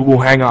stream or Google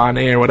Hangout on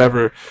air,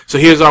 whatever. So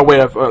here's our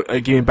way of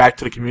giving back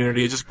to the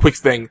community. It's just a quick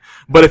thing.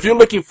 But if you're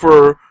looking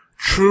for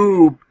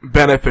true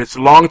benefits,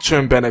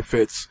 long-term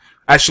benefits,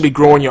 actually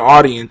growing your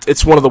audience,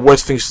 it's one of the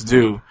worst things to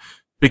do,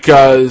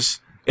 because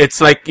it's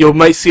like you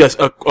might see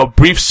a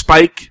brief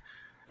spike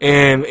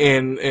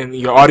in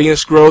your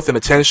audience growth and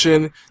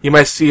attention. You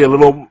might see a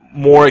little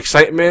more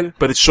excitement,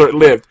 but it's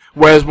short-lived.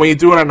 Whereas when you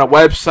do it on a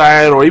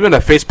website or even a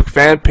Facebook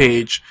fan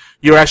page,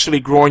 you're actually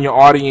growing your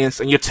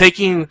audience, and you're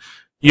taking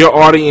your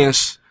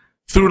audience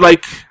through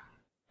like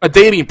a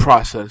dating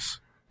process,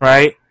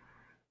 right?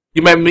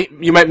 You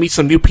might meet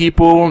some new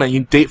people, and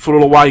you date for a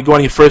little while. You go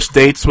on your first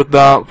dates with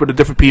the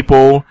different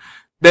people.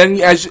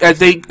 Then as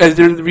they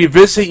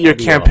revisit your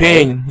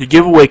campaign, your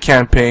giveaway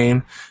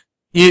campaign,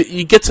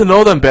 you get to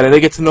know them better. They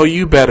get to know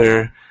you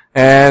better,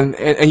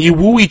 and you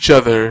woo each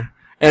other,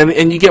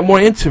 and you get more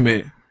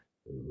intimate.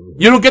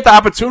 You don't get the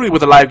opportunity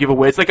with a live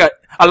giveaway. It's like a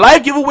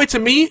live giveaway to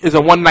me is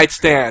a one-night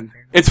stand.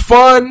 It's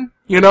fun,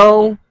 you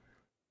know.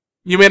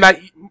 You may not,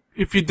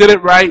 if you did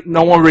it right,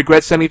 no one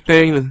regrets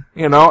anything,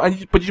 you know.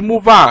 But you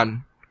move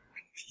on.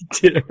 You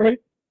did it right,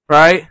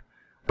 right?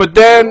 But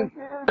then,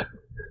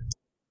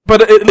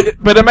 but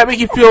it might make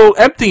you feel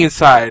empty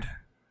inside.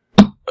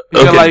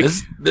 Okay, like,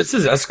 this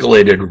has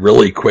escalated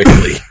really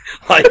quickly.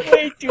 Like,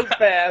 way too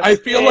fast. I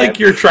feel like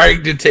you're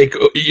trying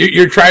to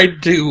you're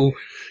trying to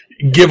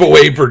give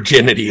away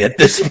virginity at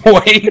this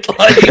point.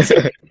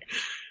 Like,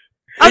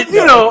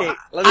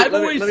 I've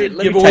always said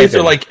giveaways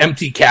are like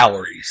empty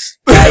calories.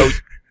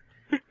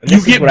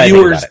 You get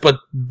viewers, but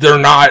they're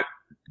not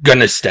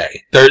gonna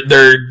stay.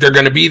 They're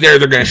gonna be there.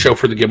 They're gonna show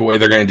for the giveaway.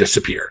 They're gonna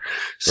disappear.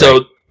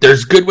 So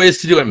there's good ways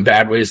to do it and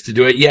bad ways to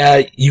do it.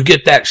 Yeah, you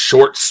get that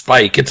short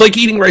spike. It's like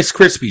eating Rice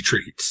Krispie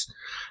treats.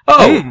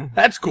 Oh,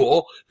 that's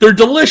cool. They're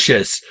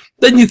delicious.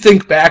 Then you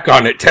think back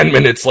on it 10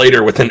 minutes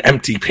later with an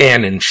empty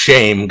pan and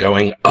shame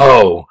going,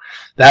 oh,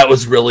 that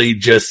was really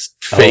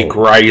just fake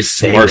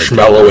rice,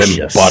 marshmallow,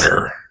 and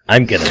butter.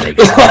 I'm gonna make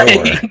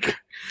it.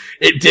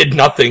 It did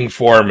nothing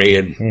for me,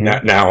 and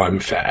now I'm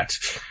fat.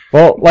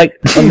 Well, like,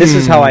 and this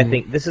is how I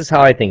think.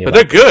 But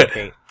they're good.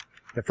 Okay.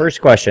 The first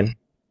question,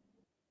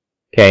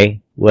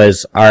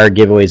 was, are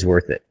giveaways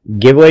worth it?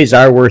 Giveaways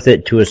are worth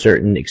it to a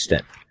certain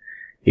extent.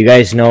 You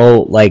guys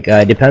know, like,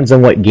 depends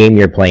on what game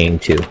you're playing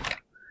too.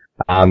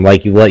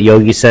 Like what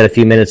Yogi said a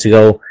few minutes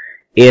ago,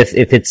 if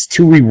it's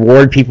to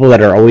reward people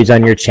that are always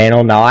on your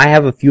channel. Now, I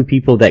have a few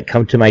people that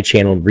come to my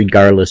channel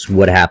regardless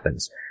what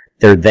happens.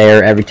 They're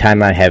there every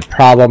time I have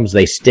problems.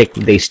 They stick.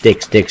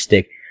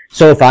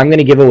 So if I'm going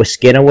to give a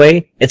skin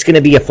away, it's going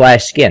to be a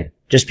flash skin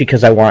just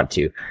because I want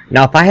to.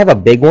 Now, if I have a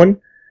big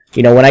one,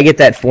 you know, when I get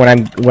that,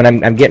 when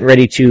I'm getting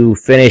ready to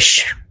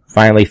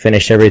finally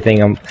finish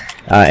everything,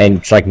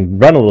 and so I can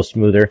run a little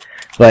smoother,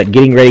 but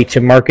getting ready to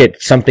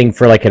market something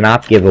for like an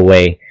op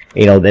giveaway,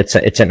 you know, it's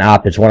an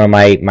op. It's one of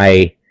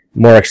my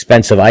more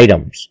expensive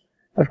items.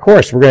 Of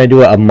course, we're going to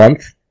do it a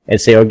month and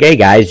say, okay,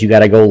 guys, you got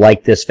to go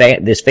like this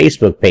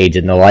Facebook page,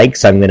 and the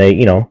likes, I'm going to,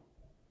 you know,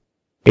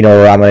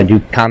 or I'm going to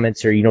do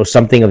comments or, you know,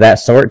 something of that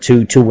sort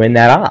to win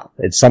that op.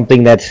 It's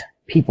something that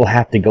people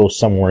have to go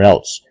somewhere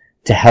else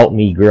to help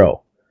me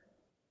grow.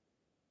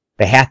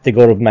 They have to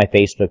go to my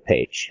Facebook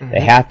page. Mm-hmm. They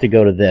have to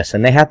go to this,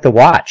 and they have to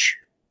watch,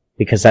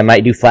 because I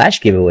might do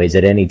flash giveaways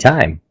at any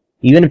time.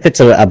 Even if it's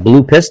a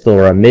blue pistol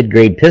or a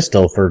mid-grade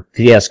pistol for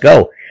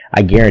CSGO,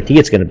 I guarantee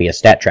it's going to be a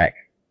stat track.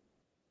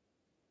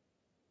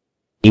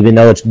 Even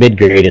though it's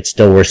mid-grade, it's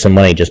still worth some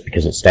money just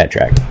because it's stat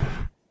track.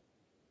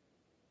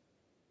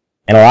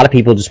 And a lot of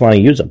people just want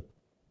to use them.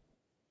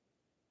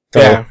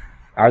 So,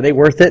 Are they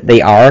worth it?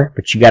 They are,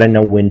 but you got to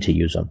know when to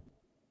use them.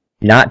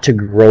 Not to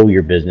grow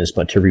your business,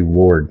 but to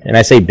reward. And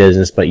I say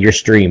business, but your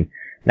stream.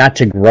 Not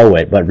to grow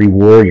it, but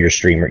reward your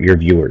streamer, your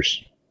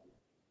viewers.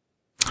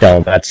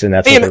 So that's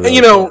what really,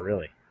 you know,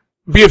 really.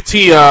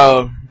 BFT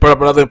brought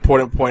up another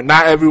important point.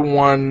 Not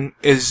everyone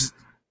is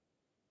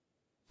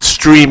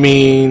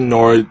streaming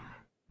or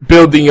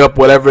building up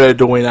whatever they're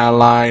doing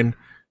online,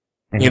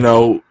 you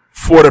know,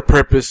 for the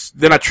purpose.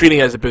 They're not treating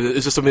it as a business.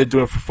 It's just something they're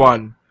doing for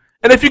fun.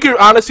 And if you can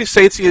honestly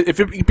say if you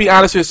can be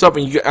honest with yourself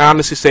and you can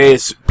honestly say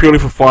it's purely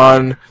for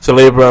fun, it's a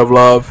labor of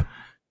love,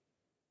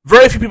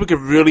 very few people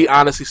can really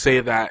honestly say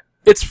that.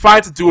 It's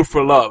fine to do it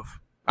for love.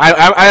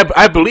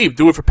 I believe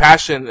do it for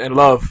passion and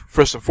love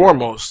first and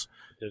foremost.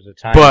 There's a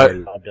time where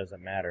love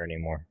doesn't matter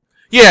anymore.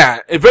 Yeah,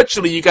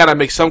 eventually you gotta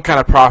make some kind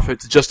of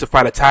profit to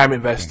justify the time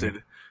invested.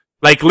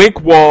 Mm-hmm. Like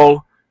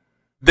Linkwall,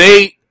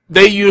 they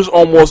use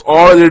almost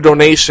all of their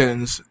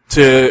donations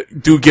to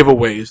do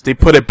giveaways. They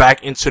put it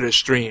back into their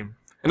stream.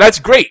 And that's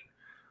great.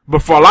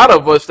 But for a lot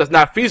of us, that's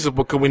not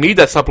feasible because we need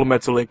that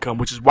supplemental income,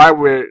 which is why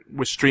we're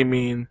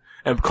streaming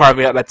and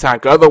carving out that time.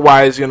 'Cause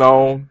otherwise, you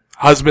know,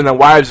 husband and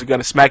wives are going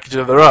to smack each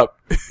other up,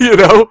 you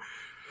know?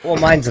 Well,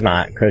 mine's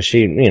not, because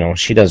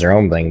she does her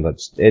own thing,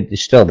 but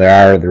still,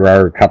 there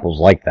are couples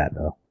like that,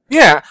 though.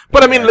 Yeah,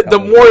 but I mean, the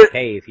more...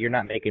 Hey, if you're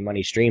not making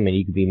money streaming,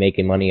 you could be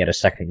making money at a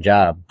second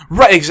job.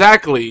 Right,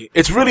 exactly.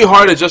 It's really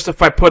hard to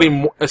justify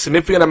putting a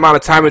significant amount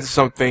of time into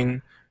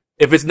something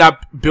if it's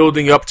not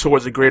building up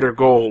towards a greater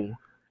goal.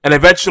 And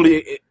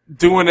eventually,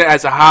 doing it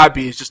as a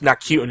hobby is just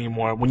not cute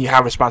anymore when you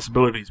have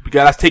responsibilities,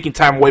 because that's taking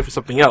time away from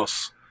something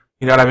else.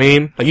 You know what I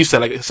mean? Like you said,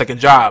 like a second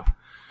job.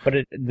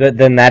 But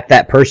then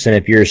that person,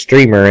 if you're a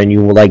streamer and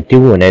you like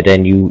doing it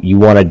and you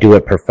want to do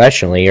it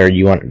professionally, or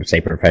you want to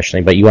say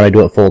professionally, but you want to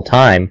do it full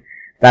time,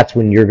 that's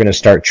when you're going to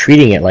start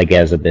treating it like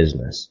as a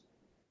business.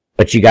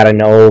 But you got to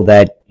know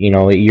that, you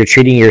know, you're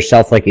treating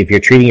yourself like, if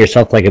you're treating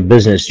yourself like a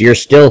business, you're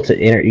still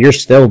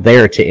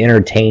there to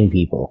entertain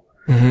people.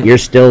 Mm-hmm. You're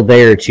still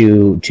there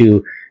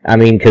to, I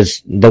mean,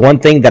 cause the one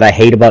thing that I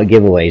hate about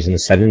giveaways, and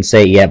I didn't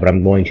say it yet, but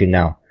I'm going to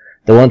now.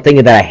 The one thing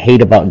that I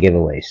hate about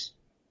giveaways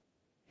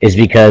is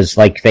because,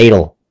 like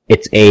Fatal,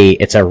 it's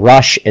a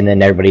rush and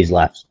then everybody's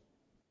left.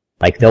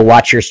 Like, they'll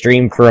watch your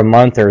stream for a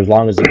month or as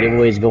long as the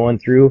giveaway's going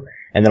through,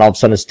 and then all of a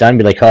sudden it's done,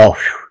 be like, oh,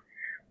 whew.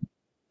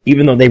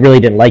 Even though they really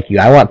didn't like you.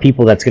 I want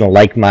people that's gonna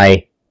like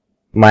my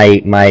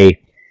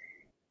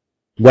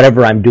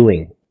whatever I'm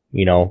doing,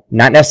 you know?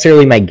 Not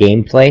necessarily my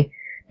gameplay,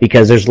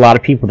 because there's a lot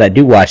of people that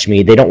do watch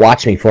me, they don't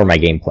watch me for my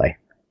gameplay.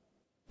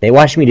 They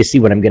watch me to see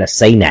what I'm gonna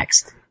say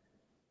next.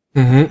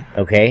 Mm-hmm.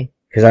 Okay?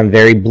 Because I'm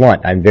very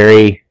blunt. I'm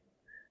very,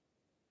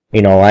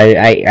 you know,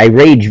 I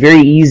rage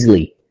very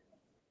easily.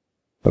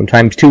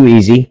 Sometimes too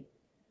easy.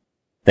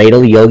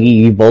 Fatal Yogi,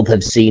 you both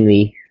have seen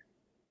me.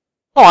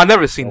 Oh, I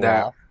never seen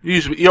that.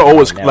 Usually, you're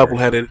always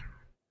level-headed.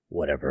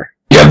 Whatever.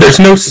 Yeah, there's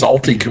no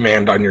salty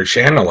command on your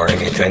channel or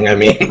anything. I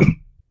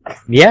mean,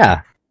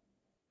 yeah,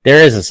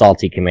 there is a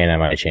salty command on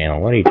my channel.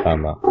 What are you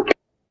talking about?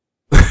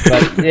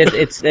 But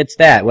it's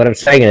that. What I'm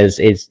saying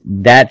is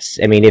that's.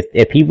 I mean,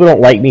 if people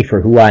don't like me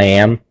for who I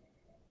am,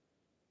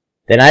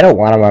 then I don't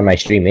want them on my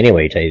stream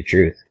anyway. To tell you the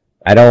truth,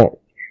 I don't.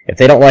 If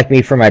they don't like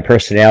me for my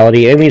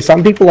personality, I mean,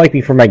 some people like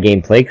me for my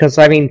gameplay because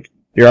I mean,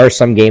 there are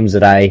some games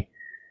that I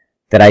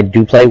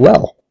do play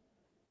well.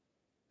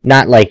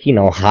 Not like, you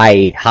know,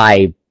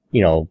 high,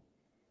 you know,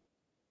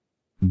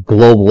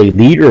 globally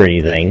lead or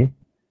anything.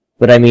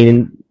 But I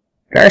mean,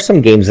 there are some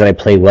games that I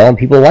play well and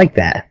people like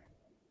that.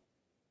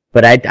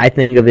 But I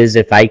think of it as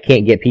if I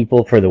can't get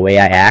people for the way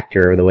I act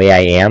or the way I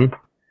am.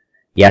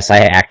 Yes, I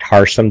act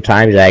harsh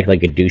sometimes. I act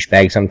like a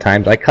douchebag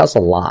sometimes. I cuss a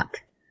lot.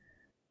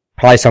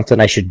 Probably something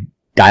I should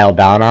dial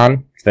down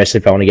on, especially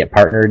if I want to get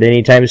partnered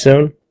anytime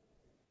soon.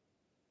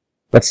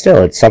 But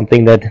still, it's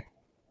something that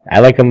I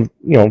like them,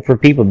 you know, for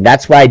people.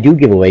 That's why I do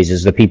giveaways,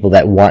 is the people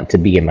that want to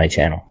be in my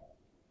channel.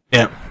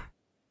 Yeah.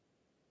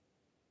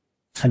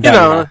 You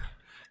know,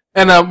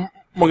 and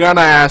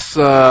Morgana asks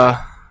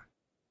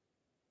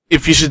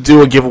if you should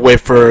do a giveaway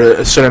for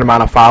a certain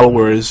amount of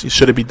followers.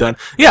 Should it be done?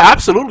 Yeah,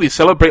 absolutely.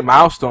 Celebrate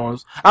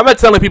milestones. I'm not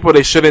telling people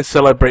they shouldn't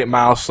celebrate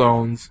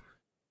milestones,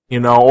 you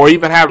know, or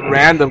even have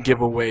random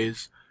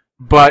giveaways.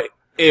 But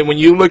when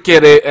you look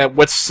at it, at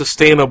what's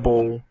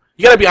sustainable,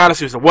 you gotta be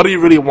honest with yourself. What do you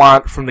really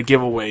want from the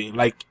giveaway?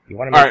 Like, you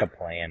want to make a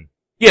plan.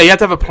 Yeah, you have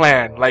to have a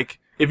plan. Like,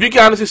 if you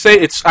can honestly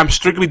say I'm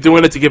strictly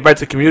doing it to give back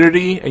to the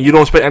community, and you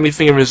don't expect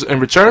anything in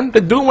return,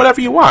 then do whatever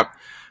you want.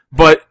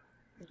 But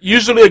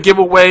usually, a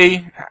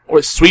giveaway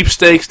or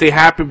sweepstakes, they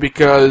happen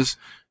because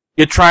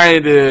you're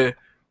trying to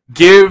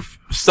give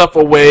stuff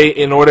away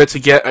in order to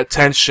get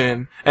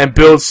attention and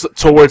build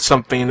towards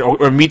something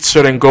or meet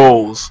certain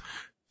goals.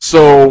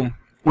 So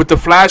with the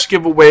flash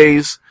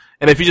giveaways,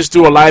 and if you just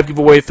do a live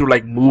giveaway through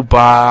like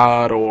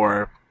MooBot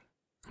or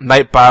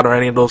Nightbot or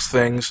any of those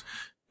things,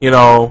 you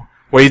know,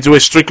 where you do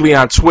it strictly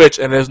on Twitch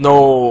and there's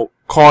no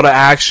call to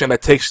action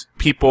that takes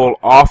people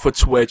off of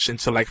Twitch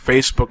into like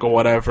Facebook or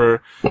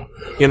whatever,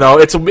 you know,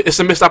 it's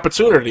a missed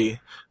opportunity.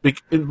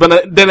 But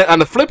then on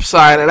the flip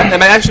side, and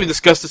I actually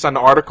discussed this on the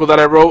article that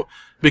I wrote,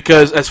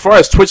 because as far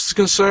as Twitch is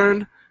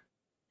concerned,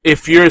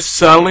 if you're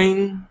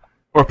selling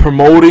or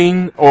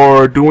promoting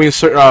or doing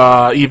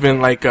even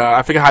like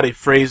I forget how they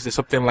phrased it,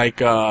 something like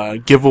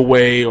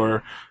giveaway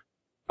or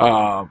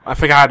I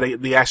forget how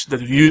the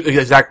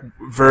exact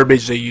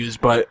verbiage they use,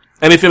 but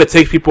anything that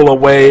takes people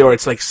away or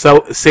it's like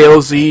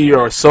salesy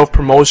or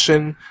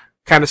self-promotion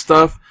kind of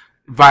stuff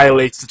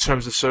violates the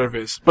terms of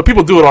service. But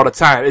people do it all the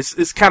time.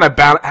 It's kind of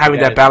having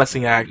that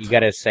balancing act. You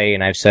gotta say,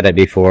 and I've said it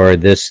before,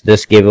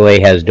 this giveaway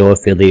has no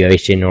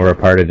affiliation or a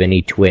part of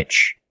any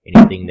Twitch,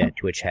 anything that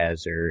Twitch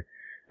has, or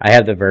I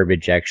have the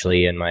verbiage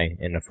actually in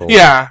the folder.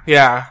 Yeah.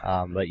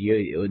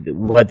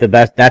 But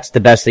that's the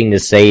best thing to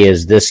say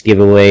is this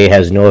giveaway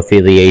has no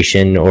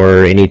affiliation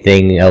or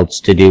anything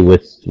else to do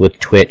with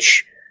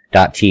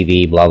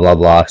Twitch.tv, blah blah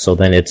blah. So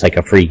then it's like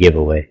a free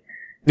giveaway.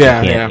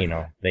 Yeah. You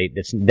know,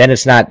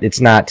 it's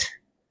not.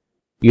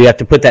 You have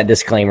to put that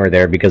disclaimer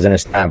there because then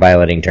it's not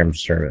violating terms of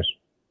service.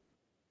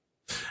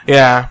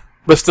 Yeah.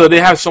 But still, they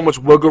have so much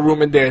wiggle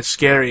room in there, it's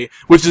scary.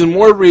 Which is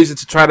more reason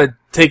to try to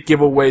do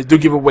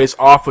giveaways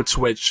off of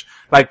Twitch.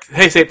 Like,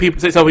 hey,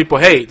 tell people,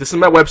 hey, this is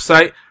my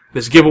website,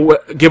 there's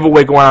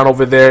giveaway going on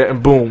over there,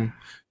 and boom.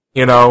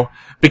 You know?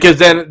 Because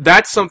then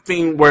that's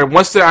something where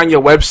once they're on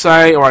your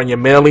website or on your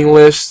mailing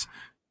list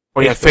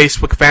or your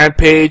Facebook fan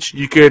page,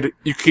 you could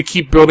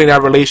keep building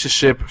that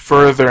relationship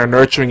further and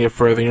nurturing it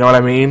further, you know what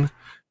I mean?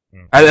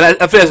 I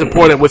think that's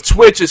important. With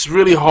Twitch, it's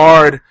really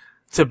hard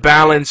to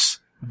balance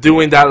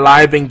doing that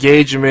live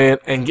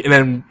engagement and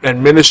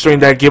administering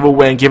that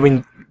giveaway and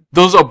giving.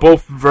 Those are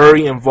both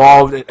very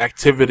involved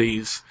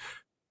activities.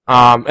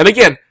 And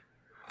again,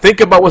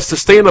 think about what's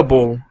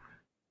sustainable.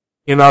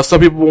 You know,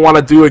 some people want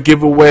to do a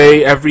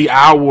giveaway every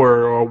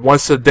hour or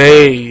once a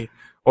day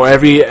or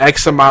every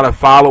X amount of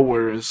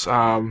followers.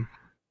 But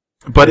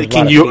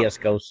there's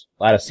a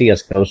lot of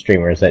CS:GO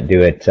streamers that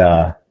do it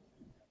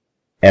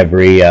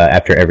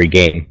after every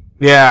game.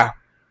 Yeah,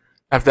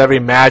 after every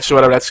match or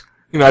whatever.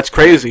 That's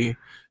crazy.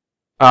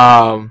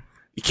 Can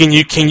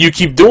you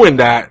keep doing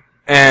that?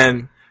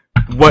 And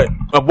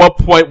at what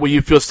point will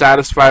you feel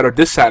satisfied or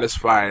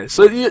dissatisfied?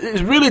 So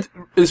it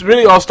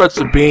really all starts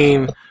to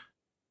being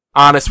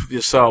honest with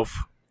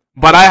yourself.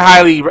 But I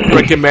highly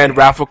recommend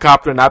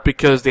Rafflecopter, not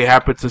because they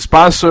happen to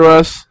sponsor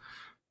us,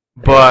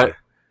 but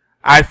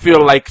I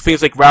feel like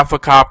things like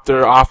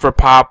Rafflecopter,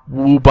 OfferPop,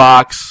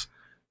 WooBox,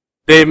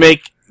 they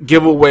make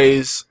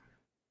giveaways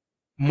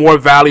more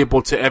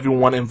valuable to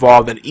everyone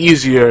involved and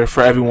easier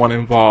for everyone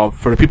involved.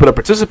 For the people that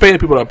participate, the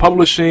people that are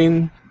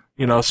publishing,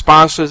 you know,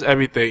 sponsors,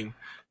 everything.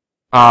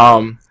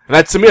 And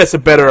to me, that's a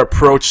better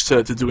approach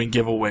to doing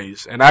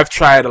giveaways. And I've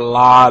tried a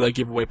lot of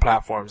giveaway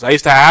platforms. I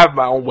used to have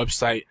my own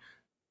website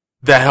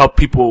that helped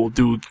people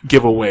do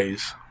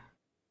giveaways.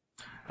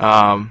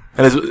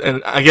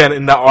 And again,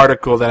 in that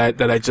article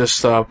that I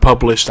just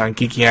published on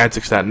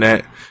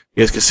geekyantics.net,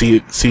 you guys can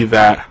see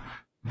that.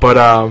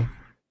 But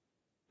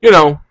you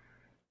know,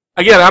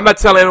 again, I'm not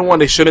telling anyone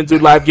they shouldn't do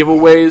live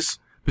giveaways,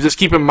 but just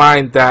keep in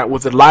mind that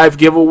with a live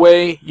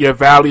giveaway, your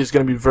value is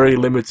going to be very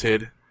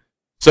limited.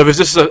 So if it's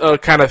just a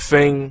kind of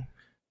thing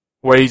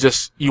where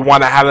you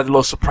want to have that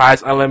little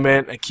surprise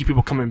element and keep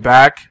people coming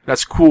back,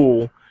 that's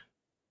cool.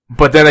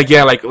 But then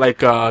again, like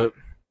Fado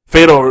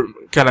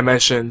kind of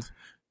mentioned,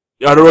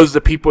 are those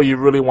the people you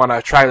really want to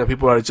attract? The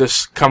people that are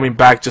just coming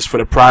back just for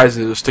the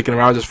prizes or sticking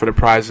around just for the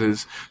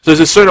prizes. So there's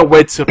a certain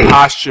way to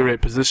posture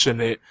it,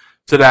 position it,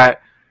 so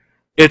that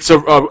it's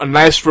a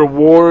nice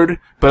reward,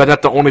 but that's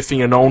not the only thing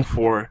you're known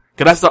for.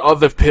 Because that's the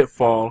other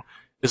pitfall.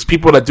 There's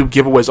people that do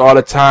giveaways all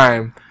the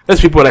time.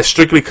 There's people that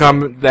strictly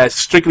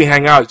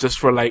hang out just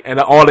for and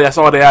that's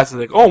all they ask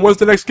is oh, when's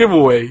the next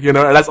giveaway? You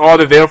know, and that's all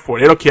they're there for.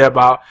 They don't care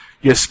about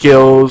your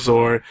skills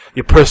or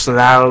your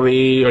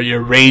personality or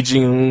your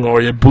raging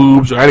or your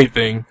boobs or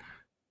anything.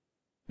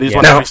 They just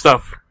want free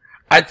stuff.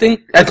 I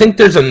think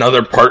there's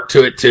another part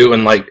to it too,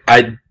 and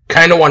I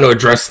kind of want to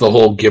address the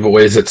whole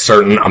giveaways at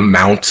certain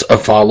amounts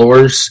of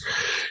followers,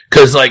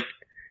 because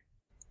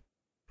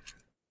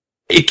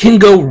it can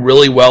go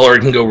really well or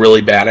it can go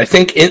really bad. I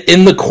think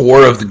in the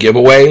core of the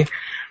giveaway,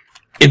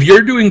 if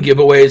you're doing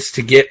giveaways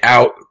to get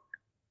out,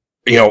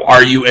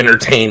 are you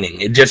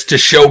entertaining? And just to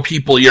show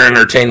people you're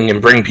entertaining and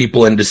bring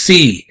people in to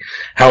see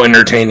how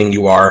entertaining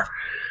you are,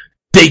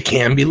 they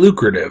can be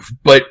lucrative.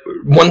 But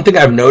one thing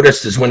I've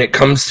noticed is when it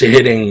comes to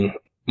hitting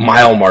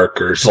mile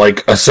markers,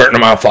 like a certain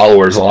amount of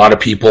followers, a lot of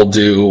people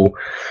do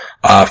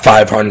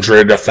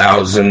 500,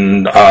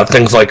 1,000,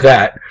 things like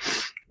that.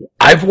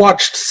 I've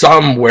watched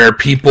some where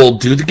people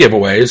do the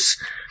giveaways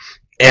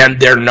and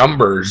their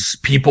numbers,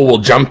 people will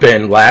jump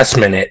in last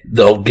minute.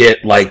 They'll get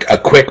a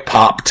quick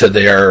pop to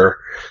their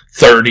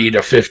 30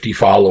 to 50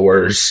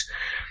 followers,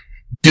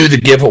 do the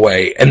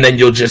giveaway, and then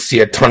you'll just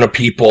see a ton of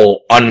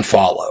people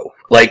unfollow.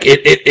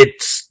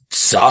 It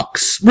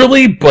sucks,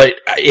 really, but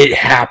it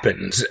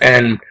happens.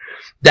 And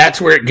that's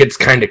where it gets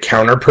kind of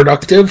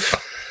counterproductive.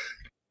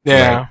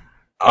 Yeah.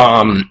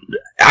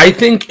 I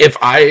think if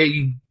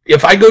I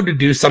go to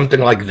do something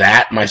like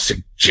that, my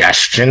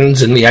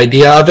suggestions and the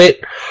idea of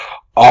it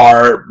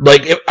are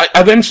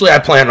eventually I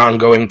plan on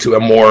going to a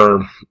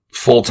more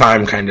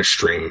full-time kind of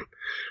stream.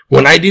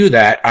 When I do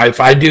that, if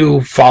I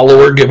do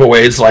follower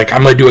giveaways,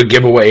 I'm going to do a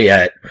giveaway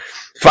at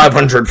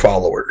 500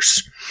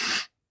 followers.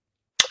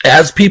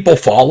 As people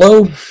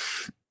follow,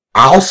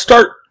 I'll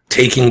start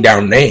taking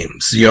down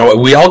names.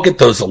 We all get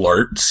those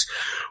alerts.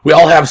 We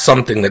all have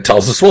something that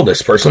tells us, well,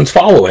 this person's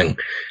following.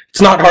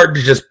 It's not hard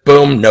to just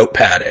boom,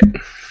 notepad it.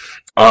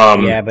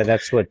 Yeah, but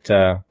that's what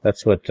you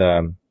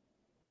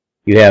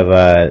have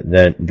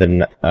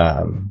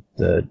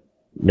the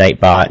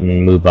Nightbot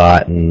and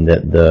MooBot and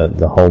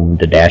the home,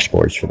 the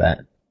dashboards for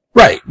that.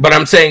 Right, but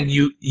I'm saying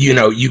you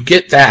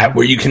get that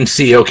where you can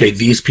see, okay,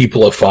 these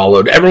people have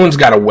followed. Everyone's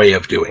got a way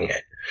of doing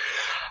it.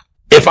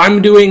 If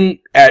I'm doing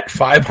at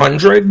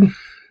 500,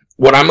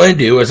 what I'm going to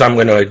do is I'm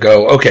going to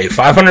go, okay,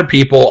 500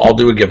 people, I'll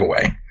do a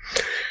giveaway.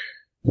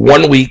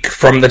 1 week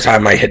from the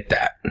time I hit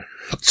that.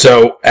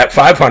 So at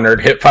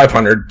 500, hit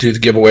 500, do the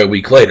giveaway a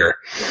week later.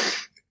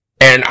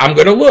 And I'm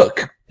going to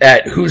look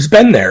at who's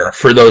been there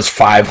for those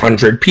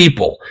 500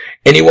 people.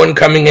 Anyone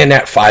coming in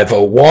at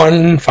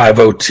 501,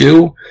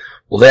 502,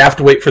 well, they have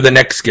to wait for the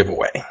next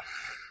giveaway.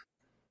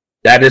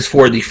 That is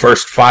for the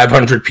first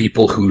 500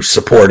 people who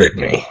supported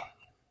me.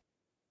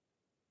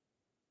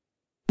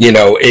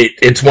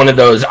 It's one of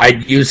those,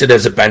 I'd use it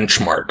as a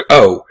benchmark.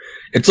 Oh,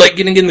 it's like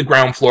getting in the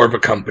ground floor of a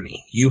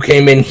company. You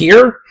came in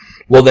here,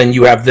 well, then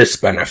you have this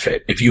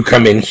benefit. If you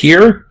come in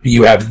here,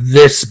 you have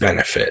this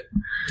benefit.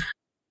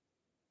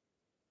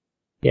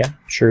 Yeah,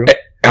 true.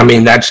 I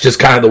mean, that's just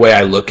kind of the way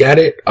I look at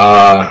it.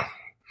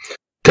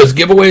 Because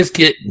giveaways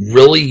get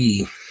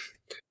really...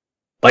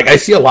 I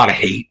see a lot of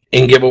hate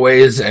in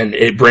giveaways, and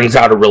it brings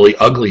out a really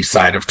ugly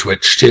side of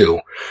Twitch,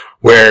 too.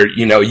 Where,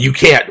 you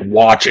can't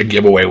watch a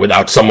giveaway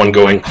without someone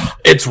going,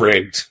 it's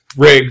rigged.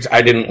 Rigged,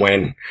 I didn't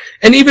win.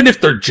 And even if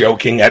they're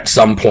joking at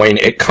some point,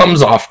 it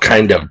comes off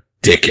kind of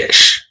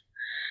dickish.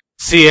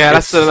 See, yeah,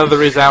 that's another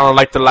reason I don't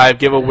like the live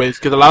giveaways,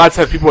 because a lot of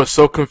times people are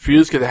so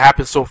confused because it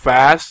happens so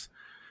fast.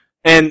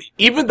 And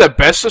even the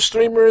best of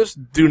streamers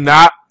do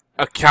not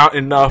account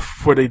enough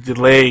for the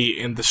delay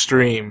in the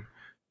stream.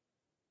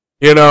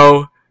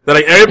 They're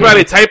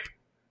everybody type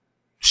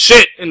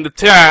shit in the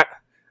chat,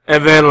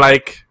 and then,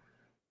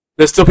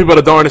 there's still people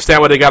that don't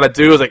understand what they gotta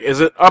do. It's is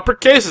it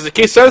uppercase? Is it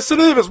case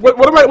sensitive?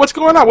 What's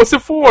going on? What's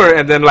it for?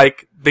 And then,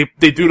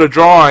 they do the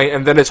drawing,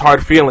 and then it's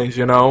hard feelings,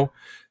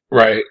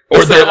 Right.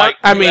 Or they're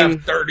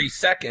have 30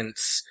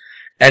 seconds,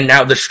 and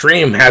now the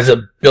stream has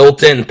a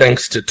built-in,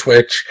 thanks to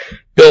Twitch,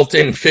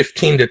 built-in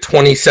 15 to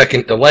 20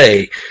 second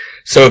delay.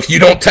 So if you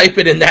don't type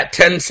it in that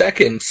 10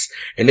 seconds,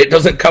 and it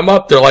doesn't come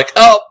up, they're like,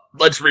 oh,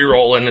 let's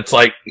re-roll, and it's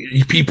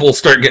people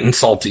start getting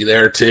salty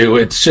there, too.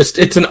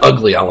 It's an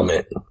ugly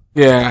element.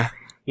 Yeah.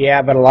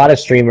 Yeah, but a lot of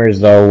streamers,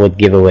 though, with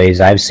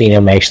giveaways, I've seen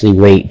them actually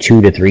wait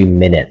 2 to 3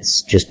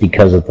 minutes just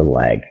because of the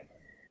lag.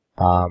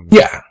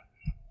 Yeah.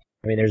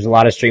 I mean, there's a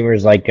lot of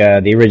streamers, like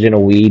the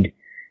original Weed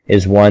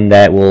is one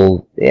that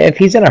will, if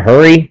he's in a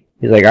hurry,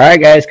 he's like, all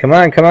right, guys, come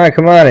on,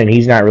 and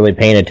he's not really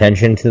paying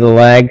attention to the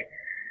lag.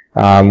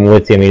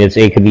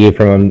 It could be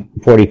from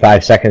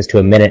 45 seconds to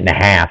a minute and a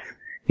half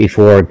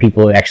before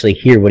people actually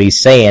hear what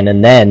he's saying,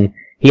 and then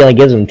he only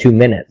gives them 2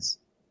 minutes.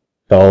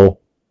 So,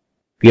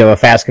 if you have a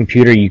fast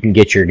computer, you can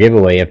get your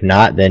giveaway. If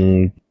not,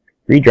 then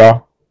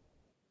redraw.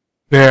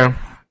 Yeah.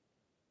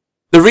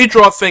 The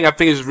redraw thing, I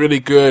think, is really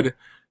good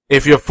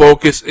if your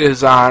focus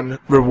is on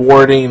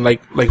rewarding,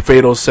 like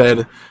Fatal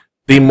said,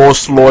 the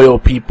most loyal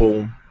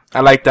people.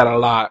 I like that a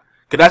lot.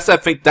 Because I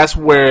think that's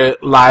where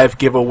live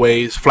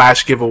giveaways,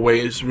 flash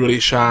giveaways really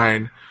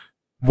shine.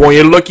 When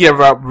you're looking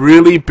at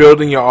really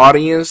building your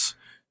audience,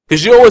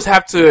 because you always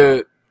have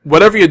to,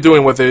 whatever you're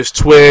doing, whether it's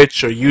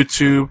Twitch or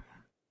YouTube,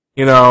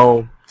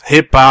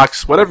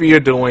 Hitbox, whatever you're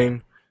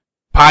doing,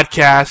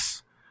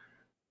 podcasts,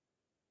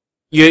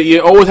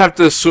 you always have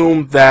to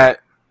assume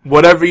that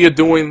whatever you're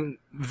doing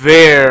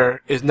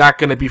there is not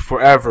going to be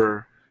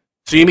forever.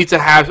 So you need to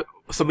have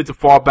something to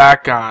fall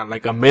back on,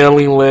 like a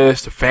mailing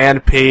list, a fan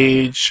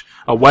page,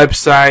 a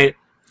website,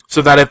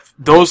 so that if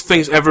those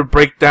things ever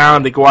break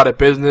down, they go out of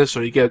business,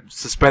 or you get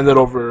suspended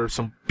over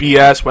some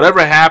BS,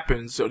 whatever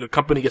happens, or the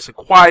company gets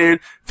acquired,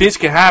 things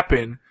can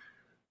happen.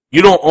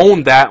 You don't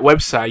own that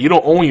website. You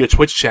don't own your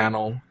Twitch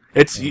channel.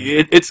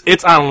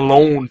 It's on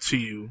loan to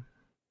you.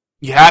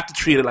 You have to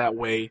treat it that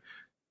way.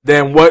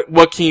 Then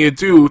what can you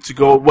do to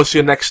go, what's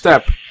your next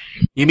step?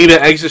 You need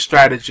an exit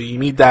strategy. You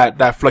need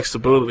that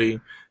flexibility.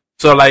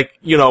 So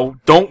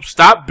don't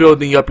stop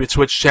building up your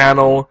Twitch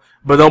channel,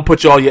 but don't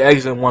put all your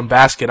eggs in one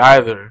basket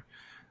either.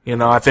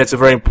 I think it's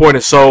very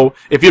important. So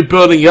if you're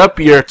building up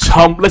your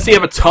let's say you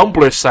have a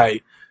Tumblr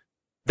site.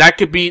 That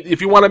could be,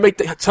 if you want to make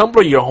the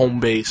Tumblr your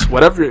home base,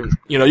 whatever,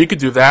 you could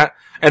do that.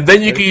 And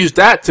then you can use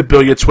that to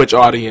build your Twitch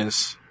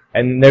audience.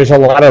 And there's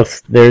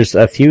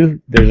a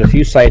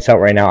few sites out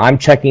right now. I'm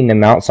checking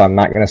them out, so I'm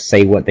not going to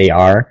say what they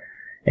are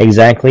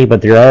exactly,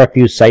 but there are a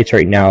few sites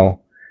right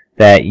now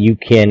that you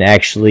can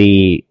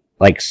actually,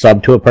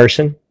 sub to a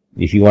person.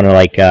 If you want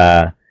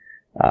to,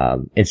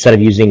 instead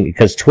of using,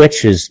 because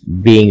Twitch is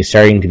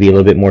starting to be a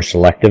little bit more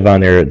selective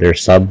on their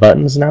sub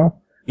buttons now.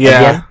 Yeah.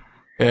 Again.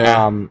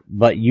 Yeah.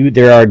 But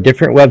there are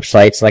different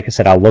websites. Like I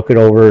said, I'll look it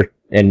over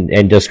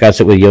and discuss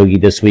it with Yogi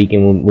this week,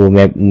 and we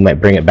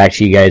might bring it back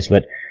to you guys.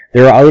 But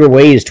there are other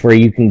ways to where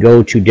you can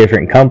go to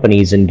different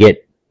companies and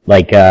get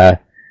to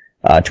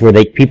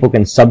where people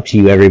can sub to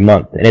you every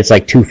month, and it's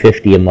like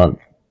 $2.50 a month.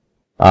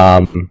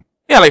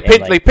 Like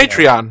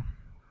Patreon.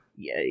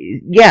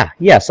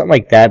 Yeah, something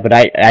like that. But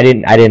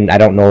I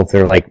don't know if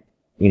they're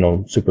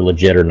super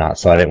legit or not,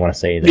 so I didn't want to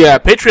say that. Yeah,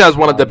 Patreon is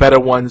one of the better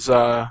ones.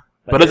 But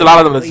there's a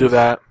lot of them that do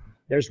that.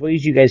 There's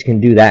ways you guys can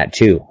do that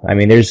too. I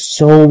mean, there's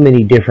so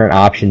many different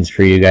options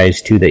for you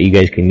guys too that you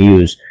guys can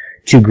use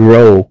to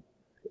grow,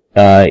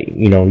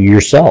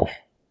 yourself.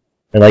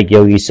 And like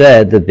Yogi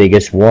said, the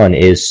biggest one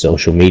is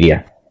social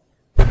media.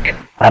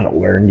 I don't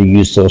learn to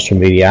use social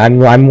media. I'm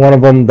one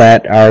of them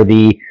that are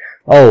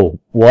oh,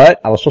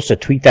 what? I was supposed to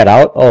tweet that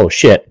out? Oh,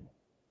 shit.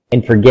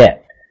 And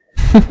forget.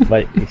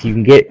 But if you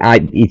can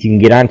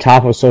get on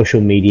top of social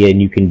media and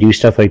you can do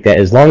stuff like that,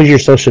 as long as your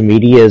social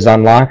media is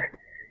on lock,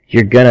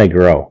 you're gonna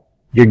grow.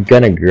 You're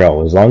gonna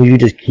grow. As long as you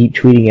just keep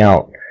tweeting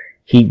out,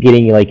 keep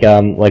getting,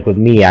 like with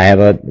me, I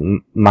have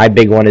my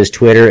big one is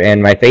Twitter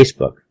and my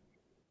Facebook.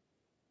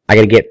 I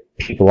gotta get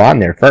people on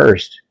there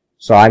first.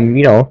 So I'm,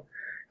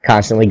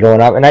 constantly going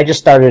up, and I just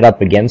started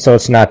up again, so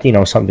it's not,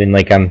 something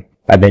like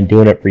I've been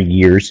doing it for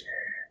years.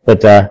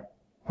 But,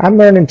 I'm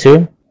learning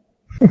too.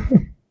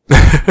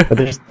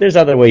 But there's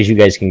other ways you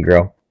guys can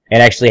grow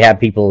and actually have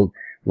people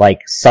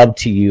sub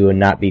to you and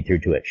not be through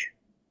Twitch.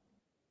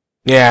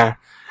 Yeah.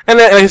 And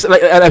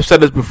I've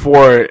said this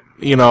before,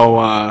 you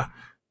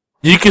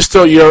can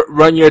still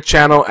run your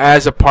channel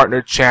as a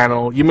partner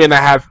channel. You may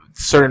not have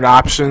certain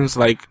options,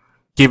 like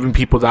giving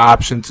people the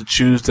option to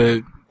choose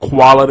the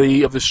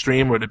quality of the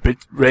stream or the bit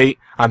rate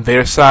on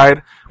their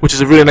side, which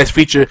is a really nice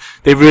feature.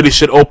 They really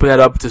should open that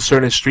up to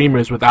certain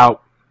streamers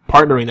without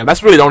partnering them.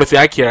 That's really the only thing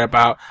I care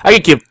about. I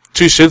can give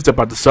two shits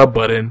about the sub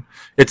button.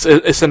 It's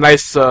a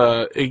nice,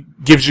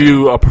 it gives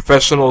you a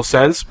professional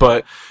sense,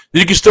 but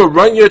you can still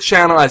run your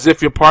channel as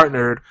if you're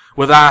partnered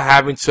without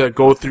having to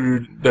go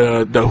through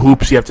the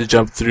hoops you have to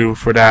jump through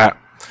for that.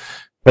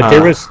 But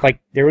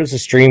there was a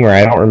streamer,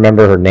 I don't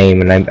remember her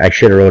name, and I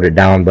should have wrote it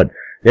down, but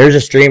there's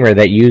a streamer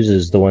that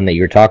uses the one that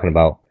you're talking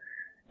about.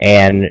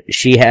 And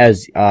she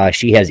has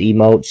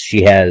emotes,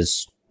 she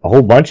has a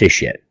whole bunch of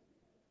shit.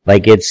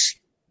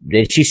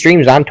 She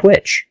streams on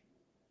Twitch.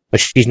 But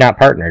she's not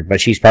partnered,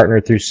 but she's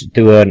partnered through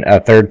a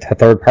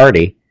third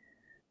party.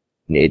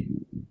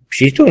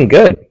 She's doing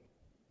good.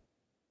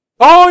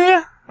 Oh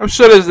yeah, I'm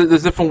sure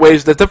there's different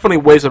ways. There's definitely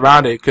ways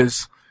around it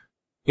because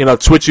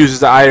Twitch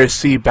uses the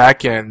IRC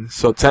backend,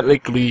 so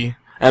technically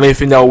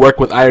anything that will work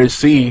with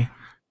IRC,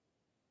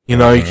 You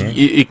know,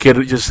 you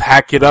could just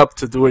hack it up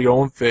to do your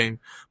own thing.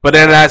 But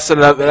then that's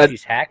another.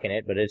 She's hacking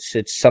it, but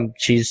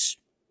she's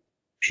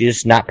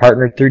just not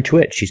partnered through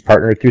Twitch. She's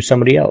partnered through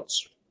somebody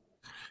else.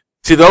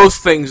 See, those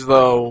things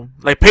though,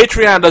 like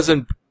Patreon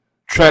doesn't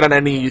tread on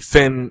it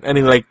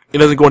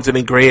doesn't go into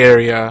any gray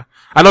area.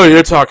 I know what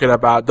you're talking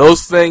about.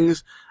 Those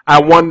things,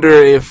 I wonder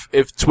if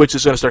Twitch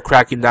is going to start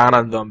cracking down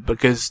on them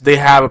because they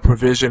have a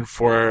provision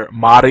for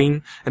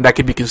modding, and that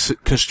can be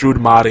construed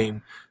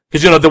modding.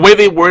 Because, the way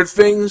they word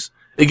things,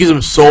 it gives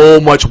them so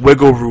much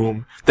wiggle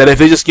room that if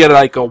they just get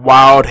like a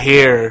wild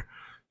hair,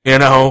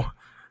 Oh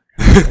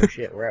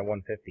shit, we're at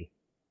 150.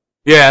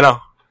 Yeah, I know.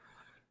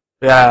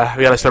 Yeah,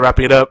 we gotta start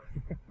wrapping it up.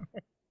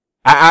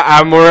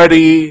 I'm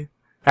already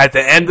at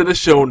the end of the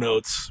show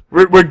notes.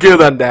 We're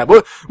good on that.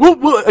 We'll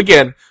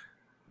again,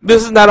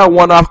 this is not a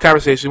one-off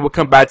conversation. We'll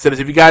come back to this.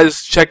 If you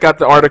guys check out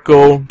the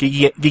article,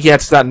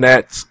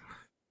 geekyants.net,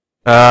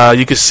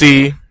 you can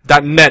see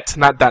 .net,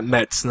 not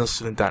 .nets. No,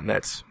 it's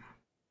 .nets.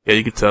 Yeah,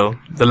 you can tell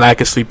the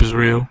lack of sleep is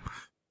real.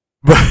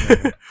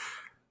 But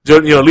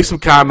leave some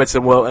comments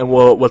and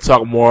we'll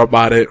talk more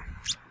about it.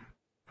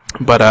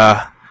 But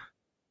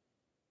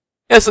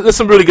yeah, so there's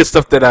some really good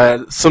stuff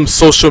that some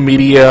social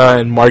media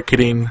and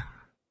marketing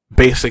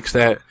basics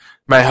that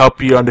might help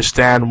you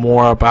understand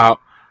more about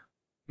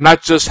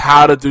not just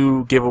how to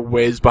do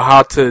giveaways, but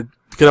how to.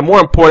 Because the more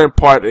important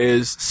part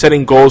is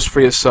setting goals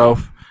for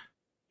yourself.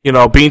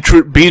 Being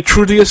true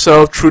to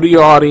yourself, true to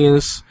your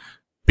audience,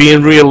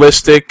 being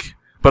realistic,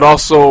 but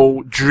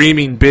also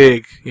dreaming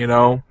big. And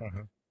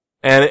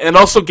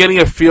also getting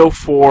a feel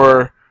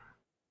for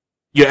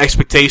your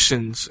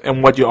expectations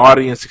and what your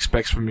audience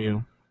expects from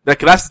you.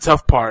 That's the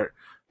tough part.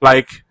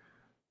 Like,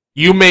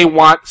 you may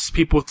want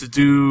people to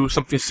do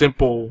something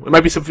simple. It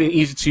might be something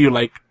easy to you,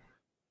 like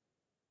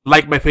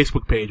my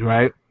Facebook page,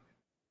 right?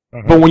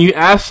 But when you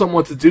ask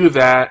someone to do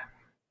that,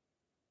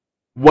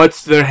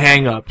 what's their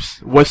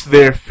hang-ups? What's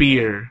their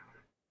fear?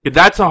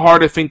 That's a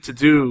harder thing to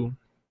do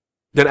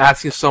than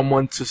asking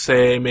someone to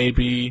say,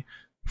 maybe,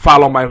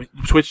 follow my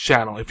Twitch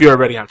channel, if you're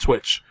already on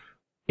Twitch.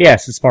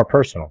 Yes, it's more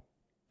personal.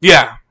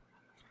 Yeah.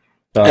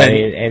 So,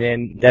 and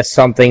then that's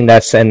something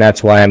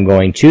that's why I'm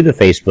going to the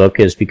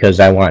Facebook, is because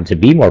I want to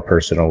be more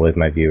personal with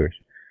my viewers.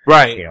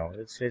 Right.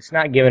 It's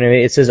not giving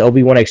it says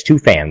Obi-Wan X2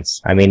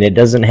 fans. I mean, it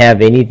doesn't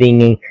have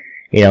anything,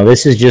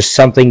 this is just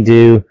something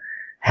to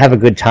have a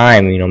good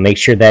time, make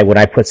sure that when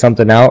I put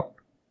something out,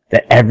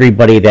 that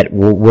everybody that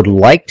would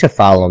like to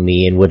follow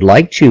me and would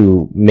like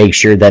to make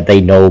sure that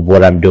they know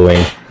what I'm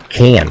doing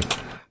can.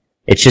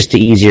 It's just an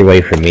easier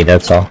way for me,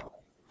 that's all.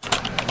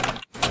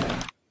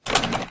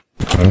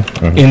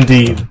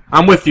 Indeed.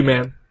 I'm with you,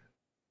 man.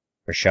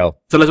 For sure.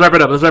 So let's wrap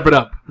it up. Let's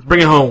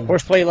bring it home.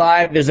 HorsePLAY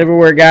Live is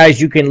everywhere,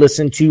 guys. You can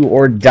listen to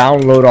or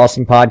download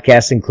awesome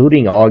podcasts,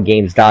 including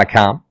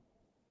allgames.com.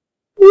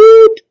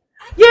 Woot!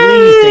 Yay!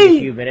 Please take a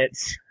few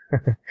minutes.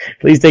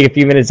 Please take a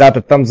few minutes out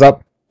to thumbs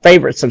up,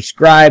 favorite,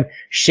 subscribe,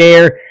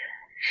 share.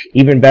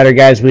 Even better,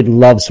 guys, we'd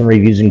love some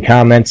reviews and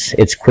comments.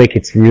 It's quick.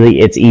 It's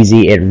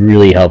easy. It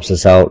really helps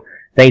us out.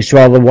 Thanks to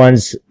all the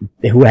ones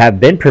who have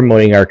been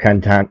promoting our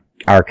content.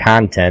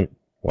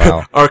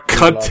 Wow. Our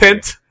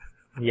content?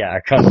 Yeah,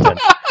 our content.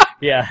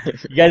 Yeah.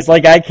 You guys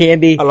like eye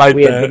candy? I like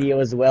we that. have video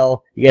as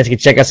well. You guys can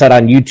check us out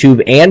on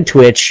YouTube and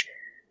Twitch,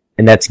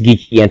 and that's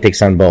Geeky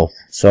Antics on both.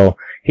 So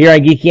here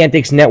on Geeky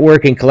Antics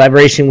Network, in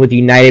collaboration with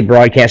United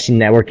Broadcasting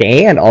Network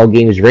and All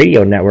Games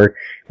Radio Network,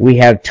 we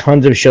have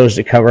tons of shows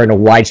to cover in a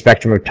wide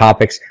spectrum of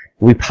topics.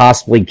 We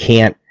possibly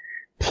can't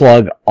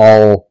plug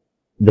all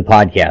the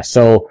podcasts.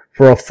 So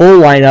for a full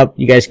lineup,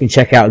 you guys can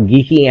check out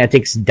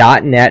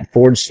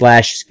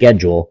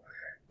geekyantics.net/schedule.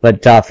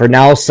 But for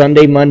now,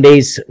 Sunday,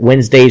 Mondays,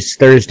 Wednesdays,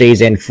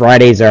 Thursdays, and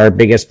Fridays are our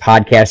biggest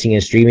podcasting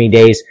and streaming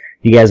days.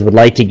 If you guys would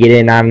like to get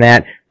in on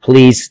that,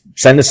 please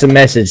send us a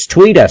message.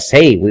 Tweet us.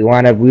 Hey, we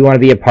want to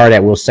be a part of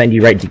it. We'll send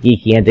you right to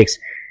Geeky Antics,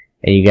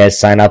 and you guys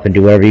sign up and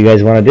do whatever you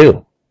guys want to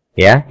do.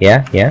 Yeah.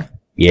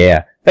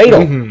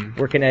 Fatal,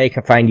 where can I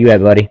find you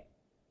at, buddy?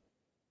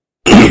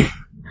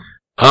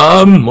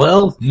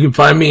 Well, you can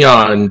find me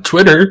on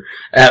Twitter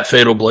at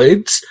Fatal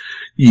Blades.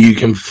 You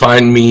can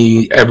find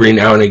me every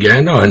now and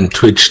again on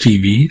Twitch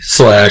TV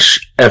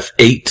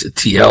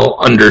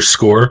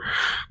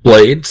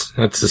 /F8TL_Blades.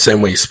 That's the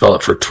same way you spell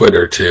it for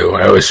Twitter too.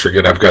 I always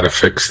forget I've got to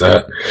fix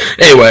that.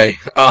 Anyway,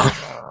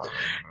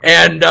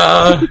 and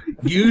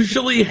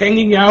usually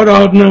hanging out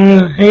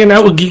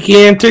with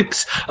Geeky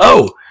Antics.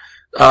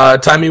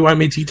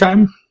 Timey-wimey tea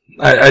time.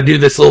 I do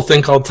this little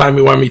thing called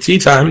Timey-wimey tea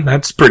time.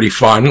 That's pretty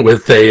fun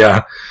with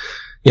a,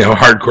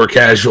 hardcore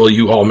casual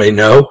you all may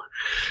know.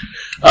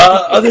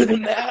 Other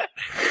than that,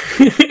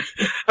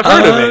 I've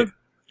heard of it.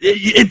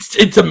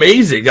 It's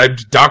amazing.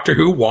 Doctor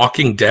Who,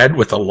 Walking Dead,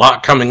 with a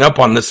lot coming up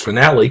on this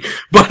finale.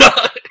 But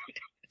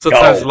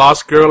sometimes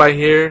Lost Girl, I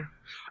hear.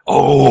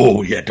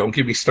 Oh yeah, don't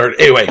get me started.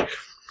 Anyway,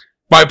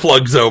 my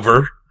plug's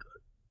over.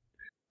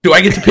 Do I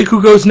get to pick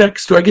who goes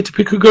next?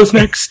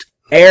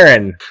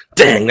 Aaron.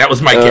 Dang, that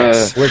was my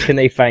guess. Where can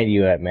they find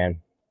you at, man?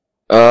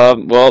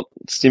 Well,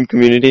 Steam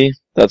community.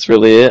 That's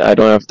really it. I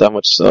don't have that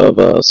much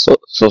of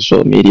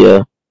social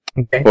media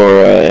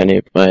for any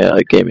of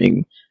my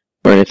gaming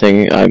or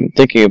anything. I'm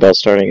thinking about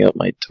starting up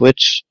my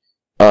Twitch.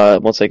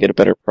 Once I get a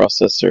better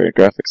processor and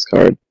graphics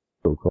card,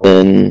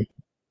 then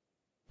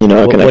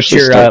I can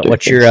actually start.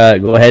 What's your?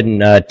 Go ahead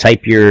and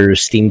type your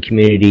Steam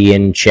community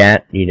in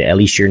chat. At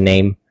least your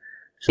name.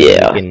 So you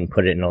can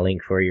put it in a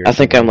link for you. I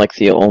think I'm like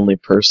the only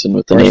person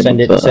with the name. Send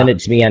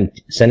it to me on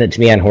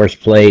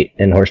HorsePLAY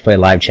and HorsePLAY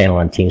live channel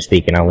on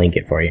TeamSpeak, and I'll link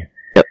it for you.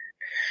 Yep.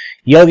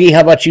 Yogi,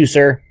 how about you,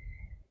 sir?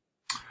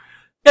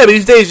 Yeah,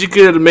 these days you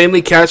could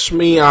mainly catch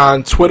me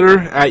on Twitter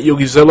at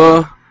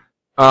Yogizilla.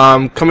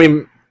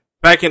 Coming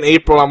back in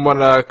April, I'm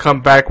gonna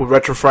come back with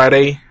Retro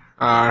Friday,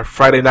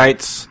 Friday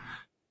nights.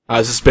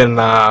 It's just been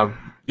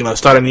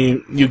starting a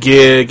new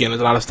gig, and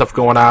there's a lot of stuff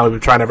going on. We've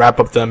been trying to wrap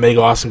up the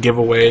Mega Awesome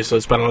giveaway, so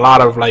it's been a lot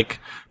of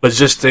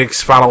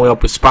logistics, following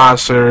up with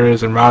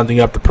sponsors, and rounding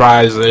up the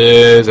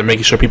prizes, and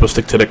making sure people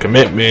stick to their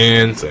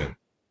commitments, and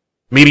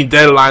meeting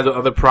deadlines with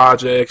other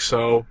projects.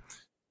 So,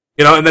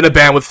 and then the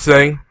bandwidth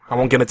thing. I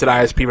won't get into the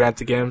ISP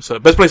rant again. So,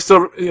 best place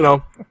still,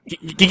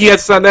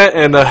 GeekyGuys.net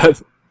and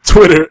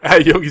Twitter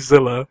at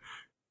Yogizilla.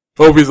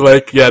 Obi's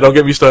don't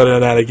get me started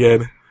on that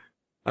again.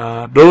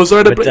 Those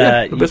are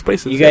the best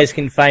places. You guys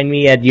can find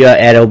me at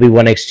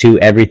Obi1x2,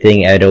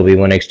 everything at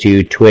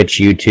Obi1x2, Twitch,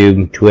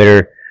 YouTube,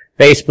 Twitter,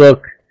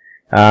 Facebook.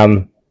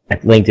 I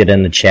linked it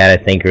in the chat, I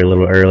think, or a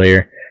little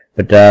earlier.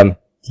 But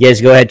you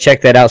guys go ahead,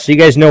 check that out. So you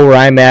guys know where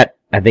I'm at.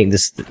 I think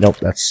nope,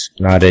 that's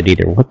not it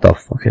either. What the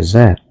fuck is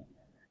that?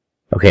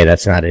 Okay,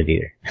 that's not it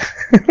either.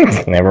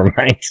 Never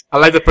mind. I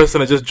like the person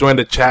that just joined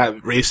the chat,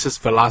 Racist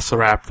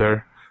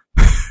Velociraptor.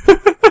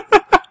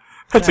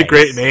 That's a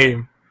great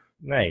name.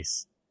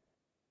 Nice.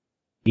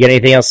 You got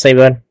anything else to say,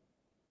 bud?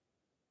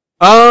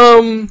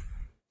 So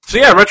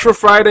yeah, Retro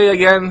Friday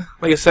again.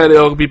 Like I said,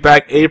 it'll be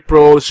back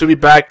April. It should be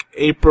back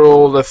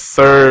April the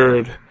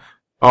 3rd.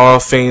 All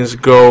things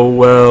go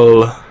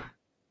well.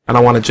 I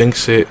don't want to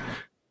jinx it.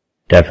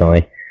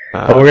 Definitely.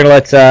 But we're going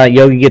to let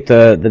Yogi get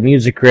the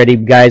music ready,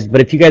 guys.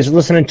 But if you guys are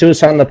listening to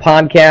us on the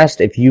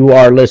podcast, if you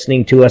are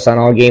listening to us on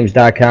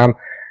allgames.com,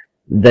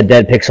 the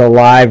Dead Pixel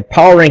Live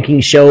Power Ranking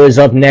Show is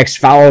up next,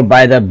 followed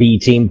by the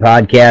B-Team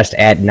podcast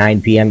at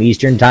 9 p.m.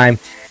 Eastern Time.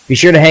 Be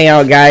sure to hang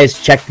out,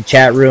 guys. Check the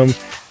chat room.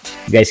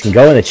 You guys can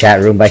go in the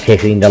chat room by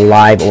clicking the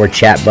live or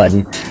chat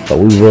button. But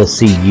we will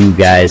see you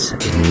guys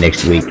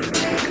next week.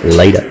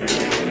 Later.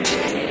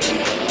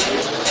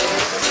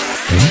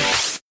 We'll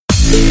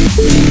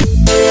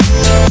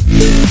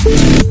be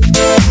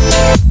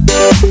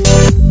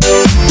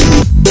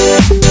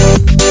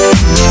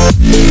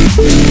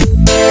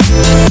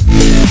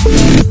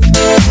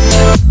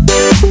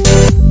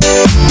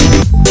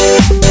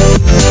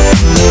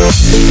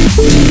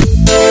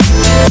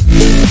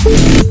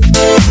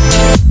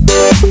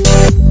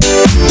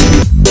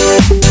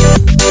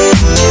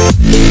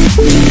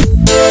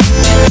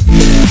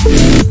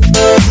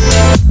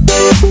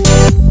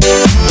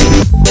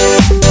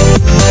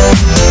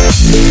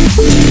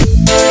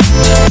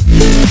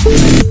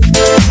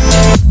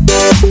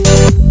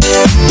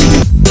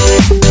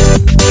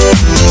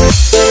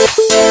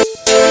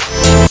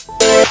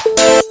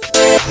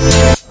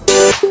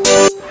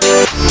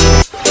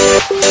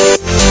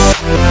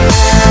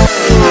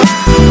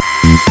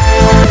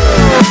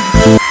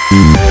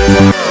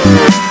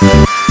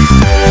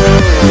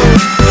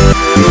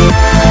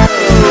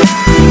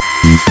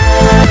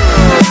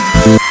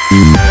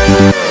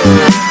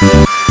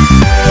right back.